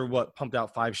 Scherzer, pumped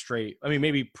out 5 straight. I mean,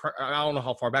 maybe I don't know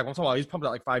how far back. I'm talking about he's pumped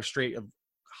out like 5 straight of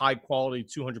high quality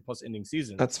 200 plus inning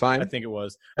season. That's fine. I think it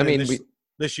was. And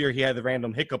this year he had the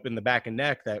random hiccup in the back and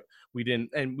neck that we didn't,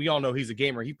 and we all know he's a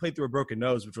gamer. He played through a broken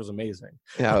nose, which was amazing.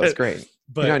 Yeah, it was great.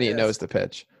 But you don't need a nose to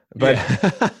pitch. But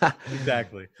yeah,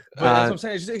 exactly. But that's what I'm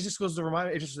saying. It just goes to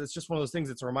remind. It's just one of those things.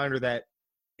 It's a reminder that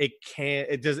it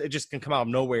just can come out of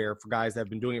nowhere for guys that have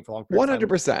been doing it for a long period of time.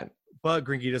 100%. But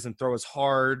Greinke doesn't throw as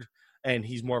hard. And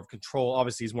he's more of a control.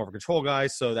 Obviously, he's more of a control guy,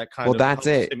 so that kind of that's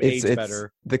it. It's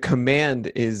better. The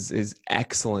command is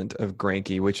excellent of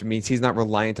Greinke, which means he's not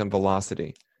reliant on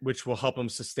velocity, which will help him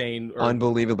sustain. Or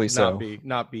unbelievably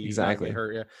not be exactly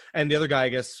hurt. Yeah. And the other guy, I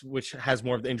guess, which has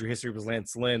more of the injury history, was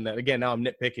Lance Lynn. That again, now I'm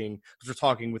nitpicking because we're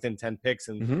talking within 10 picks,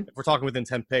 and if we're talking within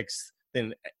 10 picks,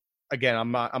 then again,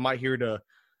 I'm not here to.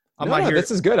 This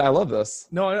is good. I love this.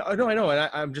 No, I know, and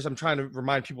I'm trying to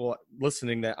remind people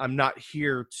listening that I'm not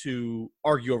here to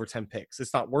argue over 10 picks.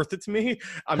 It's not worth it to me.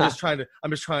 I'm just trying to,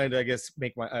 I guess,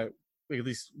 make my at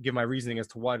least give my reasoning as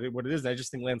to what it is. And I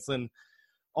just think Lance Lynn,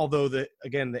 although the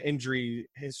injury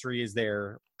history is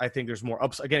there, I think there's more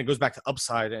upside. Again, it goes back to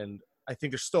upside, and I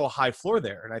think there's still a high floor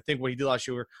there. And I think what he did last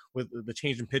year with the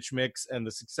change in pitch mix and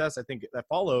the success, I think that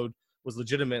followed, was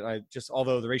legitimate.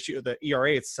 Although the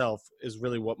ERA itself is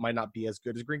really what might not be as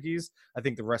good as Greinke's, I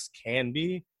think the rest can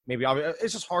be. Maybe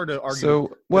it's just hard to argue.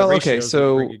 So,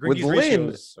 with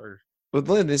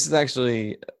Lynn, this is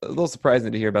actually a little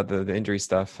surprising to hear about the injury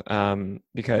stuff,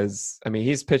 because I mean,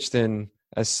 he's pitched in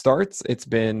as starts, it's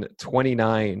been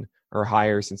 29 or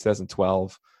higher since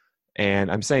 2012,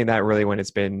 and I'm saying that really when it's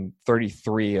been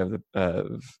 33 of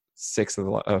the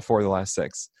 4 of the last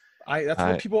 6. That's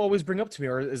what people always bring up to me,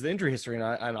 or is the injury history,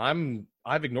 and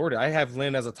I've ignored it. I have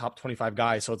Lynn as a top 25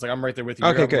 guy, so it's like I'm right there with you.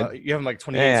 Okay, good. You have him like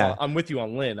 28. Yeah. So I'm with you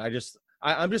on Lynn. I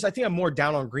think I'm more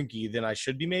down on Greinke than I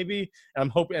should be, maybe. And I'm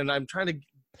hoping, and I'm trying to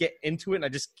get into it, and I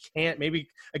just can't. Maybe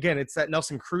again, it's that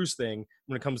Nelson Cruz thing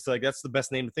when it comes to like that's the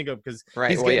best name to think of because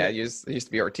right. Well, it used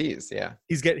to be Ortiz. Yeah,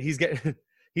 he's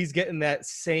getting that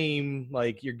same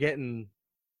like you're getting.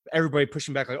 Everybody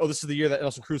pushing back like, oh, this is the year that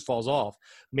Nelson Cruz falls off.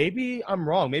 Maybe I'm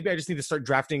wrong. Maybe I just need to start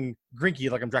drafting Greinke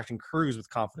like I'm drafting Cruz with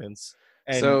confidence,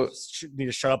 and need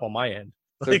to shut up on my end.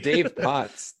 So Dave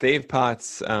Potts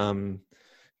was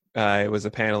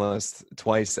a panelist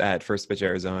twice at First Pitch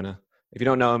Arizona. If you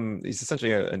don't know him, he's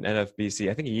essentially an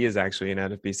NFBC. I think he is actually an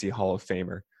NFBC Hall of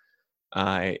Famer.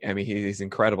 I mean, he's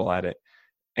incredible at it,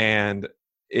 and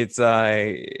it's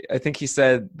I think he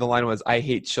said the line was, "I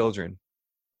hate children."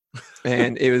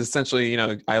 And it was essentially,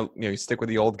 you stick with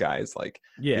the old guys. Like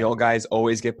the old guys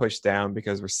always get pushed down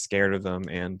because we're scared of them,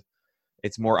 and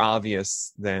it's more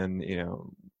obvious than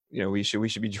we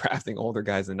should be drafting older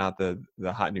guys and not the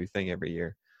hot new thing every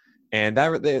year. And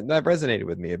that resonated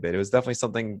with me a bit. It was definitely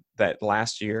something that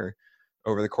last year,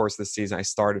 over the course of the season, I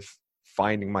started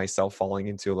finding myself falling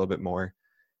into a little bit more.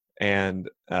 And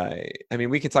I mean,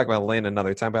 we can talk about Lynn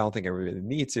another time, but I don't think I really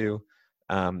need to.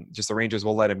 Just the Rangers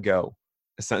will let him go.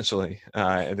 Essentially,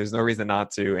 there's no reason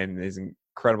not to, and his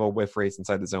incredible whiff rates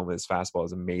inside the zone with his fastball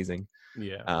is amazing.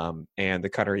 Yeah. And the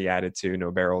cutter he added to,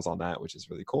 no barrels on that, which is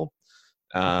really cool.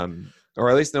 Or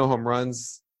at least no home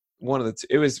runs. One of the two.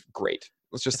 It was great.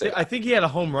 Let's just say. I think he had a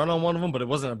home run on one of them, but it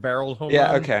wasn't a barreled home run.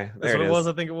 Yeah. Okay. That's what it was.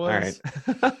 I think it was.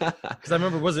 All right. Because I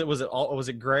remember, was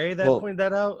it Gray that pointed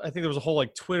that out? I think there was a whole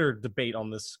like Twitter debate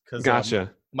on this because gotcha.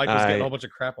 Mike was getting a whole bunch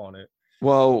of crap on it.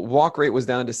 Well, walk rate was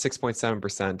down to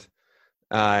 6.7%.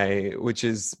 Which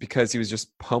is because he was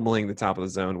just pummeling the top of the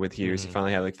zone with Hughes. Mm-hmm. He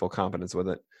finally had like full confidence with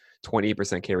it.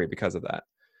 28% K rate because of that.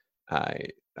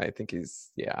 I think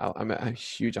I'm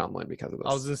huge on Lynn because of this.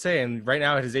 I was gonna say, and right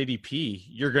now at his ADP,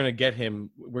 you're gonna get him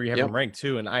where you have him ranked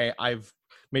too. And I've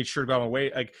made sure to go on my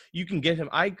way. Like you can get him.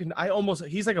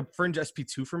 He's like a fringe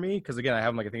SP2 for me because again I have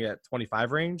him like I think at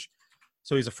 25 range.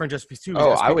 So he's a fringe SP2.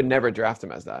 Oh, I would never draft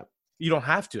him as that. You don't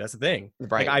have to. That's the thing.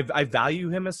 Right. Like I value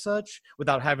him as such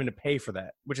without having to pay for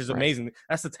that, which is amazing. Right.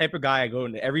 That's the type of guy I go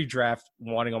into every draft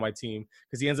wanting on my team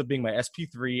because he ends up being my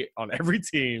SP3 on every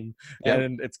team,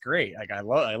 and it's great. Like I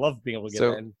love being able to get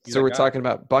that. So we're talking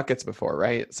about buckets before,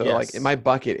 right? So like my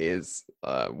bucket is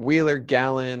Wheeler,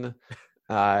 Gallen,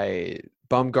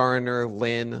 Bumgarner,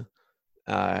 Lynn.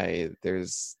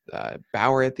 There's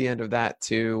Bauer at the end of that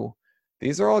too.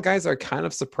 These are all guys that are kind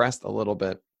of suppressed a little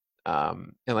bit.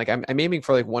 And like I'm aiming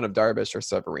for like one of Darvish or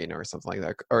Severino or something like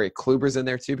that. Or Kluber's in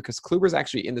there too because Kluber's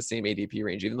actually in the same ADP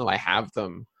range, even though I have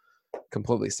them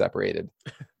completely separated.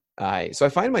 So I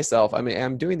find myself,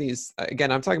 I'm doing these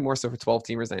again. I'm talking more so for 12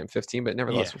 teamers than I am 15, but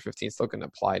nevertheless for 15, still going to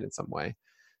apply it in some way.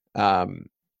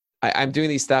 I'm doing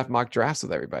these staff mock drafts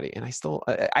with everybody, and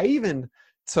I even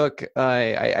took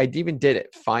I even did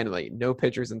it finally. No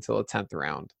pitchers until the 10th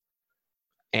round,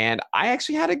 and I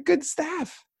actually had a good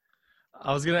staff.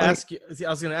 I was gonna ask.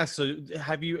 So,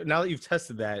 have you now that you've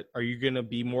tested that? Are you gonna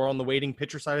be more on the waiting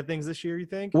pitcher side of things this year? You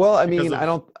think? Well, I mean,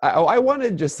 I want to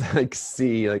just like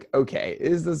see, like, okay,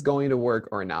 is this going to work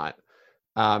or not?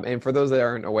 And for those that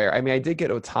aren't aware, I mean, I did get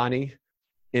Ohtani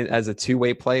as a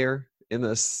two-way player in the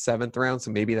 7th round, so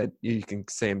maybe that you can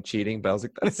say I'm cheating. But I was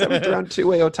like, that's 7th round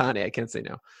two-way Ohtani. I can't say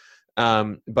no.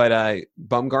 But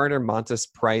Bumgarner, Montes,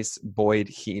 Price, Boyd,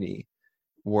 Heaney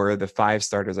were the 5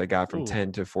 starters I got from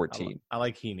 10 to 14. I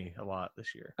like Heaney a lot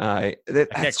this year. I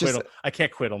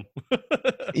can't quit him.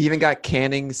 Even got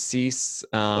Canning, Cease,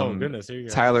 oh goodness, here you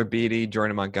go. Tyler Beatty,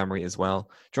 Jordan Montgomery as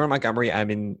well. Jordan Montgomery, I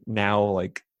mean, now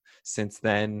like since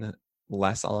then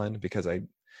less on because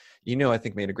I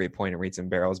think made a great point in Rates and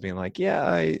Barrels being like,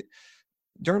 yeah,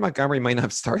 Jordan Montgomery might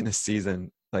not start in this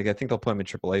season. Like, I think they'll put him in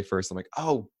AAA first. I'm like,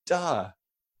 oh, duh.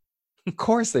 Of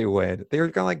course they would. They were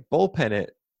going to like bullpen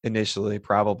it initially,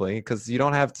 probably, because you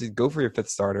don't have to go for your fifth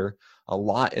starter a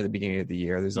lot at the beginning of the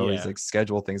year. There's always like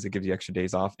schedule things that give you extra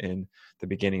days off in the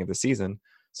beginning of the season.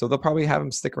 So they'll probably have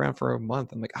him stick around for a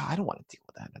month. I'm like, I don't want to deal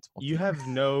with that. That's you have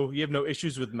no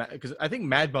issues with because I think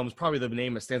Mad Bum's probably the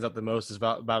name that stands out the most is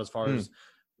about as far as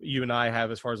you and I have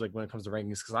as far as like when it comes to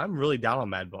rankings, because I'm really down on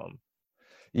Mad Bum.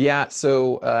 Yeah,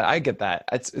 so I get that.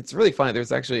 It's really funny.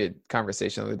 There's actually a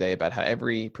conversation the other day about how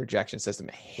every projection system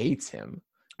hates him,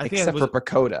 except for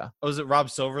Pacoda. Was it Rob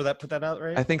Silver that put that out,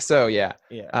 right? I think so. Yeah.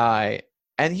 Yeah.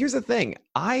 And here's the thing.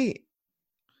 I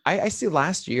see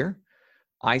last year,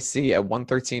 I see a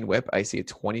 113 whip. I see a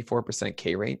 24%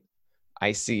 K rate.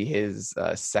 I see his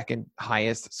second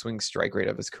highest swing strike rate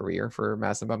of his career for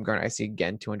Madison Bumgarner. I see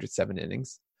again 207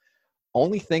 innings.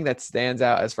 Only thing that stands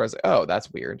out as far as, oh,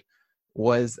 that's weird,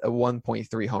 was a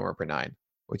 1.3 homer per nine,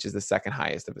 which is the second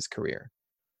highest of his career.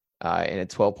 And a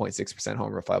 12.6%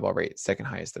 homer fly ball rate, second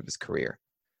highest of his career.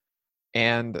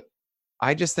 And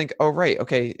I just think, oh, right,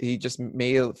 okay, he just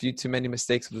made a few too many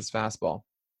mistakes with his fastball.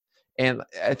 And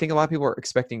I think a lot of people are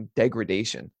expecting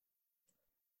degradation.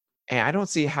 And I don't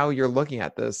see how you're looking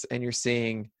at this and you're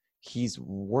saying he's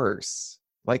worse,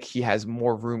 like he has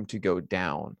more room to go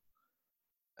down.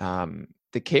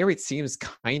 The K rate seems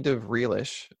kind of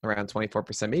realish, around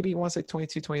 24%. Maybe you want to say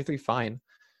 22, 23, fine.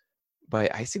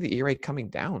 But I see the E rate coming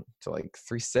down to like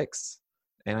 3.6.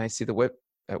 And I see the whip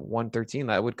at 113.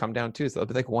 That would come down too. So it'll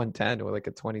be like 110 or like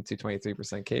a 22,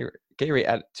 23% K rate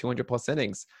at 200 plus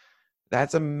innings.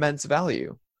 That's immense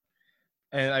value.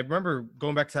 And I remember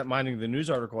going back to that Minding the News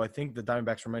article, I think the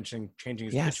Diamondbacks were mentioning changing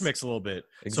his pitch mix a little bit.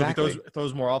 Exactly. So if he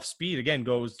throws more off speed, again,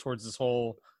 goes towards this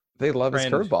whole They love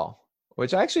trend. his curveball,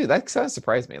 which actually, that kind of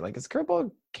surprised me. Like, his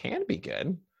curveball can be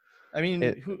good. I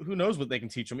mean, who knows what they can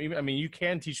teach him? Even, I mean, you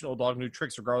can teach an old dog new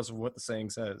tricks regardless of what the saying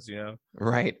says, you know?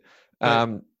 Right.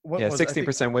 But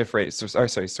 60% whiff rate.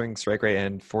 Swing strike rate,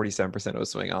 and 47%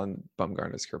 was swing on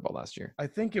Bumgarner's curveball last year. I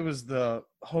think it was the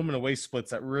home and away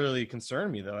splits that really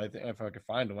concerned me, though. I think if I could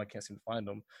find them, I can't seem to find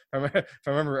them. If I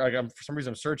remember, like, for some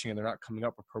reason I'm searching and they're not coming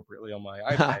up appropriately on my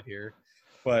iPad here.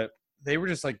 But they were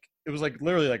just like, it was like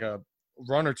literally like a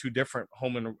run or two different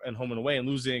home and away, and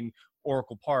losing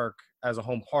Oracle Park as a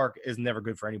home park is never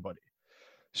good for anybody.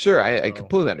 Sure, I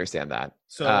completely understand that.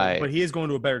 So, but he is going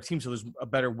to a better team, so there's a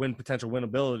better potential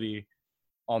winnability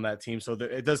on that team. So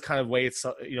it does kind of weigh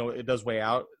it does weigh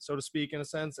out, so to speak, in a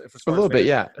sense. As far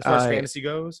as fantasy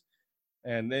goes.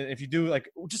 And then if you do like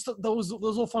just those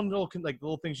little fun little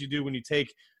things you do when you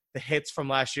take the hits from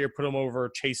last year, put them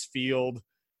over Chase Field,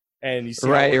 and you see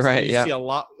see a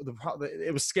lot.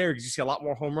 It was scary because you see a lot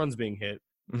more home runs being hit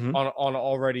on an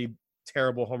already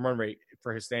terrible home run rate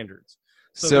for his standards.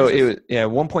 So it was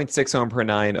 1.6 home per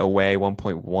nine away,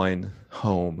 1.1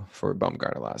 home for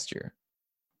Bumgarner last year.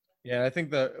 Yeah, I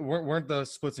think weren't the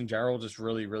splits in general just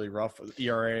really, really rough with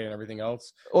ERA and everything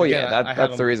else. Oh, again,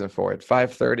 that's the reason for it.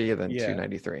 530 and then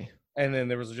 293. And then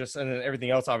then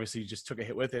everything else obviously just took a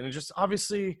hit with it. And just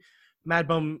obviously Mad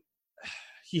Bum,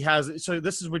 he has, so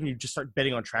this is when you just start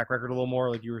betting on track record a little more,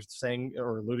 like you were saying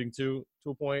or alluding to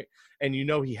a point, and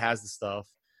he has the stuff.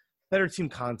 Better team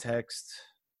context.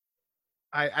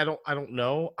 I don't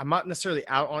know. I'm not necessarily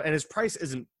out on, and his price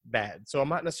isn't bad, so I'm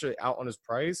not necessarily out on his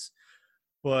price,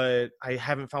 but I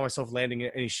haven't found myself landing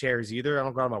in any shares either. I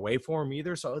don't go out of my way for him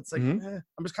either, so it's like I'm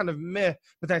just kind of meh.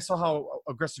 But then I saw how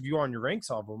aggressive you are on your ranks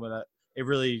of them, and it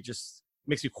really just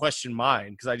makes me question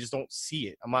mine because I just don't see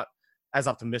it. I'm not as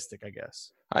optimistic, I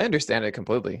guess. I understand it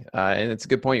completely, and it's a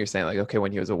good point you're saying. Like, okay,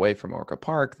 when he was away from Oracle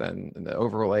Park, then the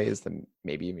overlays, then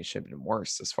maybe even should have been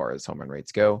worse as far as home run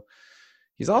rates go.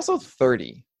 He's also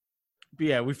 30. But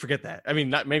yeah, we forget that. I mean,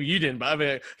 not maybe you didn't, but I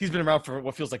mean, he's been around for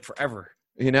what feels like forever.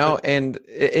 And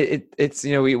it's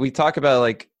we talk about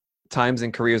like times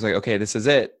in careers like, okay, this is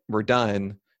it, we're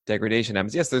done, degradation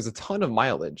happens. Yes, there's a ton of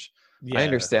mileage. Yeah, I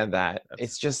understand that.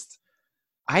 It's just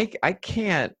I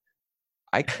can't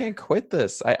quit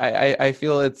this. I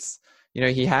feel it's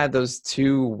he had those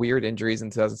two weird injuries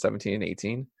in 2017 and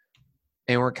 18,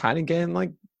 and we're kind of getting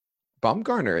like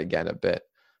Bumgarner again a bit.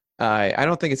 I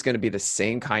don't think it's going to be the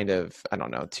same kind of,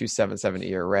 2.77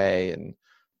 ERA and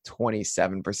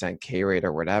 27% K rate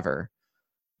or whatever.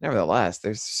 Nevertheless,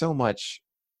 there's so much.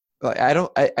 Like, I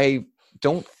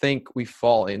don't think we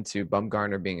fall into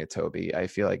Bumgarner being a Toby. I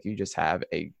feel like you just have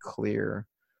a clear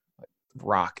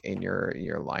rock in your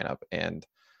lineup and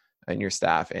your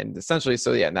staff, and essentially,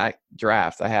 so yeah, in that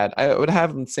draft, I would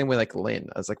have them the same way like Lynn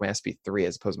as like my SP3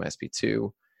 as opposed to my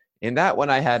SP2. In that one,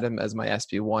 I had him as my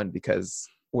SP1 because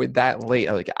with that late,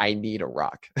 I need a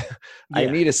rock. I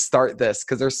Yeah. need to start this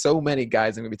because there's so many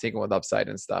guys I'm going to be taking with upside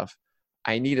and stuff.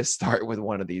 I need to start with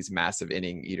one of these massive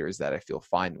inning eaters that I feel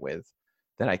fine with,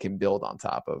 that I can build on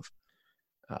top of.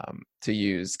 To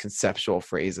use conceptual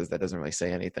phrases that doesn't really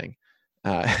say anything.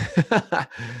 But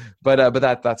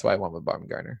that's why I went with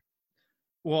Baumgartner.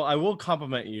 Well, I will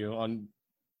compliment you on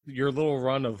your little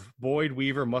run of Boyd,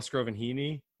 Weaver, Musgrove, and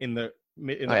Heaney in the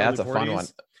early That's a 40s. fun one.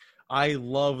 I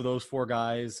love those 4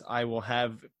 guys. I will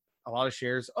have a lot of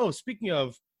shares. Oh, speaking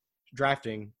of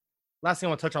drafting, last thing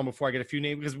I want to touch on before I get a few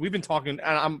names, because we've been talking,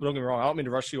 and don't get me wrong, I don't mean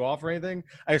to rush you off or anything.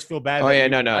 I just feel bad. Oh, that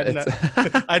yeah, you-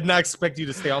 no. I did not expect you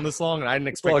to stay on this long, and I didn't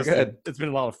expect all this to- good. It's been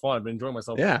a lot of fun. I've been enjoying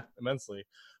myself Yeah. immensely.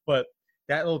 But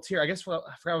that little tier, I guess I forgot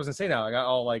what I was going to say now. I got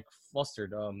all like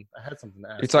flustered. I had something to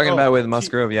ask. You're talking about with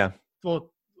Musgrove, yeah.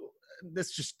 Well, this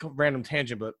is just a random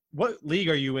tangent, but what league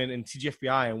are you in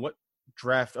TGFBI, and what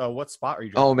draft, what spot are you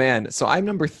drafting? Oh, man. So I'm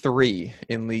number 3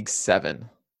 in League 7.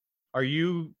 Are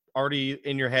you already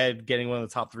in your head getting one of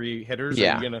the top 3 hitters?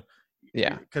 Yeah. Are you gonna,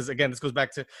 Yeah. Because again, this goes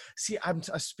back to I'm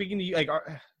speaking to you like,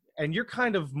 and you're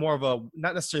kind of more of a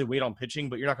not necessarily wait on pitching,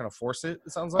 but you're not going to force it.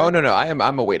 It sounds like. Oh, no.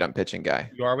 I'm a wait on pitching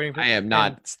guy. You are waiting. I am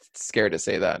not scared to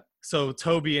say that. So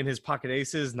Toby and his pocket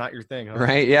aces, not your thing, huh?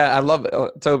 Right? Yeah. I love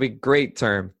Toby. Great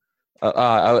term. When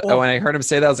I heard him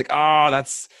say that, I was like, oh,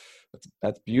 that's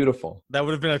beautiful. That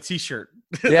would have been a T-shirt.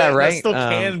 Yeah, right. That still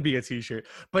can be a T-shirt.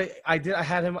 But I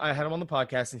had him on the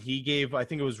podcast, and he gave, I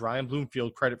think it was Ryan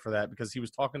Bloomfield, credit for that because he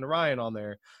was talking to Ryan on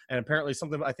there, and apparently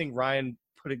I think Ryan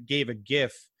gave a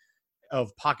GIF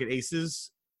of pocket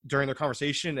aces during their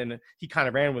conversation, and he kind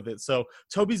of ran with it. So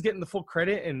Toby's getting the full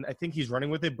credit, and I think he's running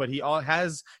with it. But he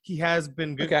has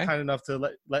been good, Okay. kind enough to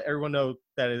let everyone know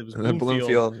that it was The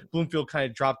Bloomfield. Bloomfield kind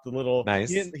of dropped the little. Nice.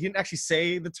 He didn't actually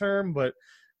say the term, but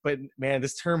man,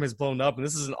 this term has blown up, and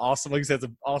this is an awesome, like I said, it's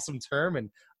an awesome term.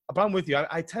 But I'm with you.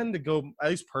 I tend to go, at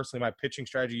least personally, my pitching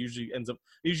strategy usually end up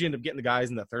getting the guys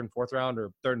in the 3rd and 4th round,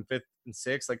 or 3rd and 5th and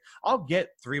 6th. Like I'll get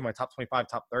 3 of my top 25,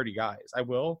 top 30 guys. I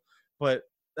will, but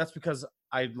that's because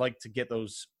I like to get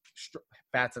those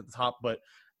bats at the top. But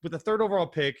with the 3rd overall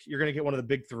pick, you're going to get one of the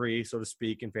big 3, so to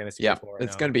speak, in fantasy Yeah, baseball.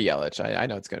 it's going to be Yelich. I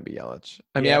know it's going to be Yelich.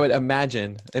 I mean, Yeah. I would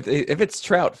imagine if it's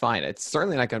Trout, fine. It's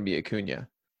certainly not going to be Acuna.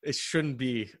 It shouldn't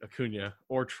be Acuna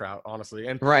or Trout, honestly.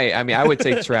 And Right. I mean, I would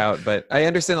take Trout, but I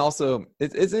understand also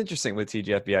it's interesting with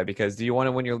TGFBI because do you want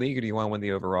to win your league or do you want to win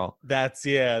the overall? that's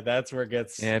where it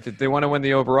gets. And If they want to win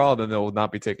the overall, then they'll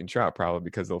not be taking Trout probably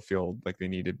because they'll feel like they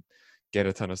need to get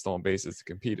a ton of stolen bases to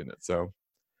compete in it. So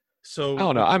So I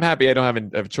don't know. I'm happy I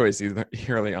don't have a choice either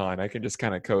early on. I can just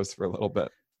kind of coast for a little bit.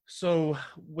 So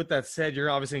with that said,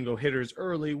 you're obviously gonna go hitters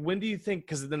early. When do you think?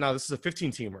 Because now this is a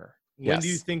 15-teamer. When do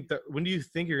you Yes. think When do you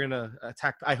think you're gonna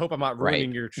attack? I hope I'm not Right.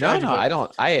 ruining your No, strategy. no, but I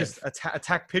don't. I just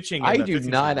attack pitching. I in the do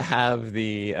not 15-teamer. Have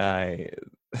the I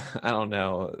don't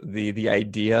know, the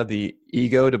idea, the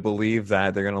ego to believe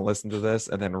that they're going to listen to this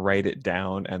and then write it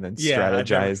down and then Yeah, I've strategize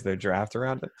never- their draft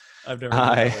around it. I've never.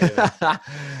 done that way,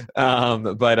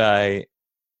 yeah. But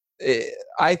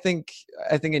I think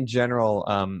in general,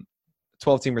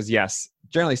 12 teamers, yes,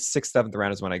 generally 6th, 7th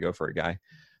round is when I go for a guy.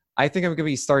 I think I'm going to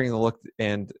be starting to look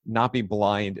and not be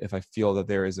blind if I feel that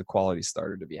there is a quality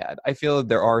starter to be had. I feel that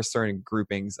there are certain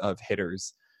groupings of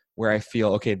hitters where I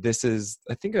feel, okay,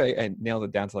 I think I nailed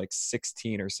it down to like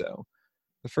 16 or so.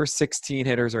 The first 16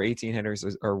 hitters or 18 hitters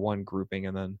are one grouping,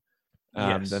 and then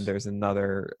Yes. then there's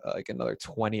another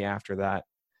 20 after that.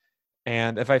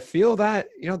 And if I feel that,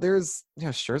 there's,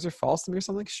 Scherzer falls to me or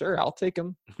something, sure, I'll take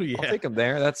him. Yeah. I'll take him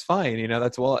there. That's fine.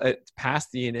 It's past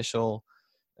the initial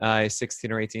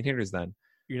 16 or 18 hitters then.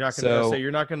 You're not gonna So- say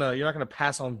you're not gonna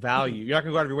pass on value. You're not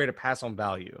gonna go out of your way to pass on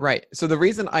value. right. So the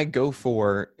reason I go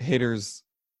for hitters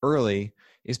early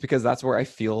is because that's where I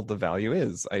feel the value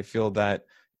is. I feel that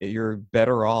you're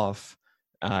better off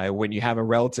when you have a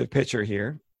relative pitcher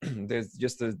here. There's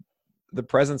just the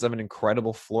presence of an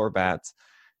incredible floor bat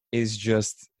is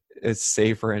just a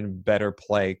safer and better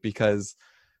play, because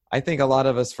I think a lot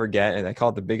of us forget, and I call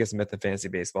it the biggest myth of fantasy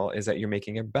baseball, is that you're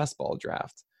making a best ball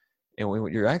draft. And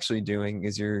what you're actually doing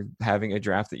is you're having a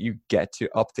draft that you get to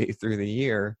update through the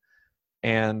year.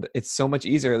 And it's so much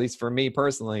easier, at least for me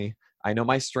personally. I know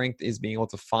my strength is being able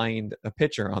to find a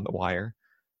pitcher on the wire.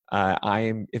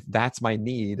 If that's my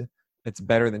need, it's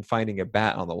better than finding a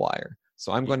bat on the wire.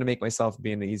 So I'm going to make myself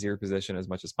be in an easier position as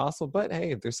much as possible. But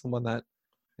hey, if there's someone that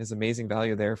has amazing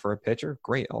value there for a pitcher,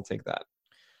 great, I'll take that.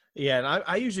 Yeah, and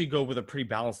I usually go with a pretty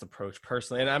balanced approach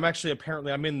personally. And I'm actually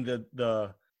I'm in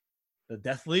the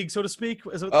Death League, so to speak.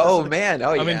 Oh man,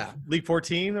 I'm yeah. in League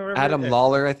 14 or whatever. Adam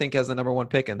Lawler, I think, has the number 1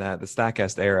 pick in that. The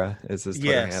Statcast era is his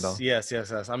Twitter handle. Yes.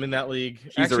 I'm in that league.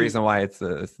 He's the reason why it's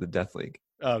the Death League.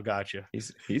 Oh, gotcha.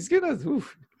 He's gonna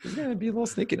be a little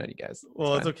sneaky on you guys.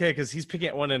 Well, it's okay because he's picking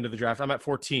at one end of the draft. I'm at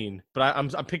 14, but I'm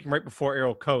picking right before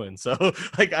Errol Cohen. So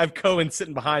like I have Cohen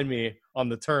sitting behind me on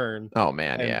the turn. Oh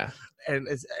man, yeah. And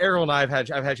it's Errol and I've had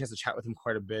a chance to chat with him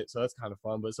quite a bit, so that's kind of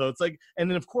fun. But so it's like, and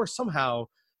then of course somehow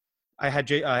I had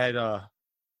Jason.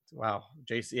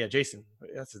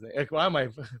 That's his name. Like, why am I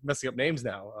messing up names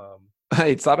now?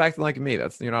 Hey, stop acting like me.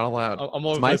 You're not allowed.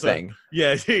 It's my thing.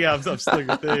 Yeah, I'm stealing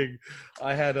the thing.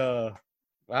 I had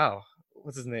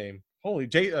what's his name? Holy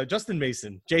Justin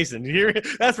Mason. Jason. You hear it?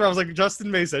 That's where I was like Justin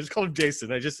Mason. I just called him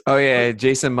Jason.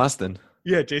 Jason Mustin.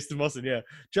 Yeah, Jason Mustin. Yeah,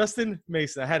 Justin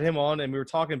Mason. I had him on, and we were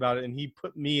talking about it, and he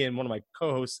put me and one of my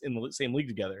co-hosts in the same league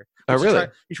together. Oh, really?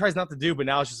 He tries not to do, but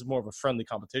now it's just more of a friendly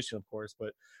competition, of course.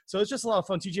 But so it's just a lot of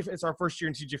fun. It's our first year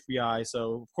in TGFBI,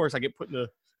 so of course I get put in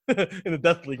the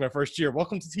Death League my first year.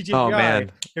 Welcome to TGFBI. Oh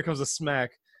man, here comes a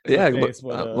smack. Yeah,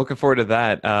 looking forward to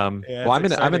that. I'm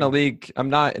in a league. I'm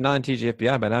not in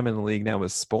TGFBI, but I'm in the league now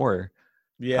with Spore.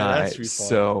 Yeah, that's fun.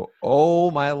 So,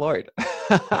 oh my lord.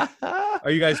 Are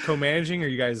you guys co-managing, or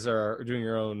you guys are doing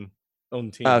your own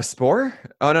team? Spore?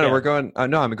 Oh no, we're going.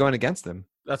 No, I'm going against them.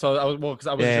 That's all. I was because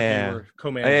I was you were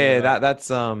co-managing. Yeah, that's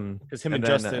because him and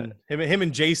Justin, him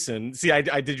and Jason. See, I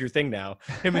did your thing now.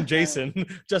 Him and Jason,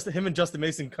 him and Justin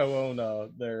Mason co-own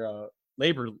their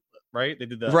labor. Right? They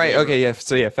did that. Right. Labor. Okay. Yeah.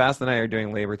 So yeah, Fast and I are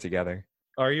doing labor together.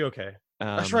 Are you okay?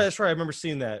 That's right. I remember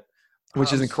seeing that.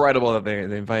 Which is incredible that they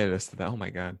invited us to that. Oh my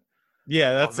god.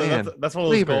 Yeah, that's one of those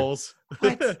labor goals.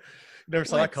 Never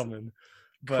saw that coming.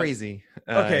 But, crazy.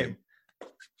 Okay.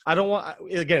 I don't want.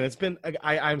 Again, it's been.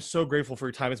 I'm so grateful for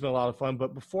your time. It's been a lot of fun.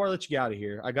 But before I let you get out of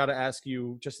here, I got to ask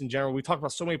you, just in general. We talked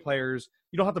about so many players.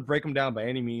 You don't have to break them down by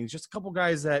any means. Just a couple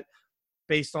guys that,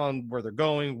 based on where they're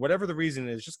going, whatever the reason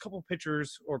is, just a couple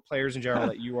pitchers or players in general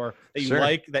that you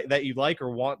like, that you like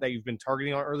or want, that you've been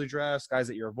targeting on early drafts, guys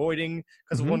that you're avoiding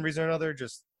because of one reason or another.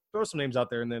 Just throw some names out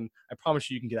there, and then I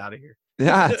promise you can get out of here.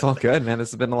 Yeah, it's all good, man.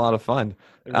 This has been a lot of fun.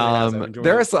 There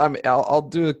are some. I'll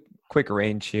do a quick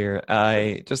range here.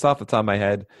 I just off the top of my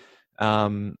head,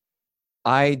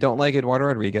 I don't like Eduardo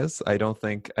Rodriguez. I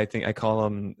think I call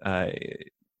him.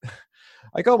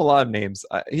 I call him a lot of names.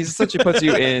 He's essentially puts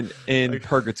you in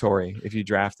purgatory if you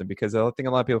draft him, because I think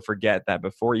a lot of people forget that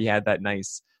before he had that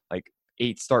nice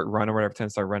 8-start run or whatever,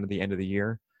 10-start run at the end of the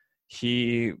year,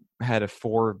 he had a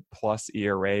 4+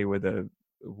 ERA with a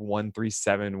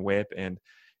 1.37 WHIP, and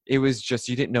it was just,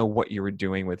 you didn't know what you were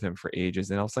doing with him for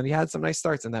ages. And all of a sudden he had some nice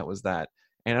starts, and that was that.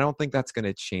 And I don't think that's going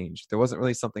to change. There wasn't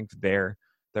really something there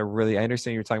that really, I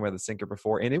understand you were talking about the sinker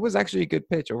before, and it was actually a good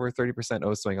pitch, over 30%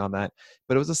 O swing on that,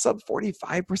 but it was a sub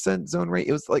 45% zone rate.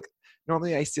 It was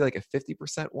normally I see a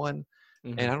 50% one.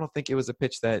 And I don't think it was a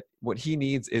pitch that what he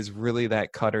needs is really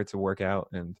that cutter to work out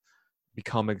and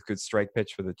become a good strike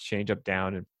pitch for the changeup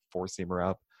down and 4-seamer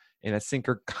up. And that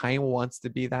sinker kind of wants to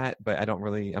be that, but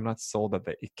I'm not sold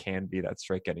that it can be that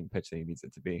strike getting pitch that he needs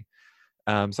it to be.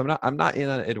 So I'm not in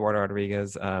on Eduardo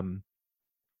Rodriguez.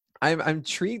 I'm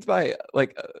intrigued by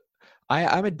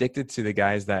I'm addicted to the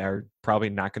guys that are probably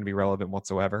not going to be relevant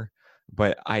whatsoever,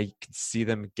 but I can see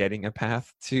them getting a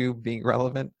path to being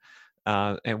relevant.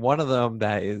 And one of them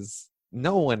that is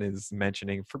no one is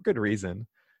mentioning for good reason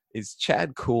is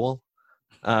Chad Kuhl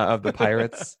of the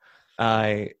Pirates.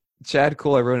 Chad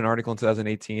Kuhl, I wrote an article in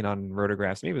 2018 on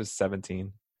Rotographs. Maybe it was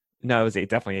 17. No, it was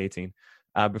definitely 18.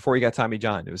 Before he got Tommy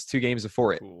John. It was 2 games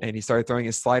before it. Cool. And he started throwing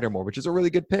his slider more, which is a really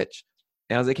good pitch.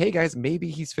 And I was like, hey, guys, maybe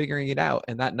he's figuring it out.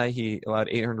 And that night he allowed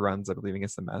 800 runs, I believe,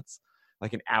 against the Mets,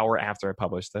 an hour after I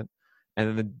published it.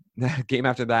 And then the game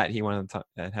after that, he went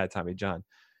and had Tommy John.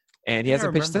 And he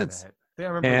hasn't pitched since.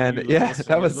 And yeah,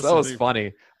 that was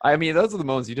funny. I mean, those are the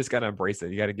moments you just got to embrace it.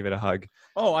 You got to give it a hug.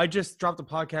 Oh, I just dropped a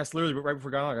podcast literally right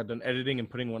before I got done editing and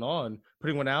putting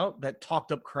one out that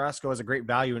talked up Carrasco as a great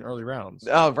value in early rounds.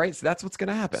 Oh, right. So that's what's going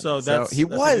to happen. So he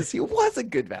was a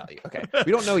good value. Okay.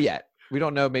 We don't know yet. We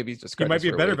don't know. Maybe he's just, he might be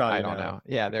a better value. I don't know.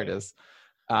 Yeah, there it is.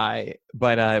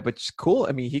 But cool.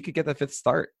 I mean, he could get the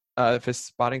fifth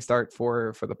spotting start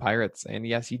for the Pirates. And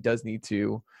yes, he does need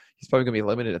to, he's probably going to be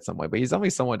limited at some way, but he's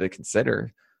only someone to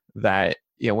consider that,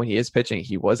 when he is pitching,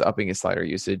 he was upping his slider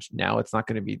usage. Now it's not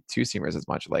going to be 2-seamers as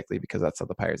much likely because that's how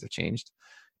the Pirates have changed.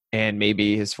 And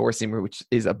maybe his 4-seamer, which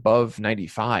is above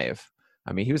 95.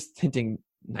 I mean, he was hinting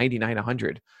 99,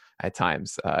 100 at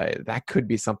times. That could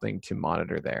be something to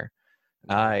monitor there.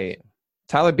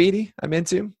 Tyler Beatty, I'm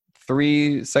into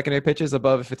 3 secondary pitches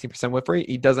above a 15% whip rate.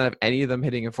 He doesn't have any of them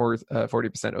hitting a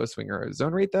 40% O swing or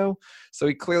zone rate though. So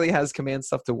he clearly has command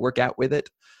stuff to work out with it.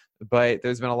 But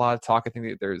there's been a lot of talk. I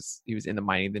think that he was in the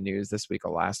Mining the News this week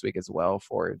or last week as well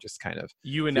for just kind of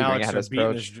you and Alex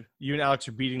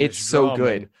are beating it's this so drum,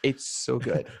 good. It's so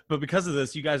good. But because of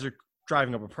this, you guys are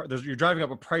driving up you're driving up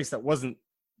a price that wasn't.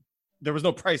 There was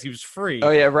no price. He was free.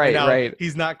 Oh yeah, right.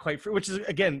 He's not quite free, which is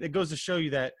again, it goes to show you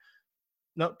that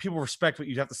not people respect what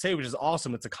you have to say, which is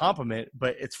awesome. It's a compliment,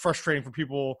 but it's frustrating for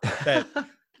people that.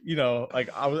 He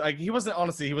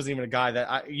wasn't even a guy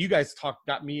that you guys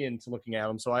got me into looking at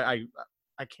him. So I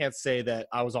can't say that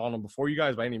I was on him before you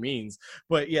guys by any means,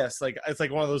 but yes, it's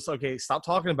like one of those, okay, stop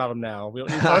talking about him now. We don't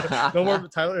need to talk, no more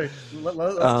Tyler.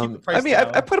 Let's keep the price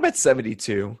down. I put him at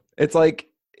 72. It's like,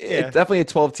 it's definitely a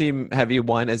 12-team heavy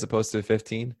one as opposed to a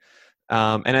 15.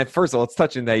 And first of all, it's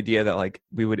touching the idea that like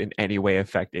we would in any way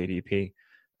affect ADP.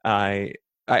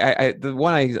 The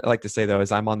one I like to say though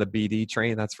is I'm on the BD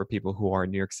train. That's for people who are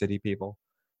New York City people.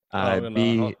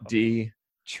 BD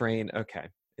train. Okay,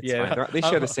 it's fine. They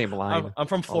share the same line. I'm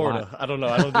from Florida. I don't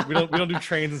know. We don't do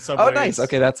trains and subways. Oh, nice.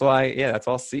 Okay, that's why. Yeah, that's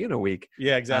why I'll see you in a week.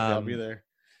 Yeah, exactly. I'll be there.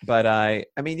 But I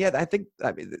think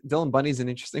Dylan Bundy's an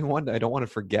interesting one. I don't want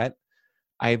to forget.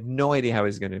 I have no idea how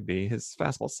he's going to be. His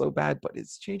fastball's so bad, but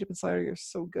his changeup and slider are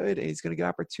so good, and he's going to get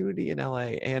opportunity in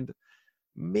LA. And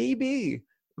maybe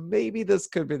this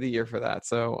could be the year for that.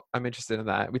 So I'm interested in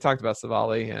that. We talked about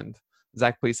Savali and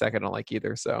Zach Plesac. I don't like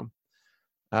either. So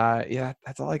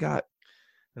that's all I got.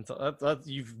 And so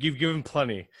you've given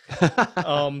plenty.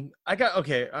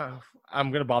 I'm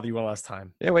gonna bother you one last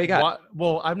time. Yeah, what you got?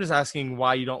 I'm just asking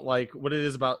why you don't like what it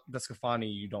is about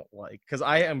Descafani you don't like, because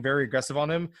I am very aggressive on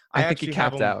him. I think he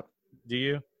capped out. Do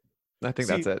you? I think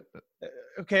that's it.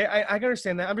 Okay, I can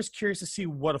understand that. I'm just curious to see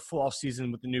what a full off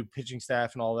season with the new pitching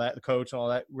staff and all that, the coach and all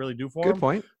that, really do for him. Good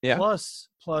point. Yeah. Plus,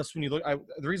 when you look,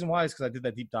 the reason why is because I did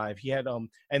that deep dive. He had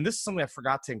and this is something I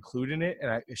forgot to include in it,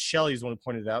 and Shelly's the one who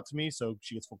pointed it out to me, so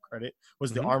she gets full credit.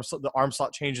 Was the arm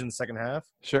slot change in the second half?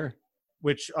 Sure.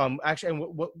 Which actually, and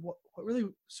what really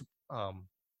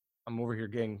I'm over here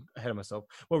getting ahead of myself.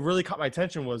 What really caught my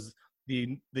attention was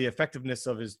the effectiveness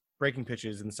of his breaking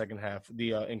pitches in the second half,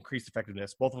 the increased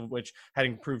effectiveness, both of which had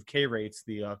improved K rates,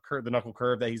 the knuckle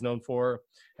curve that he's known for,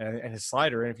 and his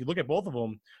slider. And if you look at both of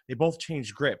them, they both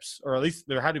changed grips, or at least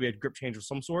there had to be a grip change of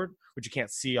some sort, which you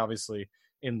can't see obviously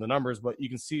in the numbers, but you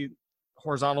can see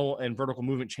horizontal and vertical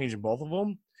movement change in both of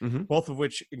them, both of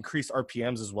which increased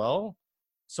RPMs as well.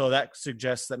 So that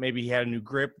suggests that maybe he had a new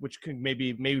grip, which could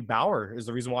maybe Bauer is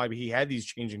the reason why he had these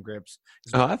changing grips.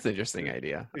 Oh, that's an interesting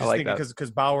idea. I like that.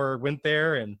 Because Bauer went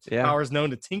there, and Bauer's known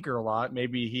to tinker a lot.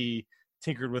 Maybe he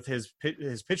tinkered with his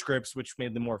pitch grips, which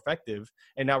made them more effective.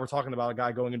 And now we're talking about a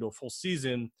guy going into a full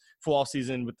off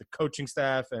season with the coaching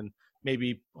staff, and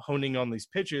maybe honing on these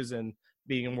pitches and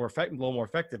being a little more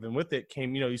effective. And with it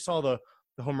came, you saw the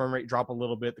home run rate drop a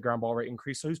little bit, the ground ball rate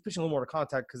increased. So he was pitching a little more to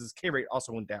contact because his K rate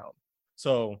also went down.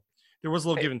 So there was a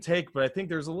little give and take, but I think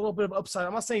there's a little bit of upside.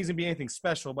 I'm not saying he's going to be anything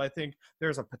special, but I think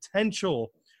there's a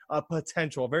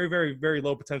very, very, very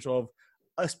low potential of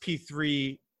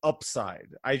SP3 upside.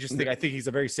 I think he's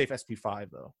a very safe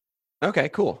SP5 though. Okay,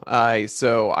 cool.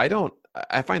 So I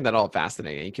find that all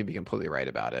fascinating. You can be completely right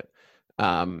about it.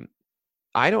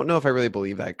 I don't know if I really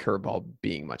believe that curveball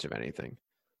being much of anything.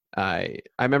 I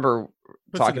remember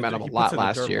talking about him a lot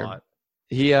last year.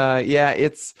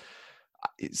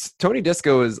 Tony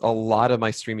Disco is a lot of my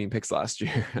streaming picks last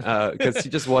year because he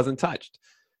just wasn't touched.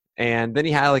 And then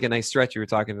he had like a nice stretch. You were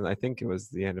talking, I think it was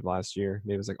the end of last year.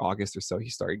 Maybe it was like August or so. He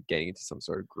started getting into some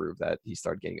sort of groove that he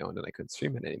started getting owned and I couldn't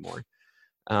stream it anymore.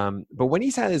 But when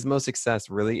he's had his most success,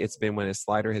 really, it's been when his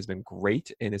slider has been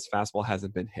great and his fastball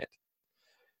hasn't been hit.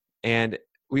 And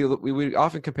we would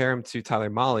often compare him to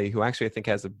Tyler Mahle, who actually I think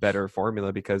has a better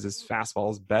formula because his fastball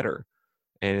is better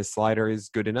and his slider is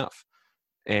good enough.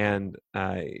 And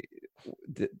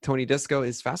Tony Disco,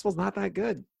 his fastball's not that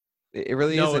good. It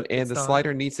really isn't. And the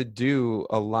slider needs to do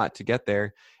a lot to get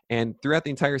there. And throughout the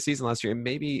entire season last year, and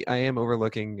maybe I am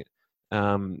overlooking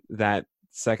that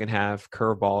second half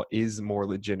curveball is more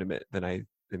legitimate than I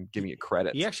am giving it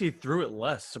credit. He actually threw it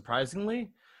less, surprisingly.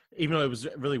 Even though it was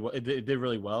it did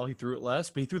really well, he threw it less,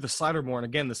 but he threw the slider more. And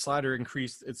again, the slider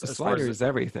increased. The slider is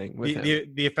everything.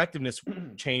 The effectiveness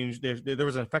changed. There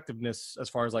was an effectiveness as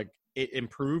far as like it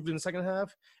improved in the second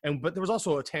half, but there was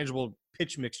also a tangible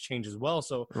pitch mix change as well.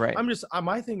 So right.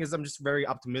 My thing is I'm just very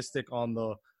optimistic on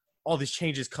all these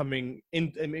changes coming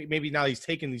in. And maybe now he's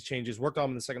taken these changes, worked on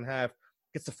them in the second half,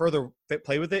 gets to further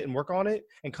play with it and work on it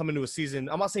and come into a season.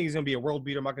 I'm not saying he's going to be a world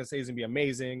beater. I'm not going to say he's going to be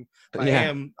amazing. But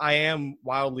I am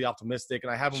wildly optimistic,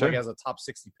 and I have him like as a top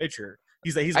 60 pitcher.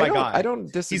 He's my guy. I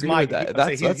don't disagree with that.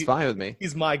 That's fine with me.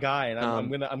 He's my guy, and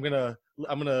I'm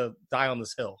gonna die on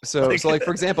this hill. So like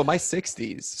for example, my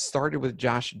 60s started with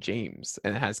Josh James,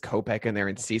 and it has Kopech in there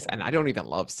and Cease, and I don't even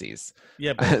love Cease.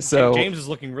 Yeah, but so James is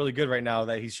looking really good right now.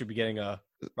 That he should be getting a.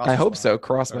 I hope so.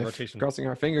 Crossing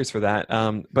our fingers for that.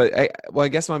 But I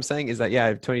guess what I'm saying is that I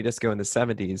have Tony Disco in the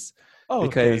 70s. Oh,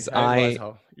 because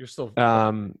you're still.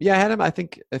 I had him. I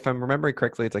think if I'm remembering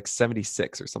correctly, it's like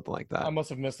 76 or something like that. I must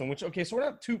have missed him. So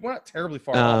we're not terribly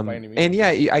far off by any means.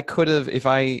 And I could have if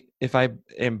I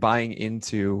am buying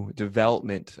into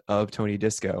development of Tony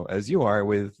Disco as you are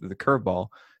with the curveball,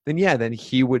 then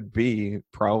he would be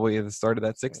probably at the start of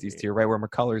that 60s tier, right where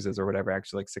McCullers is or whatever,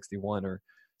 actually like 61 or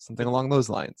something along those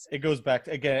lines. It goes back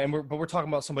to, again, and we're talking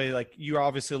about somebody like you're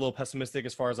obviously a little pessimistic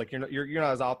as far as like you're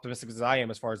not as optimistic as I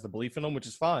am as far as the belief in them, which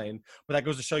is fine. But that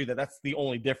goes to show you that that's the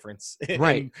only difference,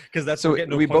 right? Because that's so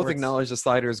we both acknowledge the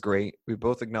slider is great. We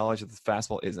both acknowledge that the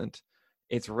fastball isn't.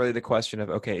 It's really the question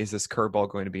of is this curveball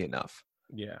going to be enough?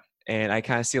 Yeah. And I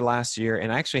kind of see last year,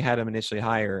 and I actually had him initially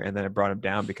higher, and then I brought him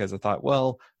down because I thought,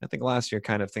 well, I think last year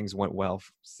kind of things went well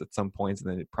at some points,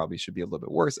 and then it probably should be a little bit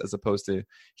worse as opposed to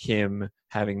him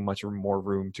having much more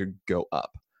room to go up.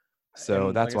 So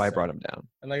and that's why I brought him down.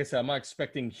 And like I said, I'm not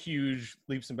expecting huge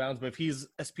leaps and bounds, but if he's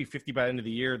SP 50 by the end of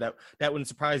the year, that wouldn't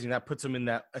surprise me. That puts him in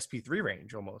that SP 3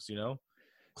 range almost,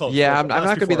 Close. Yeah, I'm not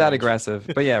going to be that aggressive,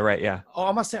 but yeah, right, yeah. Oh,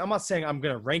 I'm not saying I'm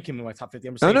going to rank him in my top 50.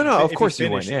 I'm saying no. Of course you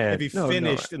wouldn't. Yeah, if he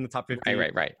finished in the top 50,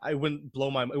 right. I wouldn't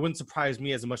it wouldn't surprise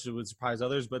me as much as it would surprise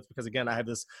others. But it's because again, I have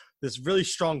this really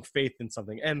strong faith in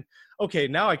something. And okay,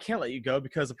 now I can't let you go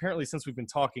because apparently since we've been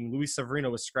talking, Luis Severino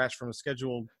was scratched from a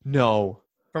scheduled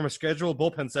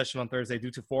bullpen session on Thursday due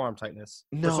to forearm tightness.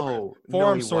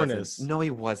 Forearm soreness. No, he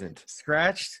wasn't.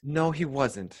 Scratched? No, he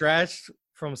wasn't. Scratched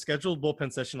from a scheduled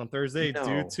bullpen session on Thursday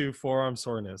due to forearm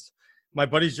soreness. My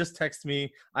buddies just text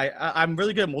me. I'm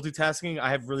really good at multitasking. I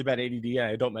have really bad ADD and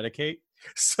I don't medicate.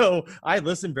 So I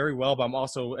listen very well, but I'm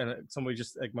also, and somebody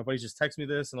just like my buddies just text me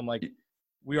this and I'm like,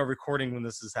 we are recording when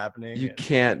this is happening. You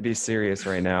can't be serious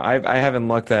right now. I haven't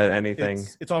looked at anything.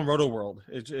 It's on Roto World.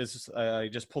 It's just, I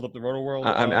just pulled up the Roto World.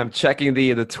 I'm checking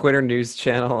the Twitter news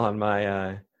channel on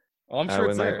my, I'm sure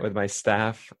it's there. With my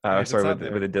staff.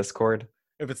 With the Discord.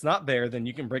 If it's not there, then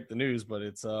you can break the news, but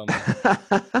it's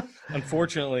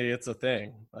unfortunately it's a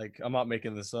thing. Like I'm not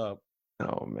making this up.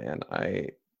 Oh man,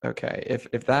 okay.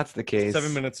 If that's the case,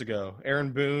 7 minutes ago,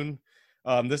 Aaron Boone.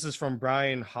 This is from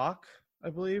Brian Hawk,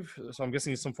 I believe. So I'm guessing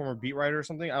he's some former beat writer or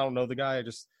something. I don't know the guy.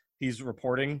 He's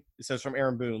reporting. It says from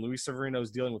Aaron Boone, Luis Severino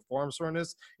is dealing with forearm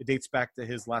soreness. It dates back to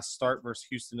his last start versus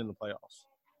Houston in the playoffs.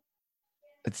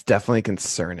 It's definitely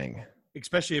concerning.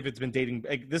 Especially if it's been dating.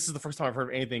 This is the first time I've heard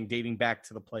of anything dating back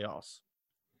to the playoffs.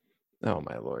 Oh,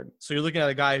 my Lord. So you're looking at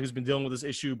a guy who's been dealing with this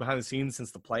issue behind the scenes since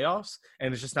the playoffs,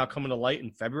 and it's just now coming to light in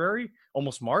February,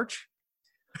 almost March.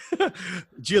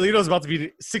 Giolito's about to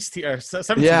be 16 or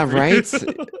 17. Yeah, right?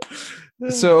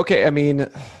 So, okay, I mean,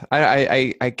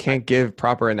 I can't give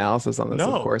proper analysis on this,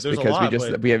 of course,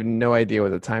 because we have no idea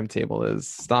what the timetable is.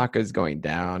 Stock is going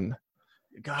down.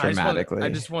 God, dramatically. I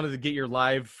just wanted to get your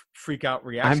live freak out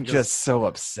reaction. I'm just so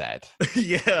upset.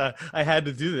 Yeah, I had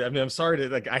to do that. I mean, I'm sorry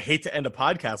to I hate to end a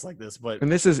podcast like this, but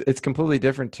it's completely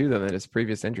different too than his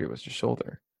previous injury was just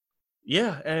shoulder.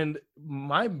 Yeah, and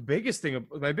my biggest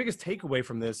takeaway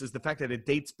from this is the fact that it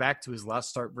dates back to his last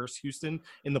start versus Houston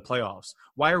in the playoffs.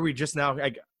 Why are we just now?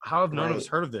 How have none of us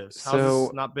heard of this? How has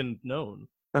this not been known?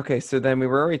 Okay, so then we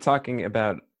were already talking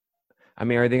about. I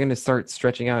mean, are they going to start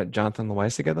stretching out Jonathan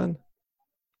Loaisiga then?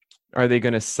 Are they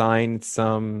going to sign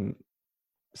some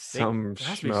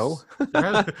schmo?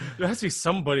 There has to be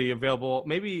somebody available.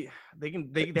 Maybe they can.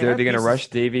 They're going to rush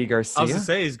Davy Garcia. I was going to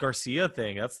say his Garcia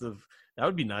thing. That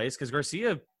would be nice because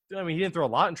Garcia. I mean, he didn't throw a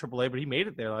lot in AAA, but he made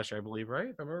it there last year, I believe. Right?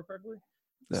 If I remember correctly.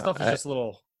 Stuff is just a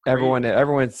little.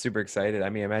 Everyone's super excited. I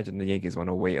mean, imagine the Yankees want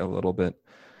to wait a little bit.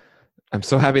 I'm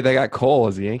so happy they got Cole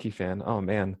as a Yankee fan. Oh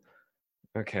man.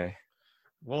 Okay.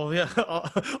 Well, yeah.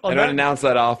 I don't announce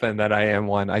that often that I am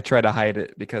one. I try to hide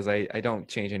it because I don't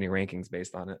change any rankings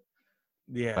based on it.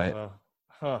 Yeah.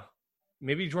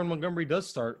 Maybe Jordan Montgomery does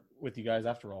start with you guys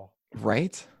after all.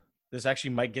 Right? This actually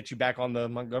might get you back on the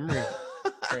Montgomery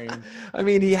train. I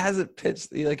mean, he hasn't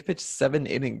pitched. He pitched 7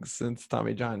 innings since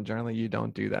Tommy John. Generally, you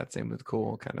don't do that. Same with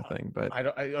Cole, kind of thing. But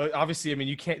obviously, I mean,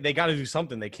 you can't. They got to do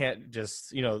something. They can't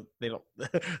just, they don't.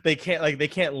 They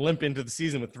can't limp into the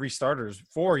season with 3 starters.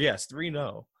 4, yes. 3,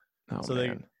 no. Oh, so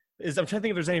man. I'm trying to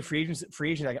think if there's any free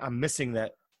agent I'm missing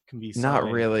that can be Not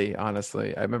signed. really,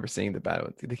 honestly. I remember seeing the bad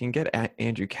one. They can get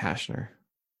Andrew Kashner.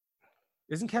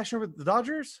 Isn't Cashner with the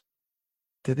Dodgers?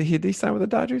 Did he sign with the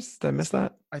Dodgers? Did I miss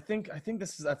that? I think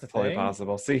this is at the Totally thing.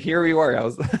 possible. See, here we were. I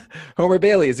was Homer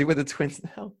Bailey. Is he with the Twins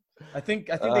now? I think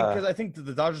because I think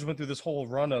the Dodgers went through this whole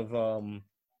run of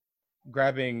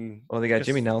grabbing. Well, they got just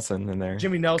Jimmy Nelson in there.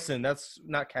 Jimmy Nelson. That's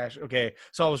not Cash. Okay,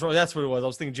 so I was wrong. That's what it was. I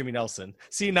was thinking Jimmy Nelson.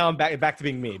 See, now I'm back to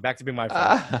being me. Back to being my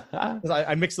fault. 'Cause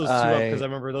I mixed those two up because I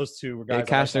remember those two were guys.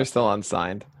 Yeah, Kashner's still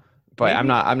unsigned, but Maybe.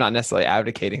 I'm not necessarily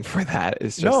advocating for that.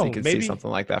 It's just No, you could maybe- see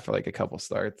something like that for like a couple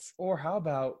starts. Or how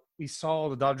about we saw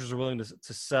the Dodgers are willing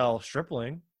to sell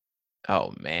Stripling,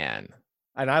 Oh man.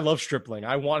 and I love Stripling.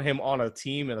 I want him on a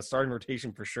team in a starting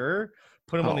rotation for sure.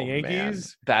 Put him on the Oh, man.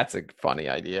 Yankees. That's a funny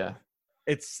idea.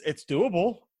 It's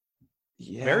doable.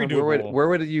 Yeah. Very doable. Where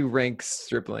would you rank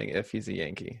Stripling if he's a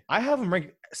Yankee? I have him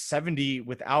ranked 70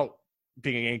 without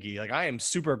being a Yankee. Like, I am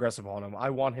super aggressive on him. I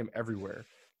want him everywhere.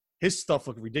 His stuff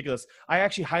looked ridiculous. I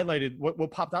actually highlighted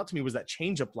what popped out to me was that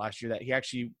changeup last year that he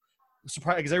actually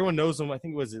surprised because everyone knows him. I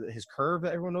think it was his curve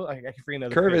that everyone knows. I can forget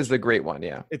another Curve pitch. is the great one,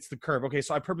 yeah. It's the curve. Okay,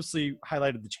 so I purposely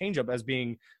highlighted the changeup as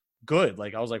being good.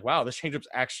 Like, I was like, wow, this changeup's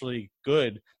actually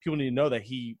good. People need to know that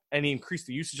he increased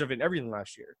the usage of it and everything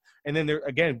last year. And then there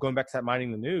again, going back to that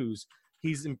minding the news,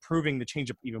 he's improving the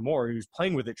changeup even more. He was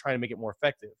playing with it, trying to make it more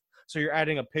effective. So you're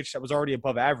adding a pitch that was already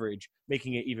above average,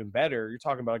 making it even better. You're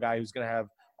talking about a guy who's going to have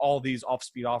all these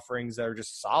off-speed offerings that are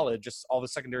just solid, just all the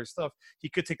secondary stuff. He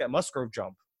could take that Musgrove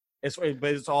jump. But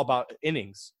it's all about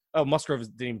innings. Oh, Musgrove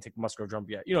didn't even take Musgrove jump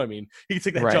yet. You know what I mean? He could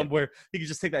take that Right. jump where he could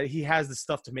just take that. He has the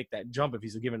stuff to make that jump if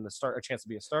he's given a chance to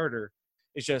be a starter.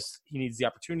 It's just he needs the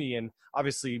opportunity, and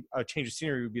obviously a change of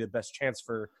scenery would be the best chance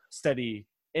for steady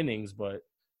innings. But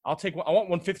I'll take. I want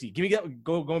 150. Give me that.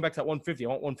 Going back to that 150. I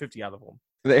want 150 out of him.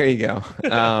 There you go.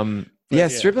 Yeah, yeah.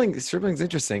 Stripling's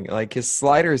interesting. Like his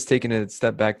slider has taken a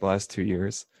step back the last 2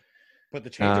 years. But the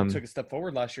changeup took a step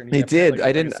forward last year. And He got- did.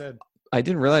 like I said. I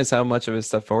didn't realize how much of a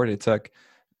step forward it took.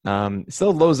 Still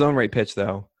a low zone rate pitch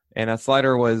though, and that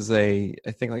slider was I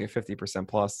think like a 50%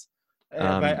 plus.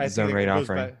 But I think zone rate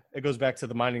offering. It goes back to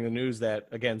the minding the news that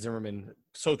again Zimmerman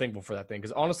so thankful for that thing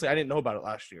because honestly I didn't know about it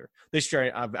last year. This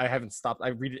year I haven't stopped. I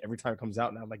read it every time it comes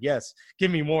out now. I'm like, yes,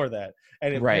 give me more of that.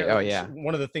 And Right. Oh, yeah.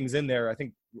 One of the things in there I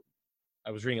think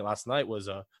I was reading it last night was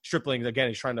Stripling again.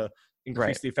 He's trying to increase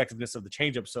Right. the effectiveness of the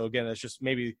changeup. So again, that's just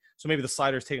maybe the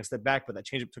slider's taking a step back, but that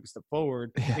changeup took a step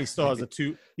forward. Yeah. And he still has a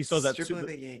two. He still has that Stripling two.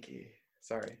 the Yankee.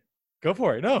 Sorry. Go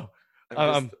for it. No.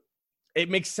 I'm just- It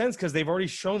makes sense because they've already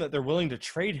shown that they're willing to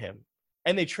trade him,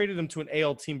 and they traded him to an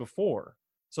AL team before.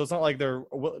 So it's not like they're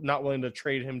not willing to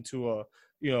trade him to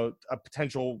a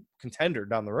potential contender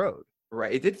down the road.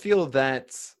 Right. It did feel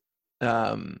that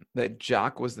that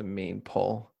Jock was the main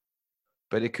pull,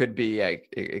 but it could be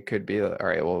it could be all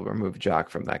right. We'll remove Jock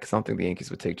from that because I don't think the Yankees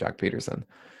would take Jock Peterson.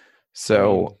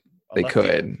 So A they lefty-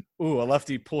 could. Ooh, a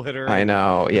lefty pull hitter. I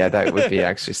know. Yeah, that would be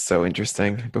actually so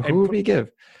interesting. But And who would put- we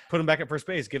give? Put him back at first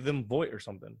base. Give them Voit or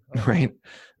something. I don't know. Right.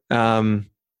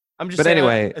 I'm just But saying,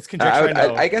 anyway, it's conjecture. I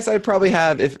know. I guess I'd probably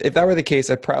have if that were the case,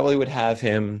 I probably would have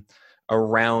him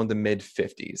around the mid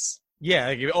 50s.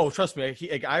 Yeah. Trust me.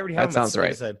 I already have That him. sounds Like I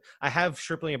right. said, I have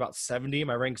Stripling about 70 in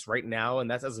my ranks right now, and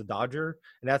that's as a Dodger,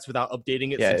 and that's without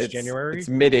updating it Yeah, since it's January. It's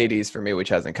mid 80s for me, which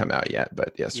hasn't come out yet.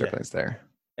 But yeah, Stripling's there.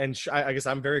 And I guess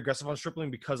I'm very aggressive on Stripling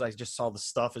because I just saw the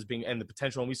stuff as being and the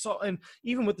potential. And we saw, and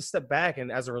even with the step back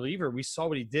and as a reliever, we saw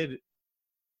what he did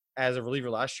as a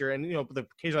reliever last year. And, the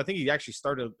occasion, I think he actually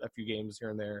started a few games here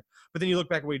and there. But then you look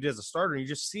back at what he did as a starter, and you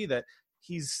just see that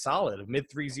he's solid,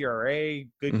 mid-3s ERA,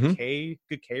 good Mhm.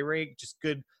 K rate, just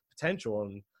good potential.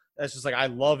 And that's just like, I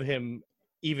love him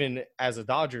even as a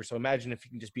Dodger. So imagine if he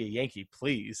can just be a Yankee,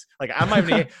 please. Like, I'm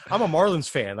a Marlins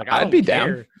fan. Like, I I'd don't be down.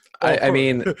 care. I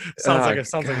mean, sounds like oh, a God,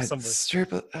 somewhere.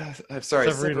 I'm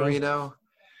sorry, Severino. Severino.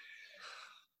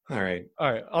 All right. All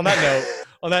right. On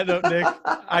that note, Nick,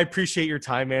 I appreciate your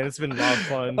time, man. It's been a lot of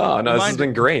fun. Oh no, this has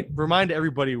been great. Remind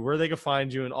everybody where they can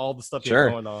find you and all the stuff you Sure.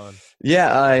 have going on.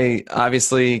 Yeah, I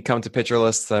obviously come to Pitcher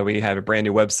List. We have a brand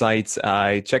new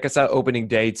website. Check us out opening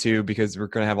day too, because we're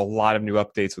going to have a lot of new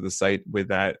updates with the site with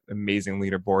that amazing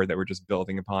leaderboard that we're just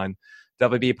building upon.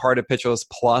 Definitely be a part of Pitcher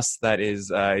List Plus. That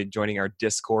is joining our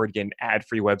Discord, get an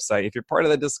ad-free website. If you're part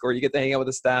of that Discord, you get to hang out with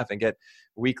the staff and get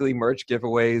weekly merch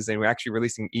giveaways. And we're actually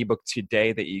releasing an ebook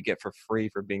today that you get for free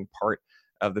for being part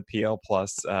of the PL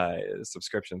Plus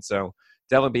subscription. So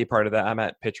definitely be a part of that. I'm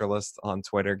at Pitcher List on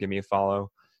Twitter. Give me a follow.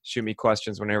 Shoot me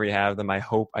questions whenever you have them. I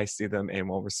hope I see them and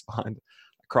will respond.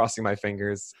 Crossing my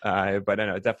fingers. But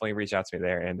no, definitely reach out to me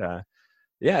there. And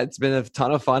yeah, it's been a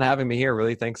ton of fun having me here.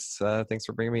 Really, thanks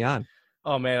for bringing me on.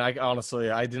 Oh man, I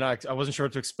honestly, I wasn't sure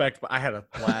what to expect, but I had a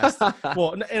blast.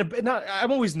 Well,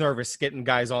 I'm always nervous getting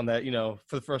guys on that,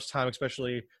 for the first time,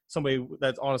 especially somebody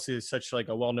that's honestly such like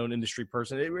a well-known industry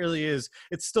person. It really is.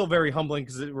 It's still very humbling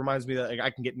because it reminds me that like, I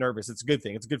can get nervous. It's a good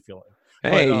thing. It's a good feeling.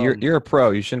 Hey, But, you're a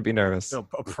pro. You shouldn't be nervous. a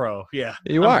pro, yeah.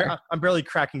 You are. I'm barely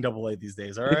cracking AA these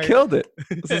days. All You right, killed it.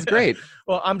 This is great.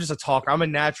 Well, I'm just a talker. I'm a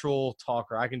natural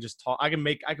talker. I can just talk. I can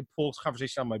pull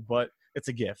conversation on my butt. It's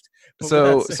a gift. But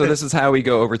So this is how we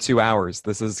go over 2 hours.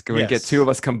 This is when we get Yes. two of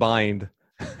us combined.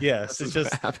 Yes, This it's is what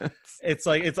just happens. it's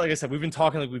like I said, we've been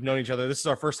talking like we've known each other. This is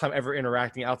our first time ever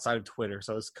interacting outside of Twitter,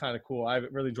 so it's kind of cool. I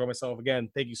really enjoyed myself. Again,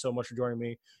 thank you so much for joining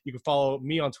me. You can follow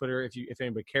me on Twitter if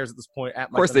anybody cares at this point. At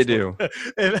Of course they do.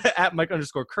 At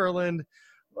Mike_Curland.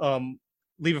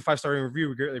 Leave a 5-star review.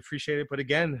 We greatly appreciate it. But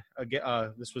again,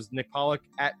 this was Nick Pollock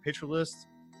at Pitcher List,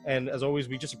 and as always,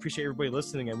 we just appreciate everybody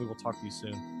listening, and we will talk to you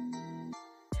soon.